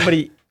 but there's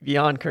somebody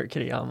beyond Kurt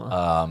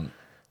Kitayama.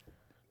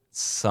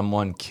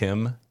 Someone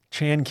Kim.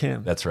 Chan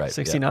Kim. That's right.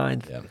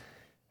 69th. Yeah.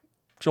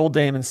 Joel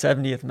Damon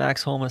 70th.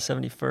 Max Homa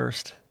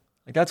 71st.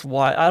 Like that's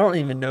why I don't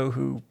even know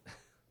who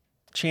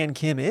Chan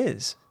Kim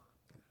is.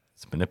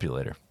 It's a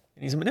manipulator.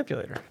 And he's a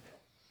manipulator.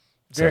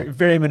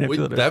 Very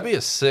manipulative. That'd be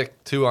a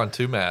sick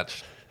 2-on-2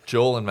 match.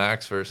 Joel and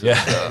Max versus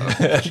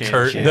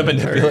Kurt, the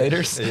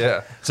manipulators.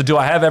 Yeah. So do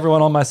I have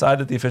everyone on my side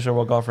that the official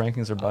world golf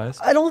rankings are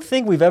biased? I don't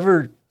think we've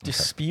ever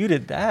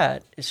disputed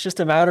that. It's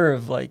just a matter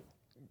of like,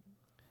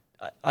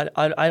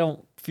 I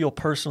don't feel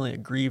personally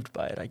aggrieved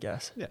by it, I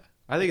guess. Yeah.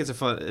 I think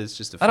it's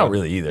just a fun. I don't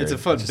really either. It's a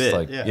fun bit.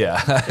 Like,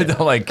 yeah. I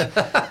don't like.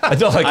 I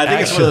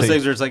think it's one of those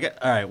things where it's like,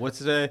 all right, what's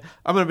today?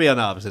 I'm going to be on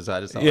the opposite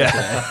side of something.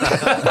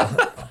 Yeah.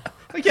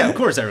 Like, yeah, of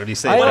course everybody's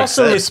saying. I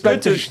also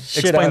respect the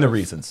shit explain the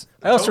reasons.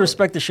 I also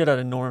respect the shit out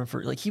of Norm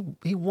for like he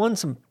won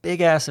some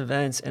big ass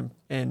events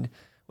and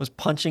was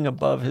punching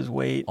above his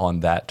weight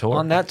on that tour.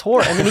 and then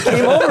he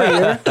came over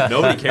here.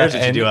 Nobody cares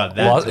what you do on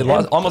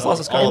that. Almost lost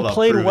his car. And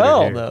played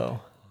well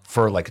though.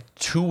 For like a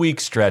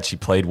 2-week stretch, he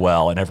played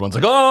well, and everyone's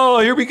like,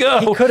 "Oh, here we go."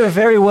 He could have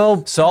very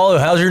well. Solo,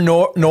 how's your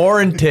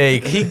Nor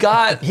intake? He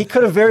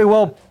could have very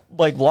well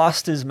like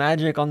lost his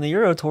magic on the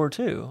Euro Tour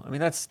too. I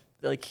mean, that's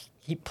like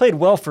he played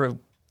well for a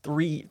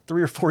 3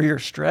 or 4 year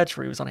stretch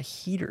where he was on a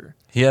heater.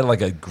 He had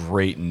like a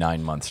great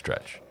 9-month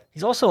stretch.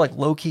 He's also like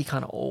low key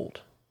kind of old.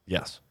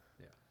 Yes.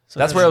 So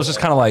that's where I was just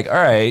kind of like, all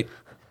right,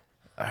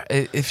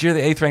 If you're the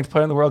 8th ranked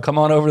player in the world, come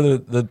on over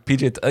the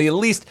PGA. At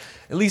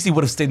least he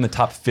would have stayed in the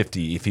top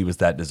 50 if he was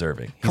that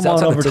deserving. He's Come on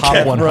outside over the to top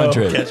Cat,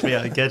 100.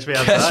 Catch me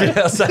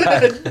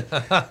outside.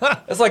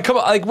 It's like, come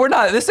on, like we're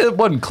not. This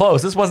wasn't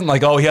close. This wasn't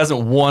like, oh, he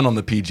hasn't won on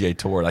the PGA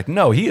Tour. Like,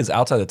 no, he is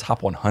outside the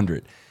top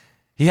 100.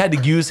 He had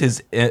to use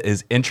his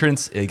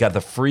entrance. He got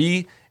the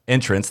free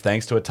entrance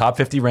thanks to a top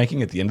 50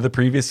 ranking at the end of the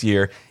previous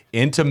year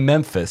into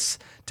Memphis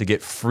to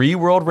get free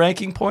world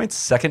ranking points,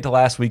 second to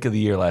last week of the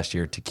year last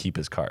year, to keep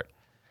his card.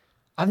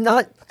 I'm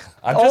not.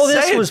 I'm all just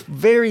this saying. was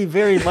very,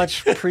 very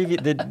much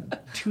previous. The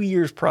 2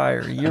 years prior,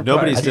 a year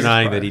Nobody's prior,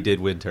 denying prior. that he did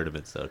win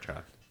tournaments, though,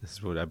 Tron. This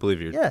is what I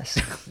believe you're. Yes.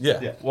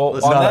 Yeah. Well,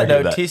 Let's On not that argue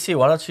note, that. TC,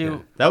 why don't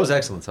you? That was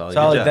excellent, Solly. Good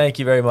Solid, job. thank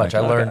you very much. I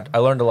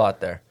learned a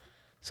lot there.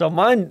 So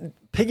mine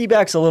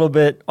piggybacks a little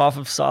bit off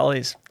of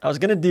Solly's. I was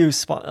gonna do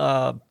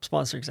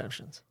sponsor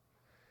exemptions,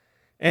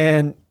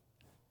 and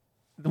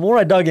the more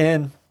I dug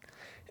in,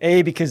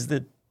 because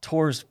the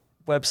tour's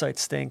website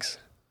stinks,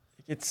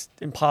 it's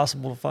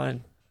impossible to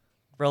find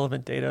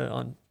relevant data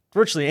on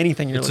virtually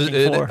anything you're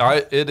looking for.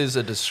 It is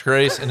a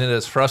disgrace, and it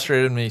has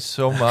frustrated me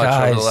so much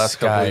over the last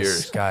couple of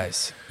years.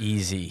 Guys,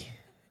 easy.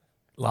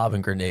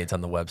 Lobbing grenades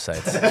on the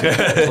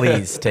websites.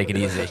 Please take it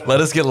easy. let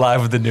us get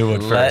live with the new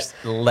one first.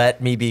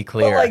 Let me be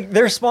clear. Well, like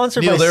they're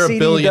sponsored Neil, by they're CDW. $1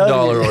 billion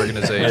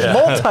organization.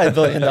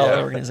 Multi-billion-dollar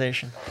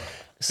organization.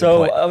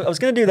 So I was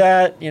going to do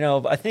that. You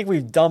know, I think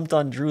we've dumped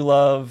on Drew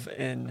Love,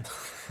 and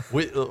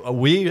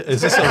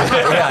Is this a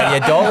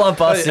yeah, don't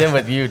lump us in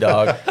with you,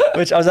 dog.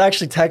 which I was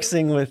actually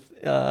texting with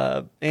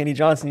Andy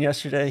Johnson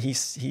yesterday. He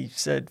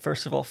said,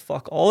 first of all,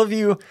 fuck all of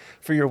you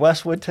for your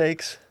Westwood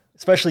takes,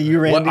 especially you,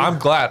 Randy. I'm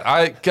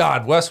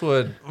glad.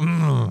 Westwood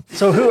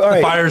So who? All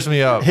right. fires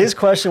me up. His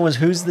question was,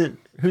 who's the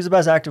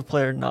best active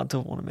player not to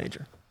have won a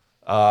major?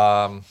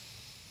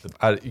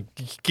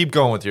 Keep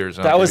going with yours.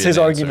 and That I'll was give you his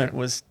an argument. answer.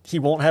 Was he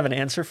won't have an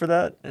answer for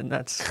that, and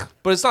that's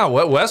But it's not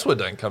Westwood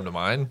doesn't come to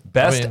mind.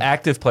 Best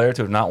active player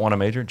to have not won a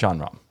major, John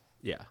Rahm.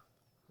 Yeah.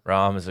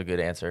 Rahm is a good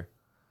answer.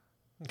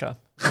 okay.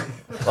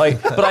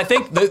 But I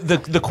think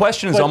the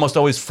question is almost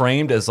always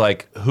framed as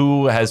like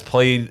who has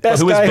played,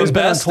 Best who guy has who's been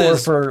been on best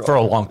tour is for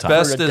a long time.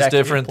 Best a is decade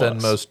different than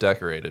plus. most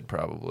decorated,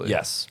 probably.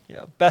 Yes.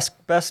 Yeah, best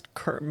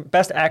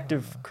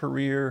active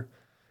career,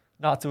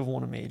 not to have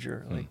won a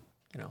major. Like,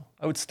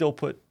 I would still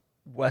put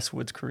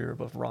Westwood's career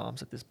above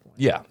Rahm's at this point.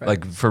 Yeah, right?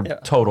 like for Yeah.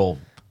 total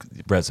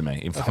resume,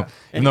 even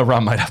though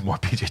Rahm might have more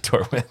PGA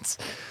Tour wins.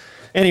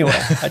 Anyway,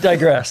 I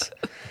digress.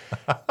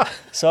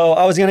 So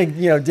I was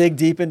gonna, dig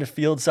deep into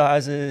field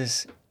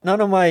sizes. None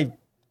of my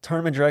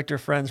tournament director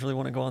friends really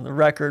want to go on the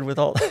record with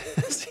all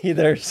this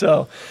either.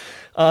 So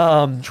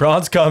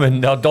Tron's coming.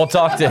 No, don't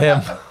talk to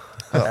him.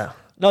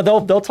 no,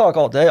 they'll talk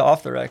all day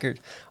off the record.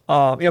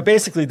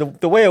 Basically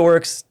the way it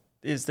works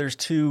is there's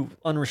two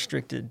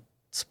unrestricted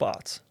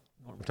spots.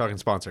 We're talking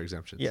sponsor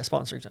exemptions. Yeah,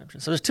 sponsor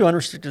exemptions. So there's two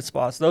unrestricted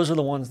spots. Those are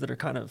the ones that are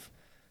kind of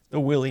the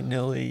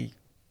willy-nilly,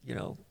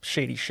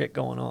 shady shit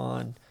going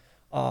on.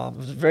 It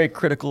was very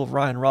critical of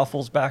Ryan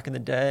Ruffles back in the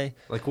day.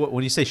 Like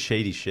when you say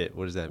shady shit,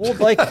 what does that Well, mean?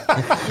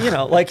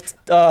 like,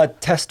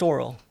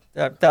 Testoral,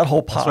 that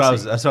whole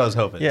posse. That's what I was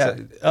hoping. Yeah.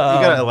 So, you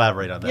got to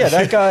elaborate on that. Yeah,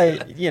 that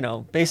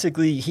guy,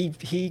 basically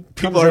he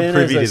comes are in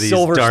privy as to a these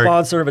silver dark-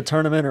 sponsor of a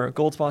tournament or a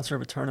gold sponsor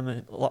of a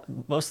tournament.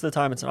 Most of the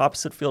time it's an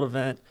opposite field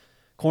event,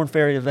 Corn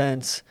Ferry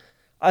events.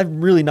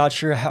 I'm really not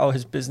sure how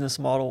his business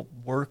model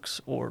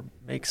works or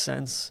makes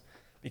sense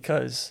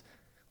because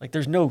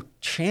there's no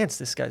chance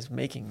this guy's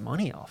making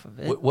money off of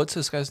it. What's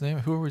this guy's name?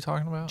 Who are we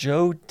talking about?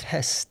 Joe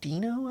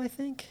Testino, I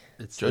think.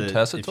 It's Joe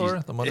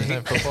Tessitore, the Monday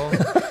Night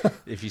Football.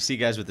 If you see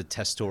guys with the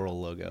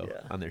Testoral logo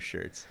on their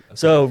shirts.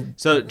 So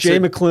So- Jay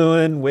so-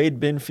 McLuhan, Wade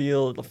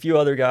Binfield, a few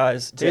other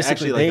guys. To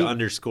Basically, actually they,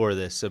 underscore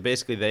this. So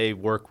basically they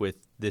work with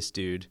this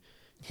dude.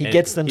 he and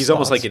gets them. He's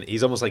almost spots.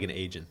 like an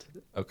agent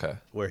Okay.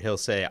 where he'll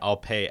say, I'll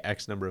pay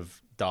X number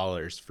of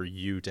dollars for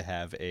you to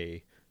have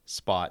a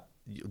spot,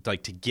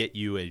 like to get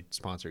you a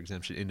sponsor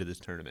exemption into this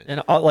tournament.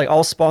 And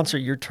I'll sponsor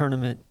your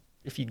tournament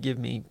if you give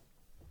me,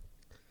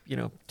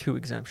 2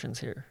 exemptions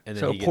here. And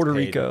then So he gets Puerto paid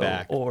Rico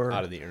back or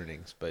out of the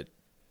earnings. But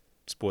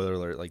spoiler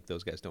alert, like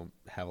those guys don't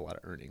have a lot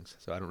of earnings,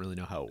 so I don't really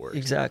know how it works.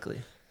 exactly.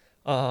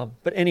 But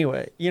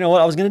anyway, you know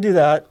what? I was going to do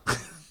that.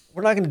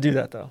 We're not going to do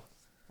that though.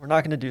 We're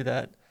not going to do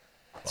that.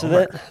 So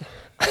that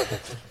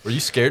Were you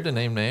scared to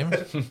name names?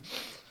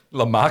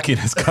 La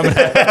Machina is coming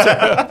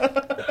at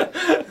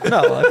no,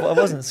 I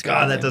wasn't scared.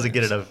 God, that doesn't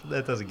get enough.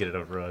 That doesn't get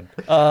enough run.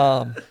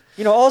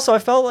 Also I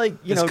felt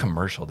like This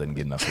commercial didn't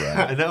get enough run.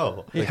 I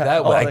know. yeah,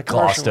 that one I that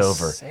commercial glossed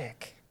was over.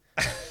 Sick.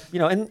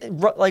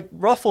 And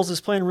Ruffles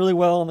is playing really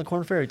well on the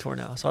Corn Ferry Tour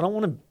now, so I don't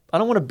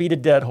want to beat a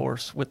dead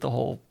horse with the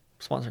whole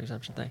sponsor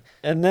exemption thing.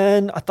 And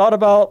then I thought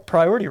about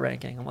priority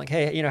ranking. I'm like,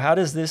 hey, how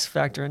does this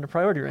factor into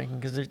priority ranking?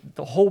 Because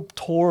the whole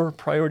tour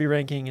priority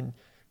ranking and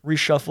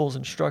reshuffles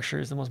and structure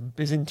is the most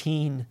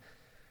Byzantine,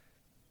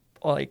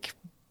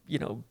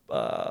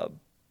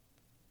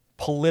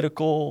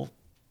 political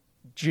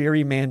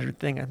gerrymandered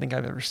thing I think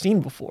I've ever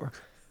seen before.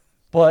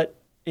 But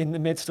in the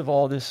midst of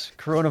all this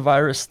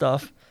coronavirus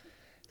stuff,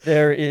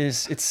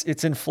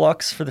 it's in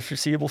flux for the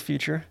foreseeable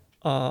future.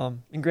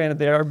 And granted,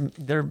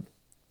 they're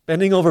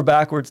bending over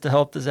backwards to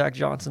help the Zach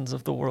Johnsons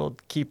of the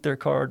world keep their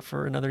card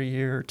for another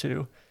year or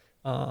two,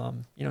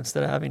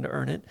 instead of having to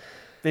earn it.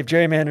 They've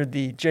gerrymandered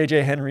the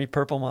J.J. Henry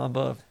Purple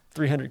Mamba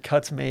 300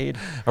 cuts made.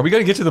 Are we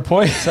going to get to the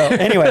point? So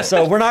anyway,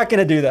 we're not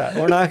going to do that.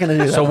 We're not going to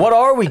do that. So what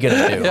are we going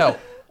to do? Yeah.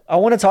 I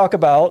want to talk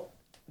about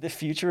the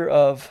future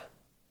of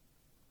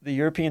the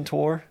European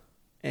Tour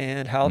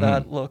and how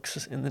that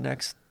looks in the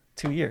next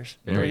 2 years,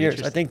 3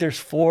 years. I think there's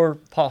 4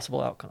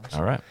 possible outcomes.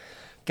 All right.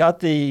 Got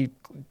the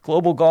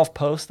Global Golf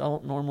Post. I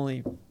don't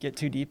normally get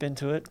too deep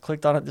into it.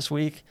 Clicked on it this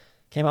week.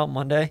 Came out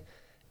Monday.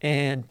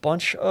 And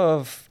bunch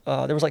of,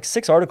 there was like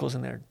 6 articles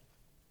in there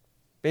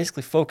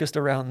basically focused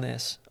around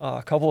this.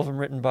 A couple of them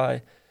written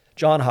by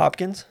John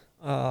Hopkins.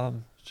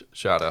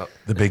 Shout out.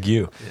 The big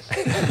U.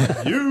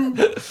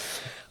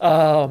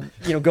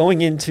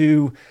 Going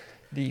into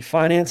the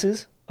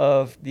finances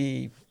of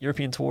the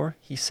European Tour,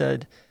 he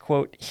said,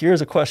 quote,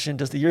 "Here's a question.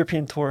 Does the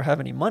European Tour have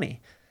any money?"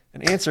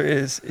 And the answer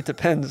is, it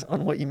depends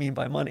on what you mean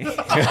by money.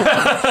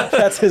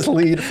 That's his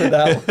lead for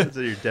that one. That's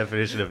what your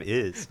definition of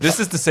is. This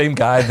is the same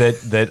guy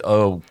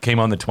that came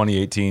on the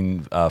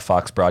 2018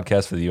 Fox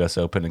broadcast for the U.S.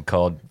 Open and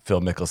called Phil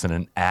Mickelson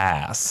an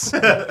ass.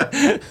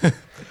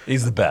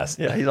 He's the best.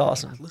 Yeah, he's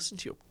awesome. Listen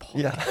to your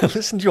podcast. Yeah,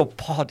 listen to your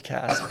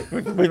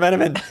podcast. We met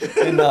him in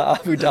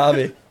Abu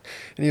Dhabi,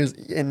 and he was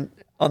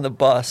on the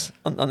bus,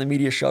 on the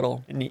media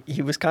shuttle, and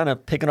he was kind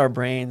of picking our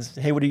brains.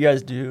 Hey, what do you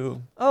guys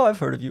do? Oh, I've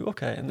heard of you.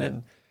 Okay, and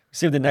then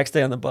see him the next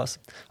day on the bus.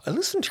 I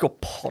listened to your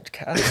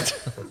podcast.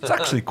 It's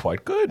actually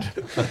quite good.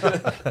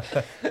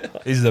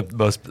 He's the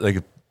most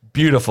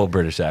beautiful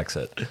British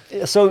accent.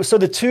 Yeah, so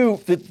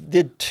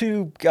the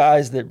two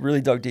guys that really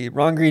dug deep,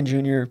 Ron Green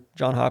Jr.,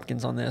 John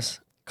Hopkins on this.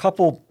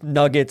 Couple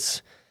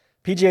nuggets.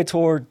 PGA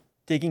Tour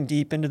digging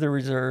deep into the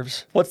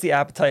reserves. What's the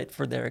appetite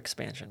for their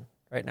expansion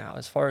right now?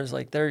 As far as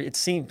it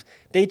seems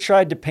they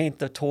tried to paint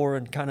the tour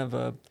in kind of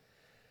a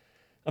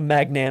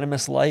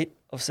magnanimous light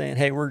of saying,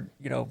 hey, we're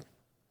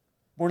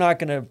not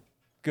going to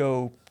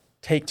go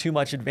take too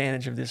much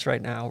advantage of this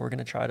right now. We're going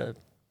to try to,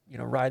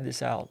 ride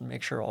this out and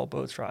make sure all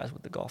boats rise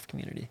with the golf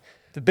community.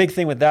 The big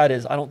thing with that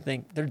is I don't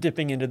think they're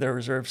dipping into their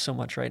reserves so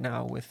much right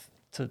now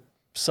to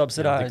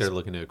subsidize I think they're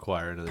looking to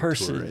acquire another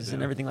purses tour right and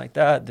now. everything like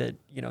that. That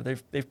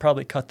they've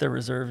probably cut their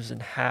reserves in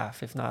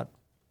half, if not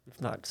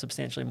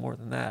substantially more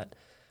than that,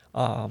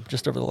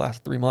 just over the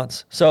last 3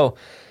 months. So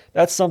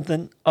that's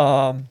something.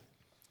 The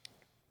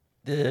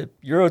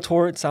Euro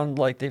Tour, it sounded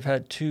like they've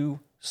had 2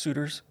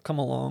 suitors come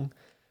along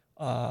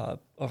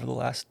over the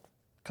last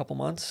couple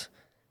months,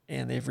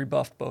 and they've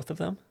rebuffed both of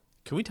them.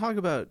 Can we talk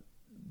about,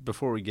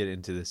 before we get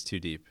into this too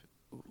deep,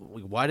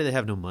 why do they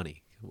have no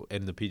money?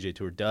 And the PGA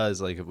Tour does.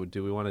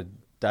 Do we want to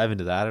dive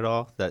into that at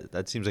all?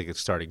 That seems like a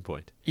starting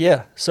point.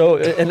 Yeah. So,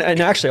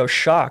 and actually, I was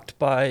shocked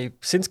by,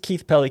 since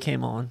Keith Pelly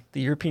came on, the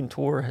European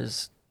Tour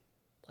has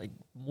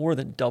more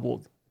than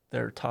doubled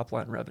their top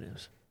line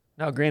revenues.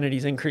 Now, granted,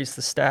 he's increased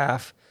the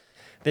staff.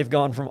 They've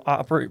gone from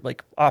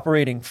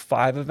operating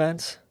 5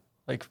 events,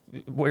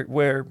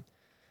 where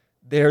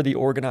they're the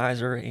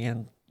organizer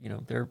and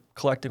they're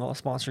collecting all the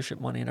sponsorship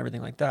money and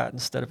everything like that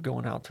instead of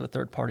going out to a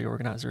third party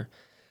organizer.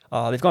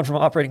 They've gone from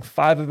operating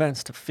 5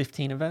 events to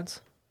 15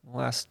 events in the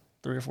last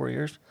 3 or 4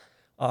 years.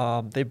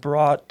 They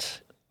brought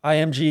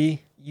IMG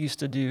used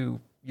to do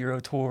Euro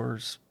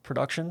Tours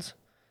productions.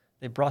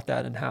 They brought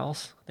that in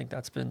house. I think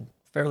that's been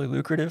fairly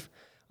lucrative.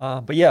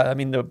 But yeah, I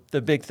mean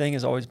the big thing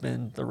has always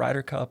been the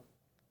Ryder Cup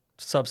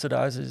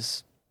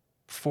subsidizes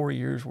 4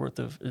 years worth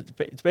of.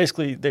 It's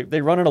basically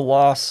they run at a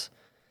loss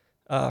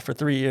for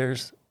 3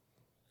 years.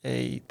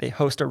 They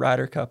host a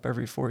Ryder Cup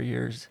every 4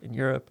 years in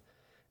Europe,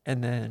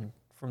 and then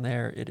from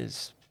there it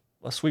is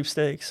a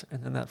sweepstakes,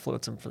 and then that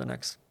floats them for the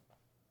next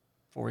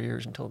 4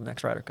 years until the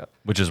next Ryder Cup.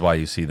 Which is why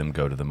you see them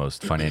go to the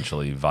most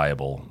financially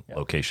viable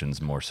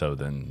locations more so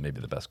than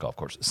maybe the best golf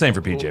course. Same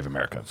for PGA of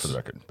America, for the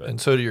record. But.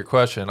 And so to your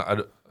question,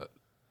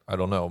 I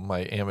don't know.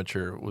 My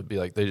amateur would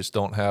be they just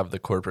don't have the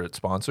corporate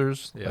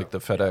sponsors, like the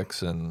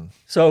FedEx and.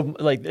 So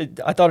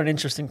I thought an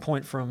interesting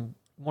point from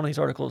one of these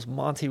articles,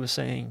 Monty was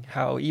saying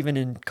how even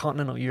in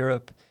continental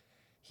Europe,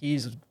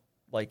 he's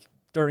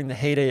during the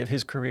heyday of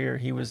his career,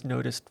 he was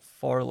noticed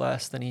far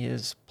less than he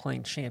is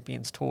playing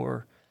Champions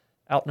Tour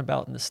out and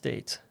about in the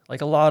States.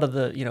 A lot of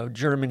the,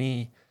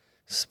 Germany,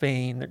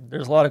 Spain,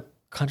 there's a lot of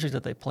countries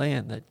that they play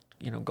in that,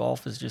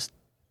 golf is just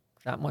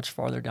that much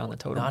farther down the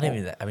totem Not pole.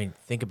 even that. I mean,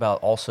 think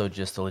about also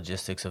just the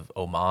logistics of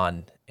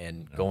Oman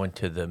and going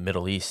to the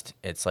Middle East.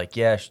 It's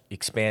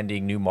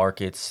expanding new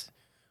markets.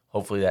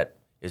 Hopefully that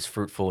is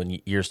fruitful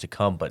in years to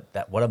come. But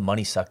what a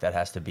money suck that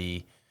has to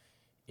be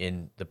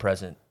in the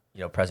present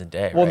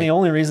day. Well, right? the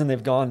only reason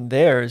they've gone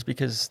there is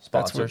because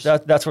Sponsors.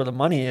 that's where the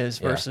money is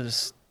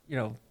versus,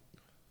 very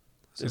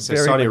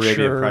Saudi Arabia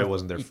mature probably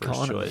wasn't their first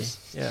economy.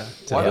 choice. Yeah.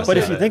 Yeah. But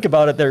if you think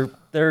about it,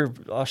 they're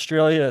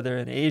Australia, they're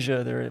in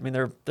Asia,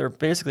 they're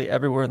basically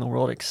everywhere in the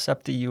world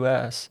except the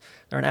US.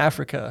 They're in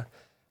Africa.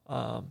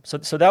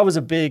 So that was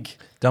a big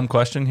Dumb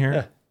question here.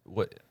 Yeah.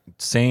 What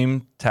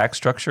same tax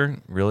structure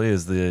really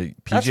as the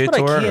that's PGA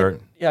what Tour?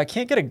 I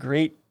can't get a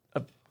great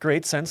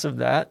great sense of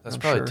that. That's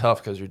I'm probably sure.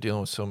 tough because you're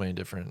dealing with so many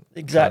different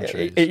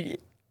Exactly. countries.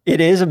 It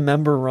is a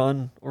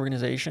member-run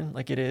organization.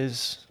 Like, it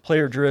is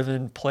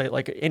player-driven.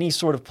 Like any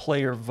sort of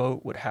player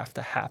vote would have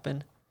to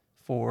happen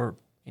for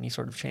any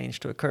sort of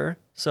change to occur.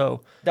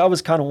 So that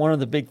was kind of one of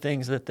the big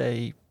things that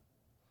they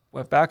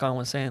went back on,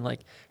 was saying,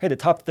 like, hey, the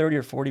top 30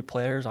 or 40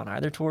 players on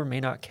either tour may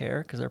not care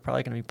because they're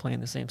probably going to be playing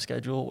the same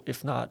schedule,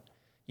 if not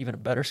even a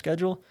better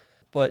schedule.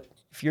 But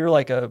if you're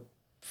like a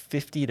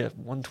 50 to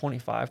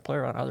 125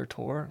 player on either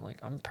tour, like,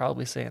 I'm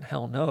probably saying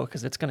hell no,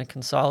 because it's going to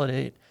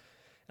consolidate.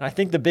 And I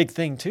think the big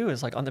thing too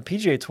is, like, on the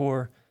PGA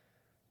Tour,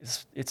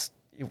 it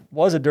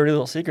was a dirty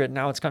little secret.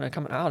 Now it's kind of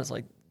coming out. It's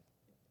like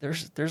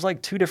there's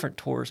like 2 different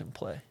tours in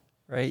play,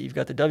 right? You've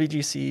got the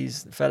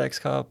WGCs, the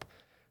FedEx Cup,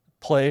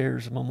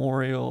 Players,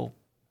 Memorial,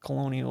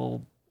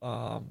 Colonial,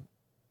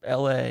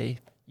 LA.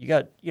 You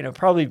got,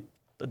 probably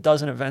a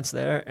dozen events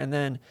there, and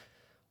then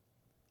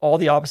all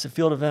the opposite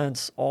field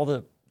events, all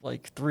the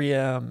like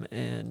 3M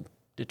and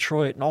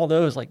Detroit and all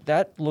those. Like,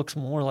 that looks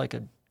more like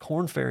a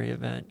Corn Ferry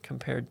event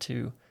compared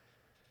to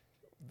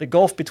the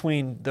gulf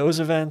between those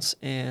events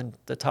and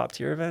the top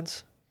tier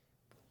events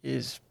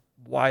is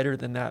wider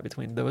than that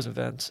between those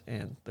events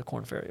and the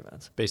Corn Ferry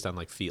events. Based on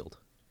like field,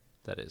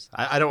 that is.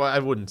 I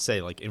wouldn't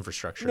say like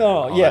infrastructure.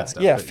 No, and all yeah, that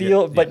stuff, yeah, but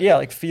field, but yeah,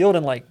 like field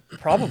and like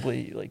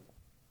probably like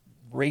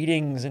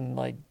ratings and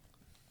like,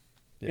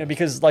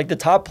 because like the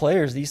top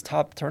players, these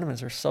top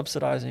tournaments are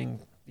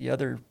subsidizing the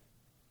other,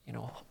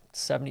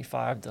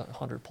 75 to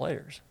 100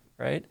 players,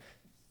 right?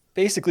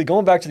 Basically,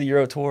 going back to the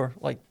Euro Tour,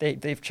 like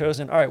they've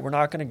chosen, all right, we're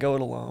not going to go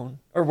it alone,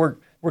 or we're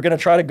going to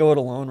try to go it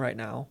alone right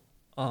now.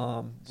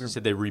 You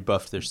said they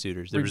rebuffed their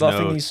suitors. There was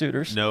Rebuffing these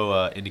suitors.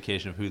 No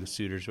indication of who the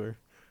suitors were.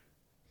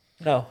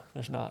 No,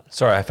 there's not.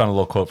 Sorry, I found a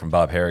little quote from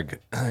Bob Herrig,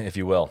 if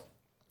you will.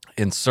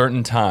 In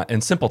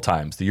simple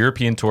times, the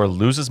European Tour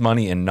loses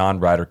money in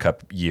non-Ryder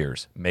Cup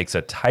years, makes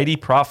a tidy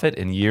profit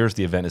in years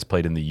the event is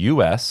played in the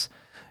U.S.,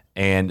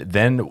 and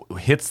then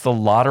hits the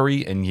lottery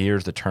in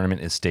years the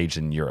tournament is staged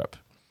in Europe.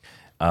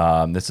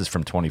 This is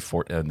from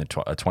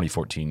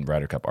 2014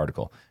 Ryder Cup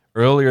article.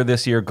 Earlier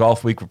this year,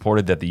 Golf Week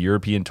reported that the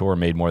European Tour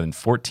made more than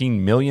 £14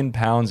 million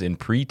in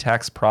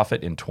pre-tax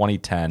profit in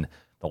 2010,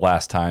 the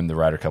last time the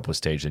Ryder Cup was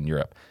staged in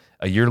Europe.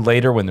 A year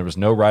later, when there was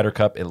no Ryder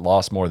Cup, it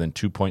lost more than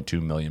 £2.2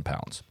 million.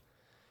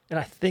 And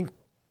I think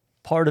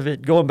part of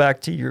it, going back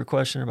to your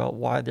question about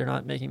why they're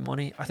not making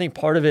money, I think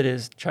part of it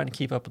is trying to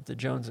keep up with the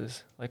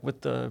Joneses, like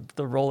with the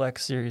Rolex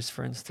series,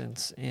 for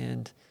instance,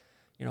 and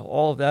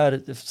all of that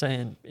is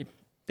saying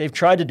they've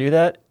tried to do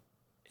that.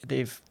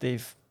 They've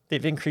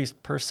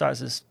increased purse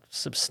sizes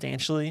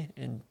substantially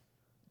in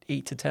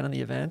 8 to 10 of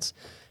the events,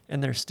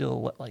 and they're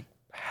still like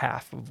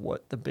half of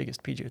what the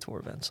biggest PGA Tour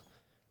events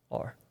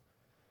are.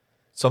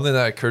 Something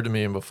that occurred to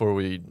me, and before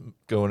we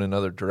go in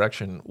another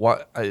direction,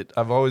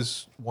 I've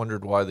always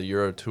wondered why the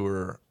Euro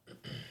Tour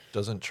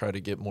doesn't try to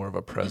get more of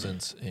a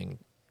presence in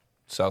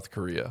South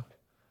Korea.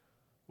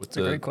 With That's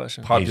a great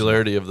question.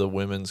 Popularity of the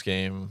women's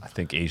game. I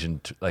think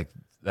Asian,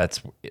 that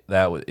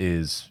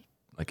is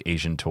like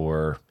Asian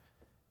Tour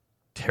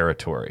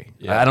territory.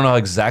 Yeah. I don't know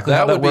exactly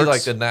how that that would be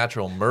works. like a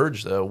natural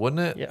merge, though,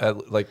 wouldn't it? Yeah.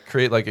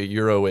 Create like a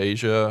Euro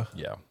Asia.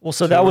 Yeah. Well,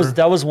 so tour.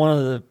 that was one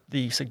of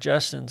the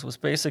suggestions, was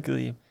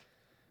basically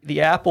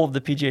the apple of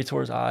the PGA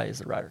Tour's eye is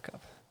the Ryder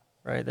Cup,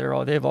 right?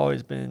 They've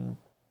always been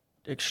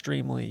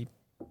extremely,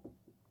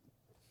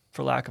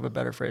 for lack of a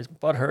better phrase,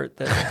 butthurt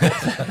that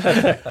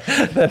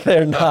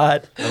they're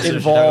not Also, we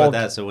should talk about involved.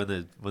 that. So when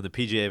the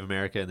PGA of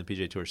America and the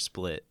PGA Tour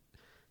split,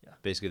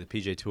 basically the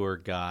PGA Tour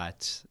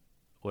got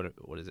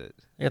what is it?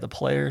 Yeah, the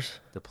players.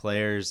 The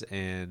players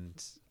and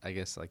I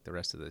guess like the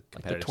rest of the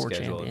competitive Tour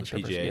schedule, and the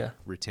championship or- PGA yeah.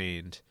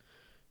 retained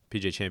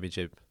PGA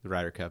Championship, the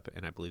Ryder Cup,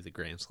 and I believe the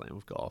Grand Slam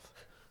of golf.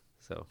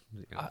 So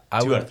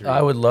I 2 out of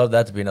 3. would love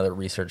that to be another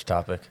research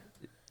topic.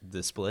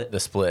 The split. The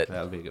split.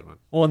 That would be a good one.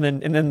 Well, and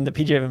then the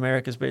PGA of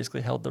America's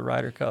basically held the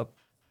Ryder Cup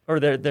or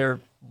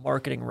their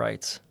marketing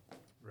rights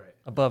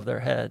above their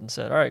head and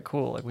said, all right,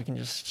 cool, like we can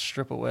just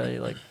strip away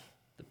like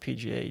the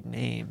PGA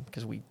name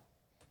because we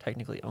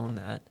technically own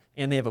that,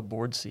 and they have a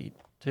board seat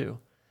too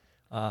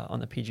on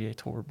the PGA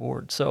Tour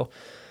board. So,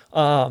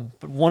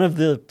 but one of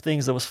the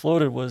things that was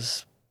floated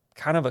was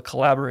kind of a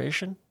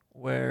collaboration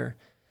where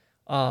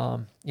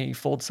you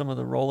fold some of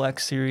the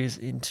Rolex series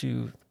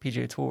into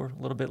PGA Tour,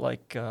 a little bit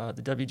like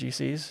the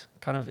WGCs,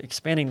 kind of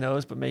expanding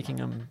those but making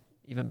them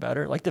even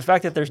better. Like the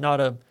fact that there's not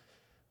a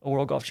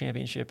World Golf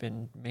Championship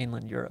in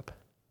mainland Europe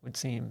would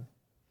seem.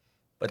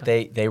 But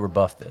they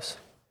rebuffed this.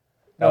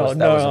 That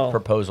was a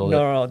proposal.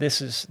 No,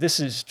 this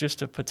is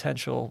just a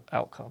potential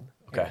outcome.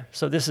 Okay. here.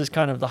 So this is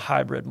kind of the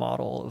hybrid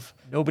model of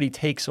nobody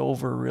takes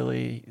over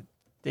really.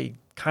 They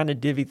kind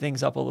of divvy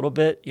things up a little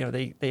bit.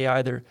 They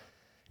either,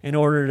 in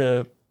order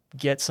to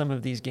get some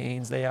of these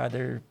gains, they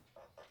either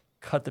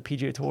cut the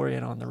PGA Tour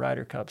in on the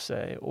Ryder Cup,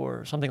 say,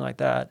 or something like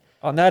that.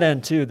 On that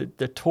end too,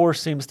 the tour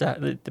seems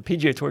to the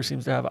PGA Tour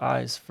seems to have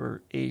eyes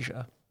for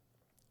Asia,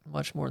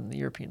 much more than the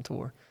European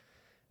Tour,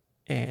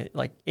 and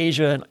like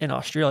Asia and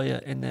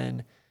Australia, and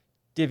then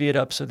divvy it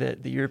up so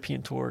that the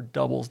European Tour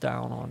doubles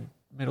down on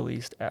Middle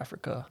East,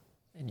 Africa,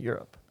 and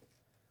Europe,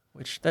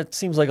 which that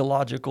seems like a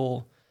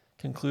logical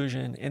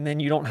conclusion. And then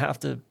you don't have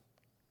to,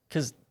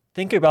 because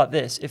think about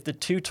this. If the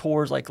two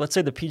tours, like let's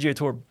say the PGA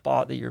Tour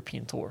bought the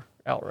European Tour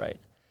outright,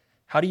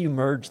 how do you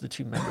merge the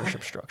two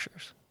membership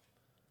structures?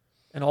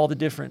 And all the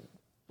different,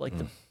 like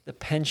the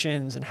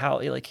pensions and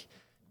how, like,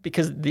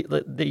 because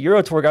the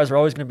Euro Tour guys are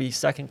always going to be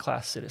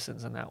second-class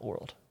citizens in that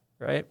world,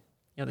 right?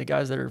 You know, the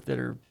guys that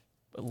are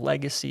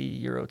legacy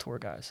Euro Tour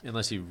guys.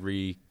 Unless you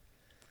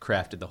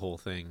recrafted the whole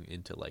thing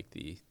into like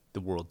the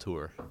World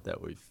Tour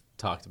that we've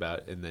talked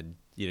about, and then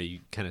you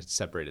kind of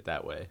separate it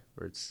that way,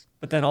 where it's.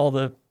 But then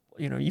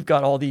you've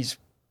got all these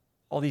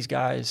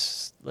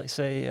guys, like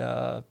say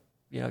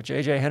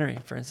JJ Henry,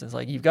 for instance,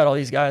 like you've got all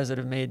these guys that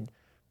have made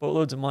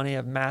boatloads of money,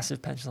 have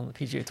massive pensions on the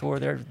PGA Tour.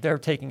 They're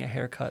taking a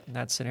haircut in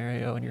that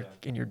scenario,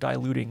 and you're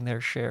diluting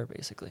their share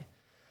basically.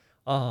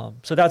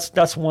 So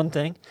that's one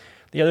thing.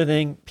 The other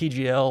thing,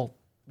 PGL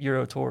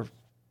Euro Tour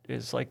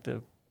is like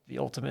the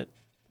ultimate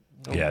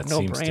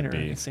no-brainer.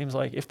 It seems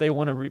like if they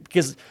want to,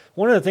 because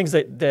one of the things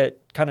that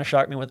kind of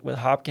shocked me with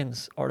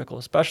Hopkins' article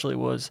especially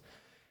was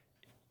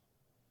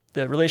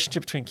the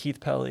relationship between Keith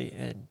Pelly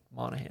and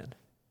Monahan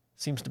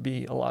seems to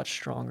be a lot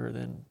stronger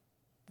than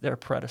their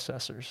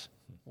predecessors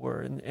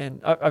were.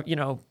 And I,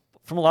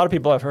 from a lot of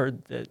people I've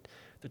heard that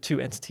the two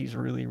entities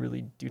really,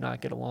 really do not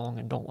get along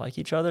and don't like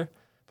each other.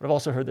 But I've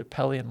also heard that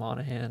Pelly and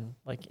Monahan,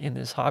 like in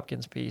this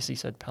Hopkins piece, he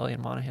said Pelly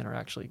and Monahan are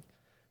actually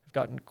have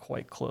gotten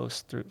quite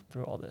close through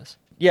all this.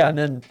 Yeah, and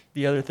then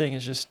the other thing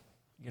is just,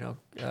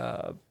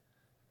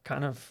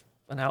 kind of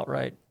an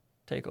outright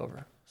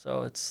takeover.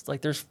 So it's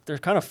like there's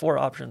kind of four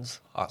options.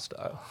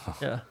 Hostile.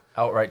 Yeah.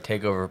 Outright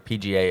takeover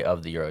PGA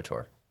of the Euro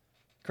Tour.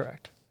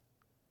 Correct.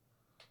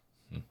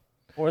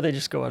 Or they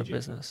just go out of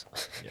business.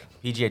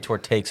 PGA Tour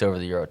takes over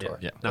the Euro Tour.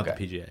 Yeah, not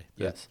Okay. the PGA.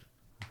 Yes.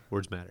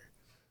 Words matter.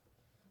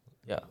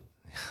 Yeah.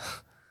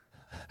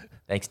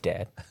 Thanks,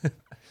 Dad.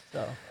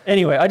 So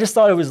anyway, I just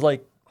thought it was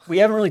like, we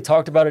haven't really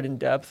talked about it in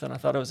depth, and I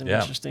thought it was an Yeah.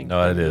 interesting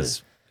No, thing it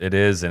is. It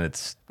is, and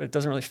it's. but it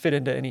doesn't really fit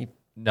into any.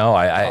 No,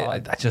 I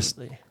just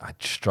neatly. I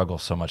struggle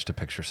so much to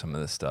picture some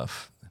of this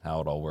stuff,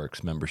 how it all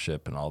works,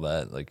 membership and all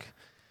that. Like,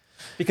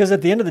 Because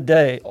at the end of the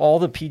day, all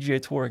the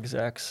PGA Tour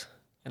execs,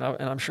 and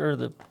I'm sure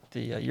the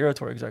Euro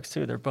Tour execs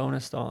too, they're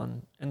bonused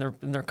on, and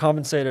they're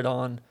compensated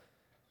on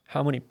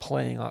how many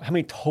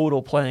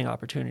total playing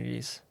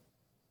opportunities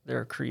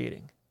they're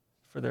creating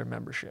for their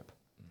membership.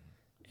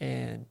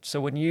 And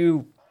so when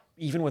you,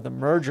 even with a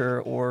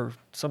merger or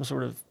some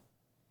sort of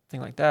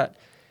thing like that,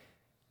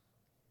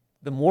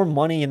 the more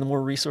money and the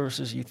more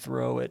resources you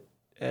throw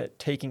at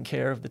taking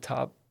care of the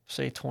top,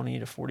 say 20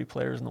 to 40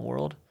 players in the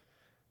world,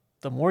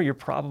 the more you're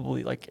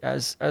probably, like,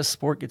 as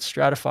sport gets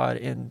stratified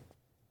and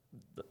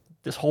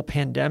this whole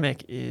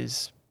pandemic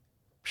is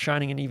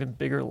shining an even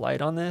bigger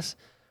light on this,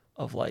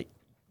 of like,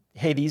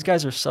 hey, these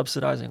guys are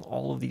subsidizing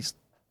all of these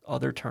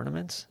other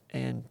tournaments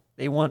and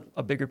they want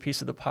a bigger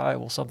piece of the pie.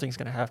 Well, something's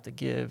going to have to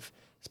give,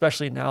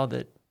 especially now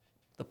that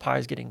the pie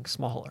is getting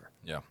smaller.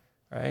 yeah.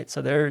 Right.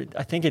 So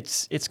I think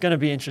it's going to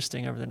be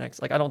interesting over the next,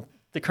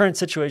 the current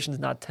situation is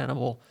not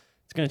tenable.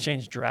 It's going to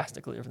change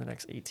drastically over the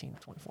next 18 to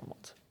 24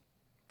 months.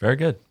 Very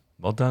good.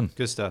 Well done.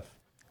 Good stuff.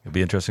 It'll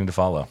be interesting to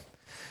follow.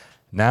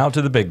 Now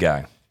to the big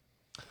guy.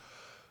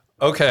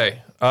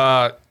 Okay.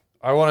 I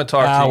want to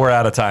talk to you. We're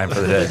out of time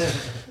for the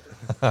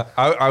day.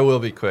 I will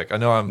be quick. I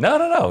know I'm.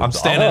 No. I'm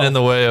standing in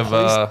the way of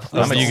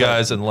please you don't.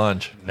 guys in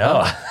lunch.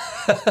 No.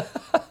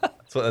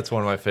 That's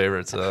one of my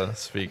favorites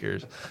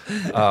speakers.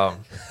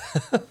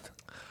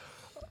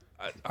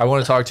 I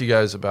want to talk to you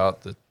guys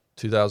about the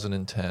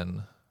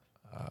 2010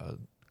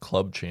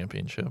 club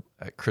championship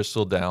at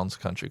Crystal Downs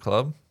Country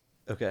Club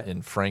Okay.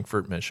 in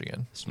Frankfort,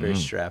 Michigan. It's a very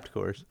strapped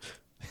course.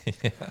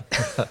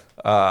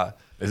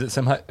 Is it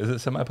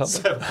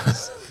semi-public?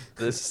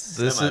 This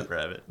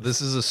Semi-private. This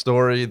is a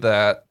story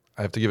that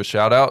I have to give a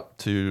shout out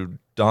to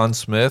Don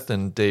Smith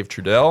and Dave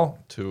Trudell,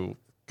 two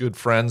good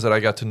friends that I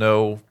got to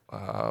know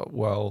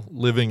while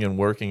living and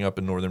working up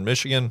in northern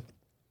Michigan,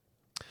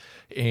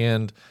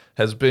 and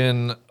has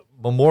been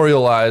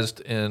memorialized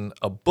in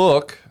a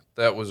book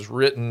that was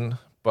written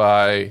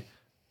by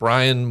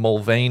Brian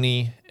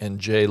Mulvaney and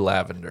Jay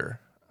Lavender.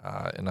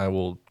 And I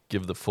will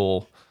give the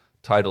full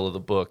title of the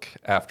book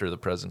after the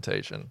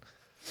presentation.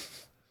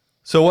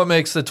 So what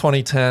makes the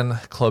 2010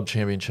 Club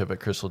Championship at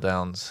Crystal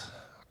Downs,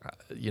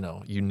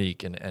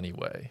 unique in any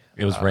way?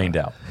 It was rained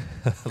out.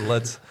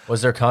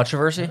 Was there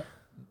controversy?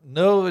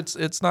 No,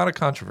 it's not a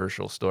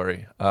controversial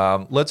story.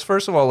 Let's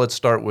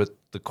start with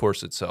the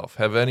course itself.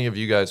 Have any of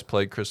you guys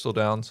played Crystal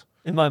Downs?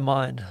 In my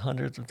mind,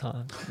 hundreds of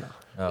times. No.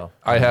 Oh.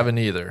 I haven't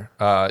either.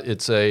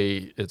 It's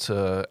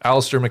a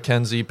Alistair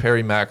McKenzie,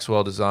 Perry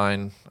Maxwell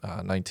design,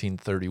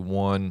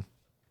 1931.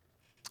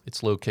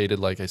 It's located,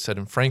 like I said,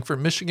 in Frankfort,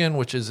 Michigan,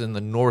 which is in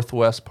the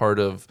northwest part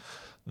of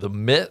the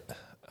Mitt.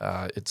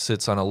 It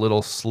sits on a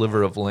little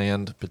sliver of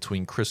land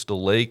between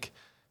Crystal Lake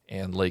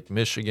and Lake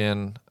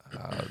Michigan.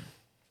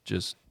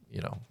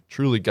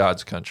 Truly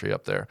God's country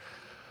up there.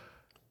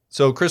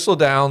 So Crystal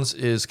Downs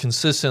is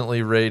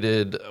consistently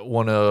rated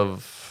one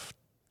of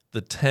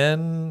the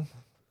 10,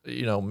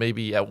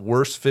 maybe at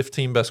worst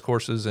 15 best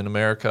courses in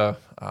America.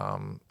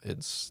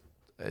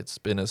 It's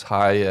been as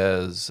high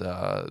as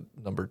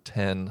number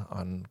 10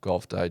 on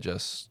Golf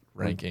Digest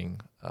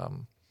ranking.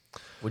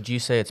 Would you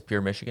say it's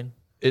pure Michigan?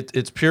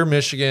 It's pure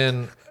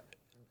Michigan.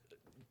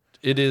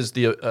 It is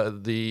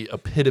the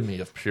epitome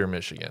of pure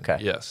Michigan. Okay.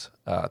 Yes.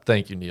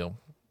 Thank you, Neil.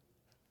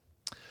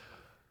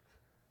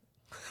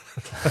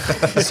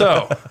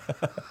 So,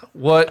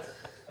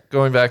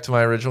 going back to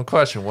my original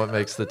question, what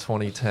makes the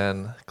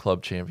 2010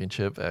 Club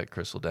Championship at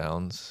Crystal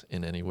Downs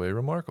in any way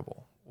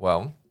remarkable?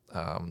 Well,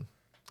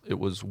 it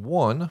was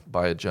won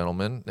by a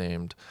gentleman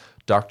named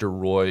Dr.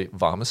 Roy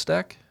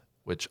Vomistek,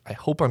 which I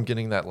hope I'm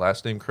getting that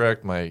last name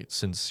correct. My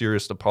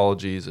sincerest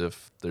apologies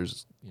if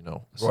there's,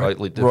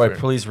 slightly different. Roy,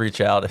 please reach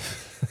out.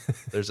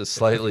 There's a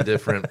slightly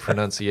different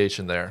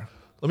pronunciation there.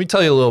 Let me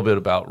tell you a little bit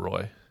about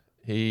Roy.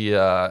 He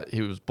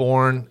was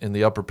born in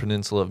the Upper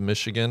Peninsula of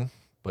Michigan,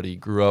 but he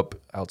grew up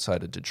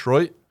outside of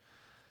Detroit.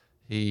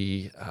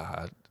 He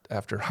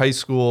after high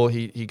school,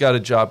 he got a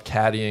job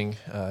caddying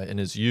in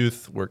his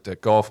youth, worked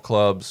at golf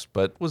clubs,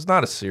 but was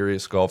not a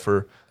serious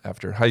golfer.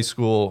 After high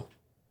school,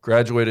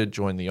 graduated,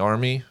 joined the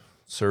Army,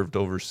 served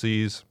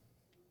overseas.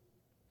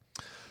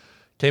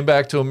 Came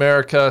back to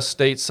America,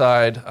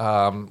 stateside.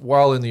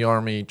 While in the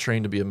Army,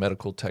 trained to be a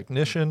medical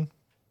technician.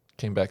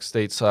 Came back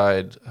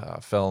stateside,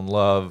 fell in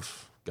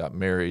love, got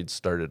married,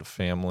 started a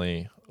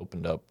family,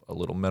 opened up a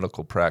little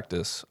medical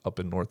practice up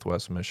in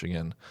Northwest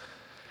Michigan.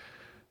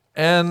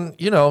 And,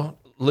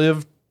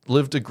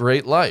 lived a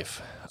great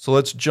life. So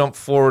let's jump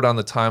forward on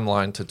the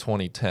timeline to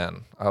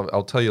 2010.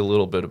 I'll tell you a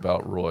little bit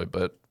about Roy,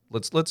 but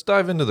let's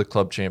dive into the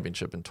club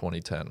championship in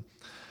 2010.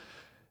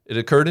 It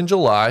occurred in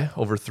July,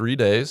 over 3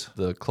 days.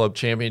 The club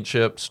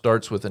championship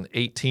starts with an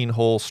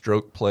 18-hole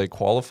stroke play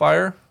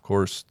qualifier. Of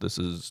course, this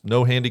is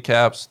no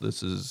handicaps.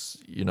 This is,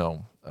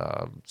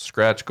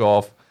 scratch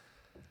golf.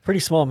 Pretty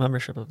small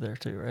membership up there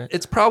too, right?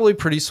 It's probably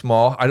pretty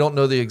small. I don't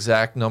know the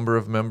exact number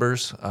of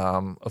members.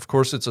 Of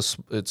course,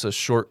 it's a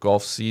short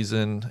golf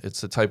season. It's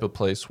the type of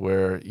place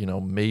where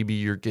maybe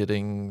you're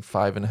getting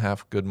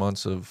 5.5 good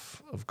months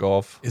of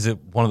golf. Is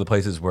it one of the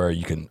places where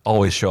you can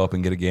always show up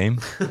and get a game?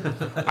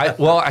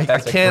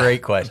 That's a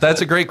great question.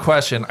 That's a great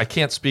question. I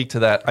can't speak to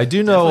that. I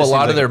do know a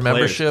lot of their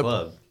membership.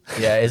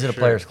 Yeah, is it a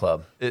players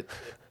club?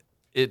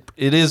 It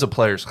is a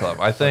players club.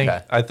 I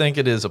think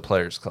it is a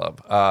players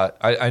club.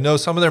 I know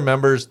some of their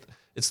members.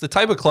 It's the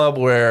type of club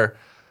where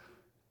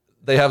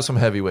they have some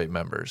heavyweight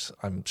members.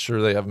 I'm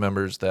sure they have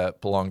members that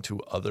belong to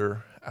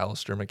other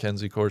Alistair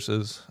McKenzie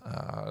courses,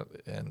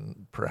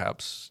 and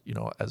perhaps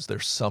as they're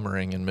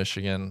summering in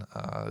Michigan,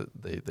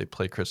 they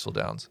play Crystal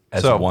Downs.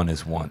 As one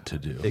is wont to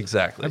do.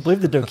 Exactly. I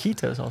believe the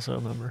Dokito is also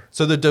a member.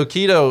 So the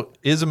Dokito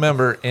is a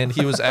member, and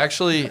he was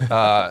actually.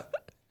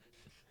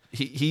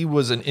 He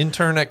was an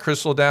intern at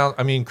Crystal Downs.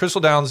 I mean, Crystal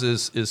Downs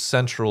is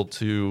central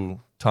to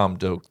Tom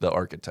Doak, the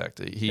architect.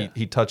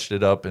 He touched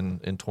it up in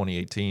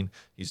 2018.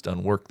 He's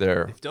done work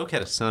there. If Doak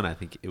had a son, I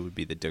think it would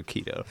be the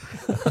Dokito.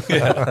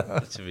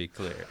 To be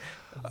clear.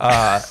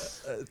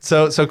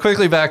 So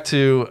quickly back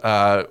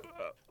to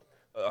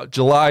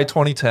July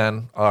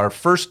 2010. Our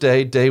first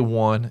day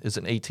one, is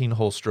an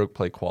 18-hole stroke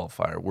play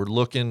qualifier. We're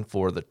looking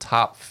for the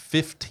top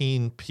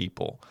 15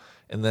 people,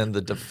 and then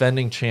the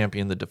defending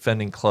champion, the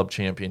defending club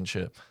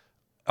championship,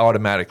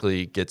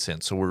 automatically gets in.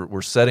 So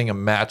we're setting a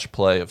match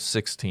play of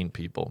 16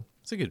 people.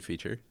 It's a good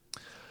feature.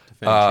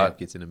 Defending champ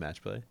gets in a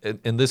match play.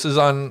 And this is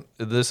on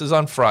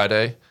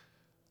Friday.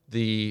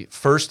 The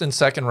first and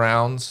second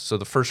rounds, so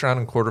the first round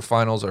and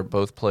quarterfinals are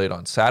both played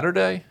on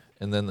Saturday,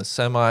 and then the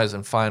semis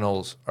and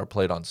finals are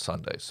played on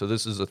Sunday. So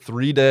this is a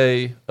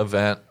 3-day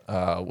event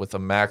with a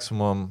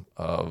maximum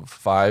of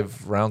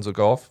 5 rounds of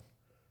golf.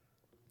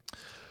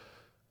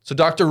 So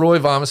Dr. Roy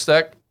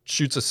Vomistek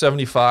shoots a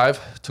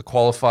 75 to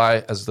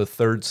qualify as the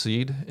 3rd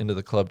seed into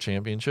the club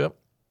championship.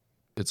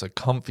 It's a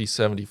comfy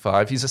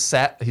 75. He's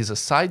a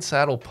side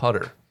saddle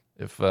putter,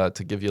 if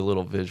to give you a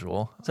little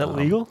visual. Is that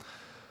legal?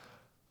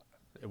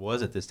 It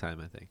was at this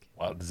time, I think.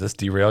 Wow, does this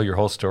derail your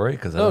whole story?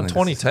 Because no,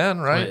 2010,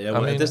 right?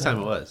 Yeah, at this time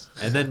it was.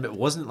 And then it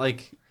wasn't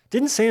like...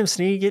 Didn't Sam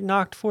Snead get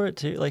knocked for it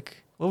too? Like,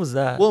 what was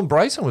that? Well, and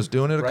Bryson was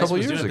doing it a couple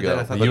years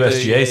ago. The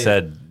USGA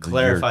said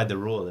clarified the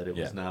rule that it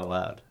was not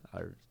allowed.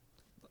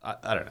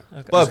 I don't know.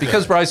 Okay. But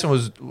because Bryson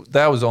was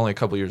only a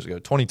couple years ago.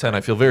 2010, I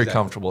feel very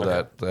comfortable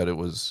that it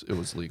was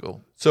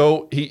legal.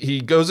 So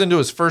he goes into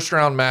his first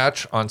round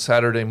match on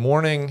Saturday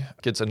morning,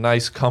 gets a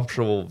nice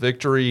comfortable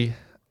victory,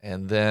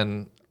 and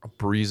then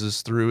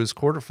breezes through his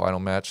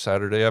quarterfinal match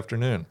Saturday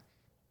afternoon.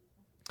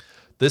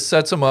 This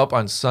sets him up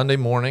on Sunday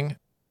morning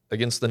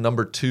against the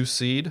number 2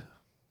 seed,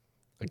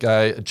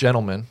 a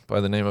gentleman by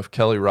the name of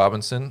Kelly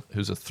Robinson,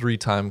 who's a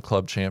 3-time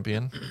club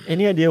champion.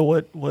 Any idea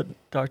what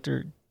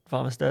Dr.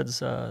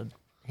 Vomisted's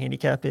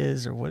handicap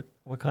is, or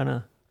what kind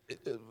of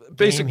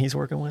game he's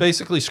working with?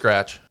 Basically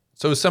scratch.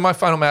 So his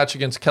semifinal match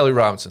against Kelly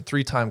Robinson,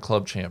 3-time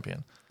club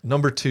champion,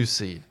 number 2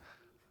 seed.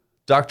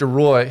 Dr.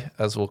 Roy,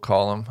 as we'll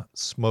call him,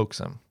 smokes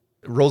him.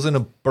 Rolls in a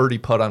birdie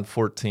putt on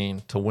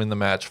 14 to win the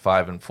match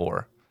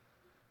 5-4.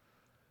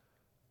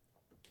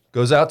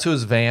 Goes out to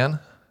his van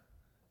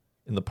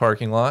in the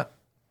parking lot,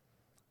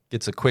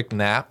 gets a quick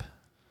nap,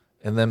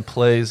 and then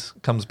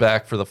comes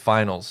back for the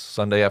finals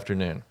Sunday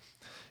afternoon.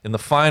 In the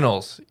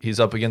finals, he's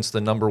up against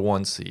the number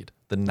 1 seed,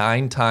 the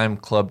 9-time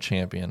club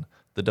champion,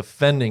 the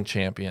defending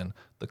champion,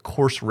 the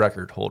course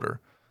record holder,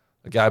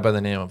 a guy by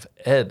the name of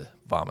Ed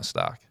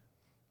Vomistock.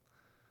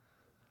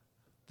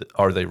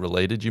 Are they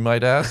related, you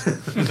might ask?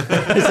 Is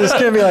this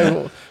going to be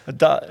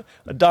like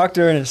a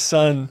doctor and his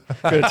son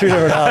go to 2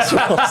 different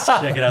hospitals?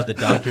 Check it out. The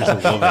doctor's a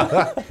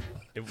woman.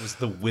 It was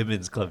the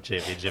women's club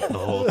championship the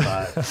whole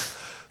time.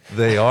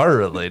 They are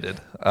related.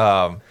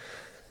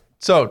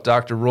 So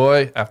Dr.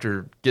 Roy,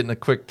 after getting a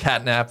quick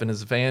cat nap in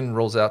his van,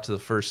 rolls out to the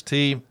first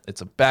tee.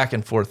 It's a back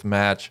and forth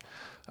match.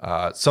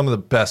 Some of the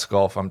best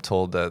golf, I'm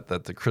told, that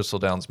the Crystal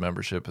Downs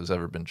membership has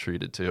ever been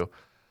treated to.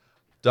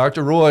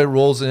 Dr. Roy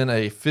rolls in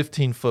a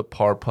 15-foot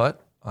par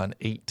putt on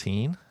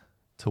 18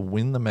 to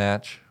win the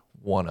match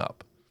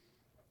 1-up.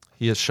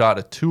 He has shot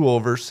a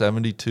 2-over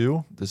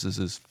 72. This is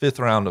his 5th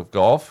round of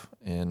golf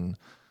in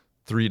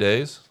 3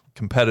 days,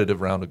 competitive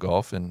round of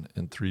golf in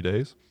 3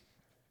 days.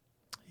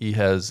 He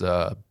has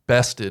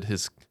bested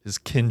his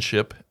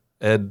kinship,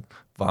 Ed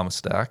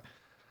Vomistock,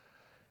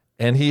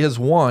 and he has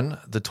won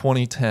the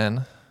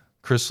 2010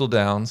 Crystal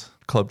Downs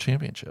Club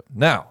Championship.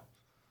 Now,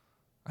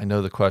 I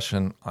know the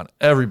question on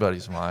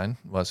everybody's mind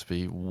must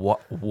be,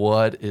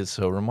 what is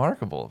so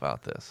remarkable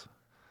about this?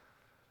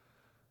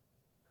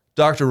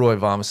 Dr. Roy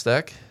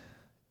Vomistock,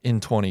 in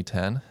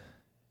 2010,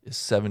 is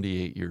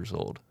 78 years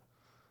old.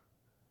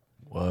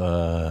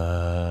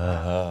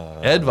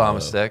 Whoa. Ed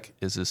Vomistock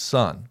is his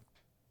son.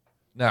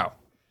 Now,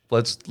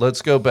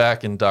 let's go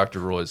back in Dr.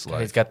 Roy's life.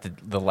 He's got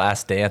the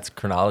Last Dance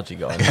chronology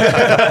going.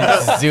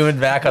 Zooming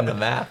back on the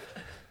map.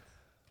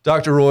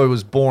 Dr. Roy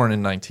was born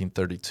in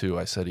 1932.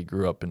 I said he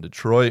grew up in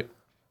Detroit.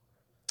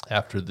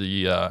 After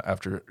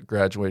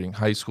graduating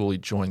high school, he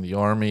joined the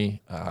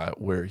Army,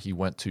 where he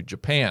went to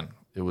Japan.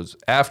 It was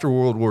after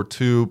World War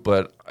II,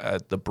 but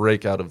at the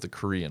breakout of the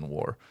Korean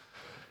War.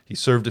 He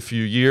served a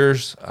few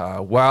years.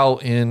 While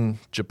in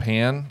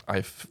Japan,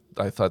 I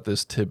thought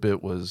this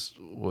tidbit was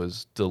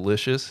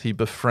delicious. He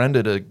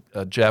befriended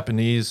a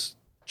Japanese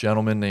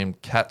gentleman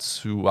named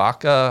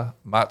Katsuaki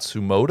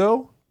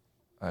Matsumoto.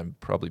 I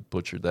probably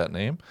butchered that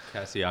name.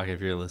 Cassiaka,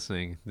 if you're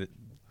listening,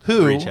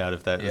 Who? reach out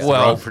if that is the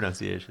Well, wrong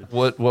pronunciation.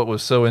 What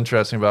was so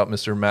interesting about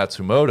Mr.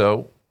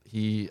 Matsumoto,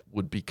 he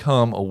would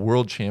become a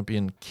world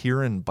champion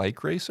Kirin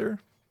bike racer,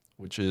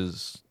 which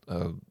is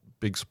a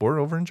big sport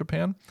over in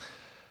Japan.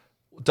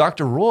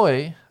 Dr.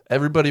 Roy,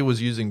 everybody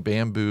was using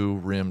bamboo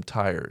rim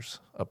tires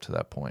up to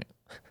that point.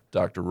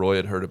 Dr. Roy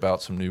had heard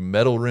about some new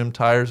metal rim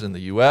tires in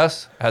the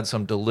U.S., had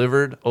some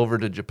delivered over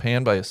to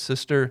Japan by his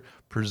sister,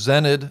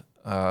 presented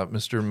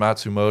Mr.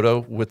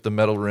 Matsumoto with the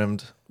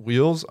metal-rimmed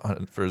wheels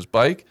for his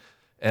bike,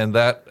 and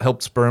that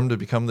helped spur him to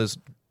become this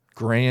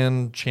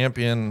grand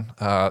champion,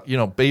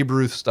 Babe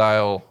Ruth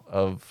style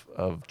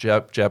of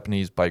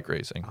Japanese bike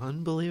racing.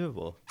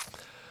 Unbelievable.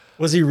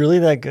 Was he really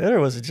that good,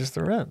 or was it just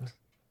the rims?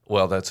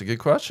 Well, that's a good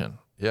question.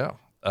 Yeah.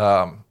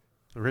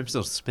 The rims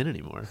don't spin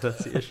anymore.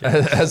 That's the issue.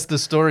 As the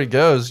story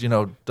goes,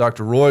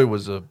 Dr. Roy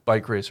was a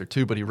bike racer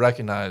too, but he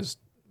recognized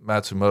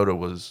Matsumoto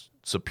was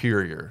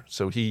superior,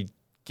 so he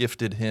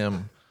gifted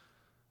him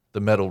the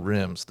metal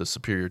rims, the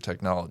superior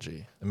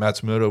technology. And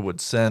Matsumoto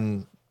would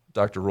send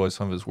Dr. Roy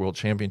some of his world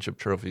championship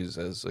trophies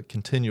as a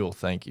continual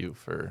thank you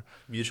for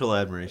Mutual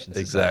admiration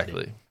society.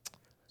 Exactly.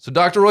 So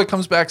Dr. Roy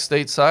comes back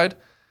stateside.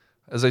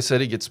 As I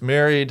said, he gets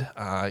married.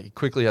 He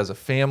quickly has a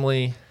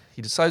family.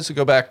 He decides to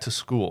go back to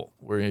school,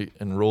 where he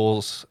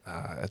enrolls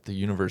at the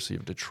University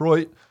of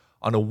Detroit.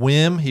 On a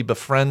whim, he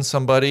befriends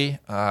somebody.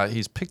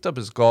 He's picked up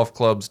his golf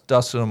clubs,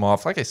 dusted them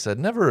off. Like I said,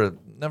 never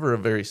a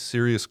very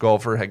serious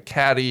golfer. Had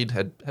caddied,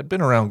 had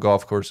been around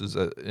golf courses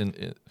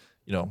in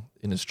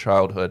his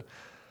childhood.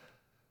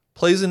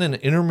 Plays in an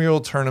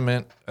intramural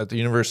tournament at the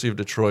University of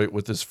Detroit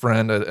with his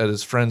friend at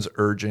his friend's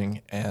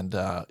urging, and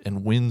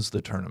wins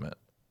the tournament.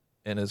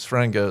 And his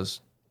friend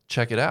goes,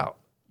 "Check it out.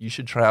 You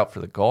should try out for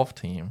the golf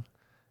team,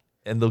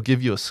 and they'll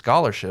give you a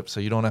scholarship so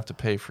you don't have to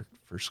pay for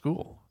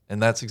school."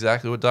 And that's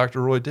exactly what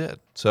Dr. Roy did.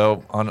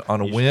 So on a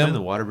You should whim, play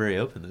the Waterbury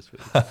Open this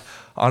week.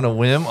 on a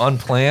whim,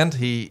 unplanned,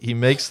 he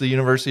makes the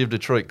University of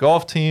Detroit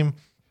golf team.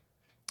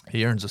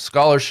 He earns a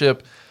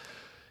scholarship.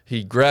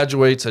 He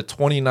graduates at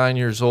 29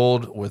 years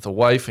old with a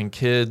wife and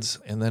kids,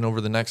 and then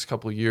over the next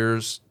couple of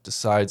years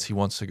decides he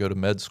wants to go to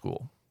med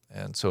school.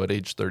 And so at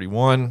age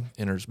 31,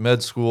 enters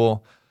med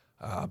school,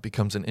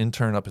 becomes an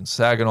intern up in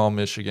Saginaw,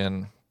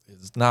 Michigan,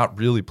 is not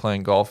really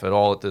playing golf at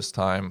all at this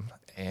time.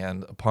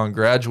 And upon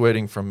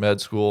graduating from med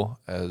school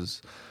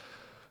as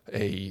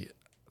a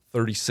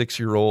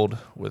 36-year-old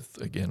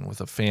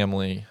with a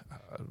family,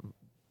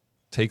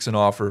 takes an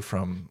offer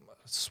from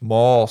a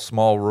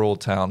small rural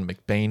town,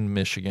 McBain,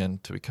 Michigan,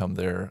 to become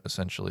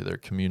essentially their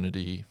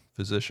community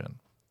physician.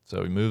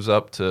 So he moves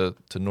up to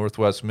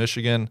Northwest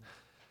Michigan,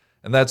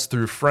 and that's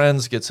through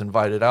friends, gets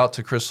invited out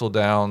to Crystal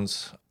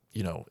Downs,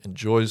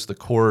 enjoys the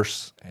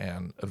course,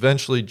 and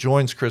eventually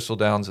joins Crystal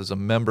Downs as a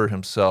member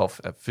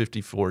himself at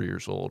 54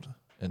 years old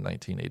in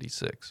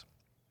 1986.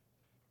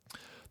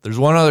 There's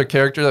one other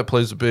character that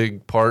plays a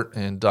big part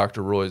in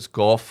Dr. Roy's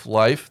golf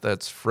life.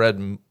 That's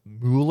Fred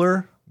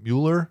Mueller,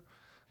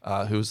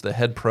 who's the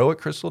head pro at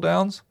Crystal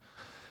Downs.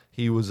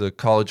 He was a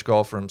college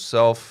golfer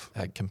himself,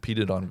 had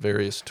competed on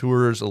various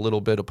tours a little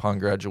bit upon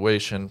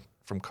graduation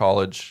from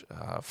college.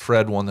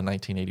 Fred won the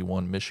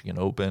 1981 Michigan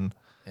Open,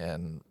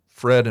 and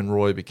Fred and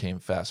Roy became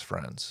fast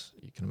friends.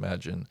 You can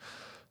imagine,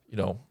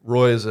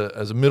 Roy as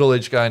a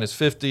middle-aged guy in his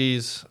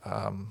 50s,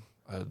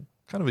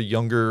 kind of a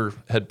younger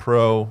head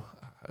pro.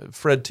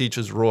 Fred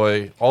teaches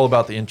Roy all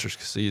about the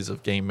intricacies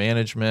of game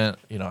management,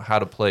 how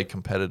to play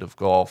competitive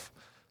golf,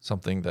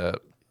 something that,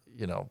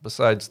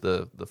 besides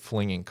the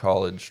flinging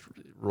college,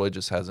 Roy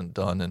just hasn't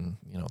done in,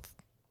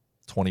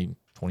 20,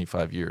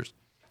 25 years.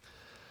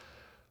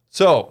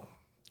 So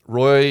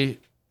Roy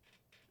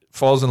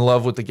falls in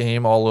love with the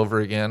game all over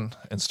again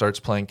and starts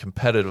playing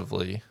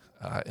competitively.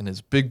 And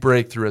his big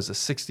breakthrough as a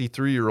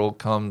 63-year-old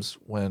comes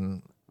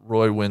when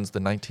Roy wins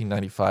the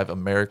 1995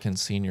 American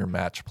Senior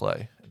Match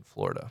Play in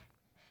Florida,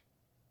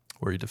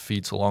 where he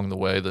defeats along the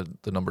way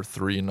the number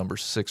 3 and number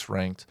 6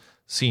 ranked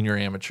senior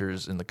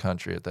amateurs in the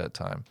country at that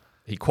time.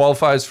 He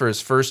qualifies for his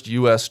first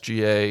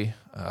USGA,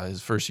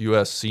 his first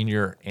U.S.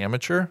 senior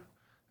amateur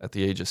at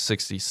the age of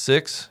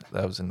 66.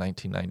 That was in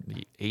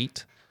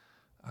 1998.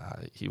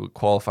 He would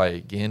qualify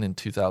again in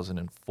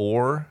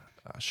 2004,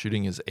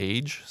 shooting his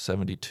age,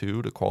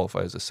 72, to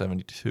qualify as a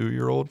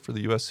 72-year-old for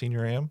the U.S.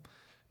 Senior Am.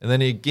 And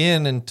then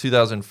again in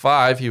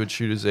 2005, he would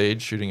shoot his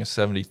age, shooting a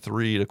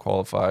 73 to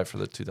qualify for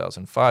the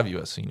 2005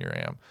 U.S. Senior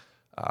Am.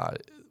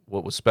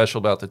 What was special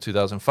about the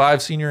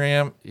 2005 Senior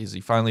Am is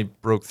he finally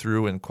broke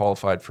through and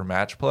qualified for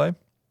match play.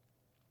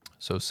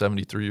 So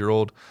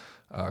 73-year-old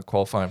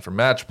qualifying for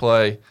match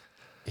play.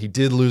 He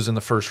did lose in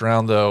the first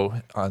round, though,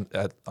 on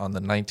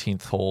the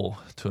 19th hole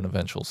to an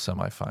eventual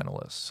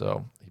semifinalist.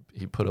 So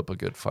he put up a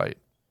good fight.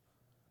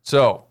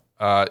 So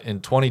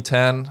in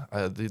 2010,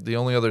 the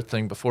only other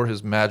thing before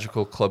his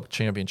magical club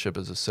championship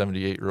as a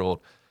 78-year-old,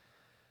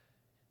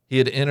 he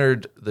had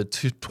entered the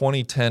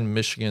 2010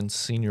 Michigan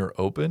Senior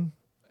Open,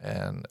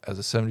 and as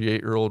a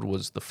 78-year-old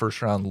was the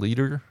first round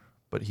leader,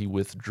 but he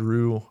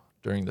withdrew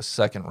during the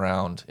second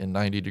round in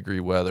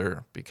 90-degree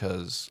weather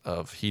because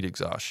of heat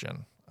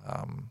exhaustion.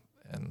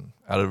 And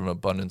out of an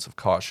abundance of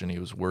caution, he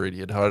was worried. He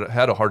had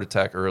a heart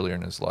attack earlier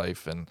in his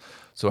life, and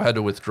so had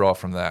to withdraw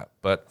from that,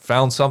 but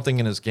found something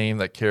in his game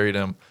that carried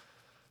him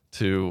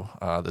to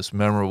this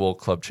memorable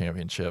club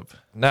championship.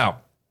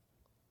 Now,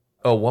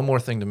 one more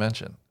thing to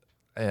mention.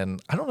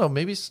 And I don't know,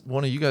 maybe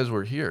one of you guys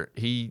were here.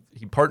 He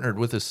partnered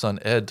with his son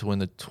Ed to win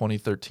the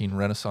 2013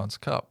 Renaissance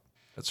Cup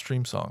at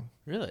Streamsong.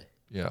 Really?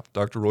 Yeah.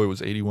 Dr. Roy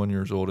was 81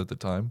 years old at the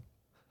time.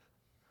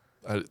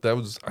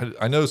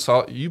 I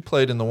know you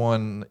played in the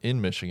one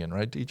in Michigan,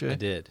 right, DJ? I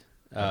did.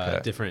 Okay.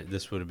 Different.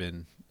 This would have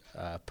been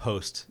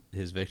post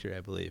his victory,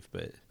 I believe.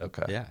 But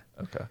okay. Yeah.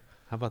 Okay.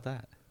 How about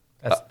that?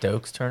 That's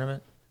Doak's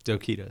tournament?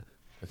 Dokita.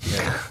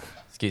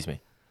 Excuse me.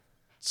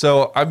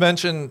 So I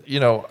mentioned,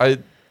 I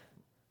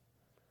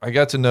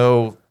got to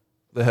know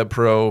the head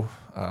pro,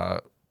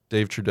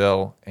 Dave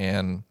Trudell,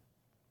 and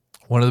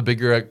one of the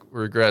big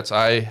regrets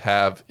I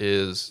have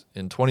is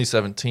in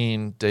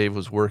 2017, Dave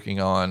was working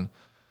on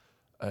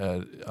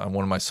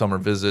one of my summer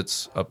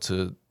visits up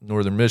to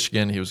northern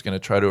Michigan. He was going to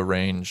try to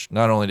arrange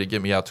not only to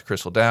get me out to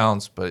Crystal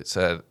Downs, but it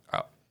said,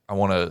 I'm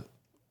going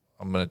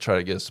to try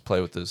to get us to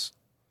play with this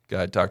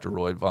guy, Dr.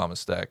 Roy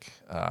Vomistek.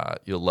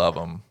 You'll love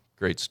him.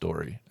 Great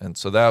story. And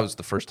so that was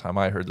the first time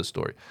I heard the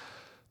story.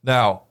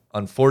 Now,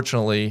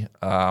 unfortunately,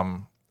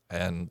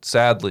 and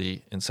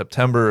sadly, in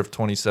September of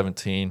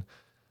 2017,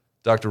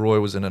 Dr. Roy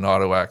was in an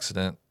auto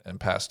accident and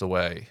passed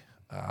away,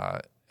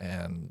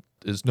 and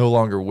is no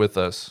longer with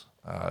us.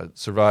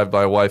 Survived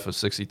by a wife of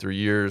 63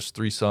 years,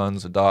 3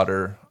 sons, a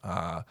daughter.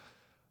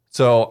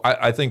 So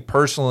I think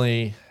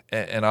personally,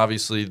 and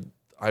obviously,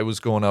 I was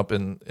going up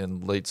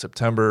in late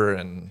September,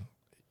 and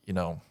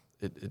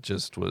it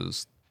just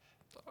was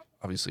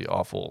obviously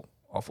awful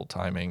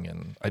timing,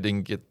 and I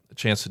didn't get a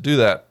chance to do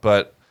that,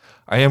 but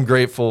I am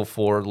grateful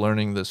for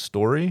learning this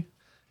story,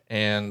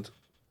 and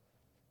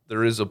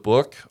there is a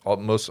book.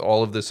 Almost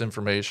all of this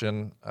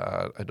information,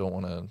 I don't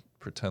want to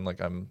pretend like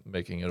I'm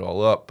making it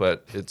all up,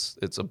 but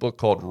it's a book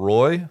called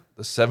Roy,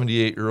 the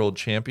 78-year-old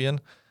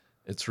champion.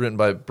 It's written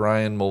by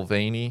Brian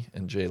Mulvaney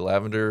and Jay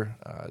Lavender.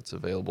 It's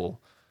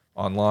available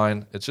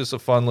online. It's just a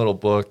fun little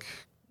book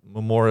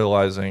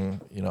memorializing,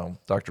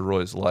 Dr.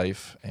 Roy's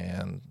life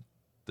and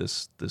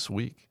this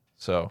week.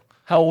 So,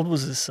 how old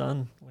was his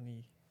son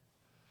when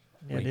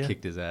he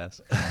kicked his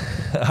ass?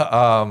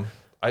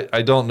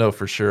 I don't know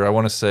for sure. I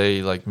want to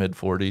say like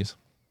mid-40s.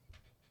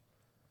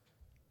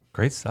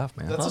 Great stuff,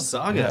 man. That's a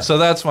saga. Yeah. So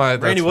that's my...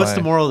 Randy, what's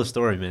the moral of the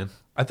story, man?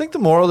 I think the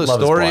moral of the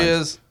story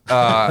is...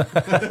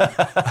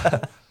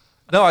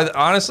 No,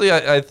 honestly,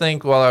 I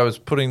think while I was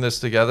putting this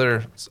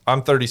together,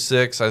 I'm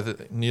 36.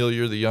 Neil,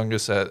 you're the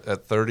youngest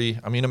at 30.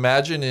 I mean,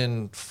 imagine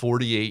in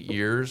 48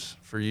 years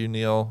for you,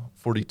 Neil,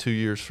 42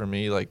 years for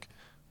me, like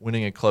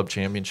winning a club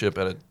championship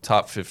at a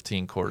top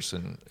 15 course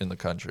in the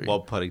country While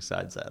putting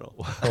side saddle.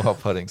 while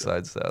putting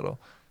side saddle.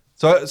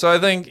 So I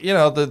think,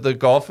 the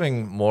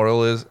golfing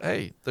moral is,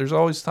 hey, there's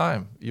always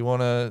time. You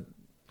want to,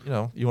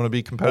 you want to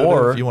be competitive.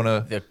 Or you want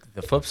to.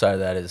 the flip side of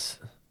that is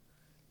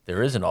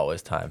there isn't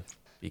always time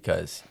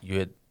because you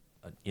had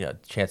a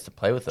chance to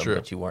play with them, True.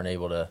 but you weren't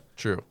able to.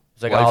 True.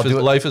 It's like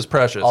Life is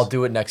precious. I'll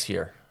do it next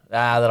year.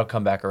 That'll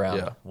come back around.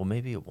 Yeah. Well,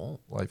 maybe it won't.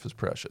 Life is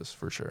precious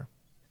for sure.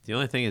 The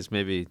only thing is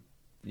maybe,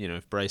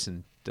 if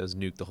Bryson does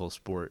nuke the whole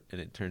sport and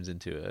it turns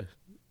into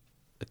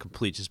a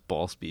complete just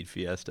ball speed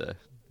fiesta,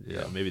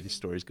 maybe these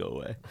stories go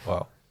away.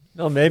 Wow.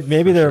 No,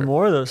 maybe there are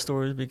more of those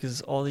stories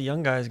because all the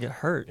young guys get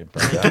hurt.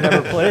 They can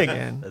never play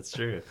again. That's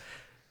true.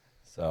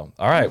 So,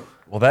 all right.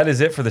 Well, that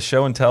is it for the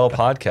Show and Tell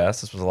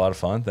podcast. This was a lot of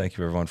fun. Thank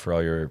you, everyone, for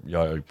all your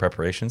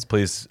preparations.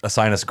 Please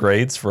assign us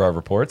grades for our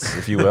reports,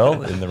 if you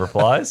will, in the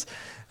replies.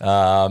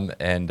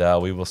 And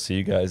we will see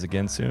you guys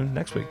again soon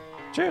next week.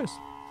 Cheers.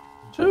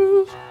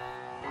 Cheers.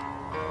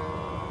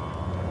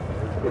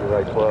 Be the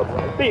right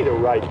club. Be the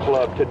right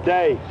club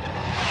today.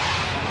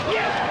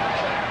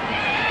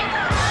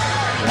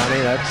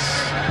 Johnny,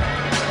 that's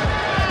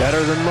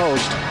better than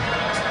most.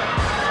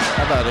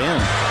 How about in?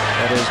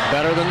 That is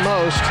better than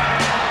most.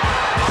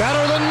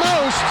 Better than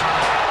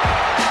most.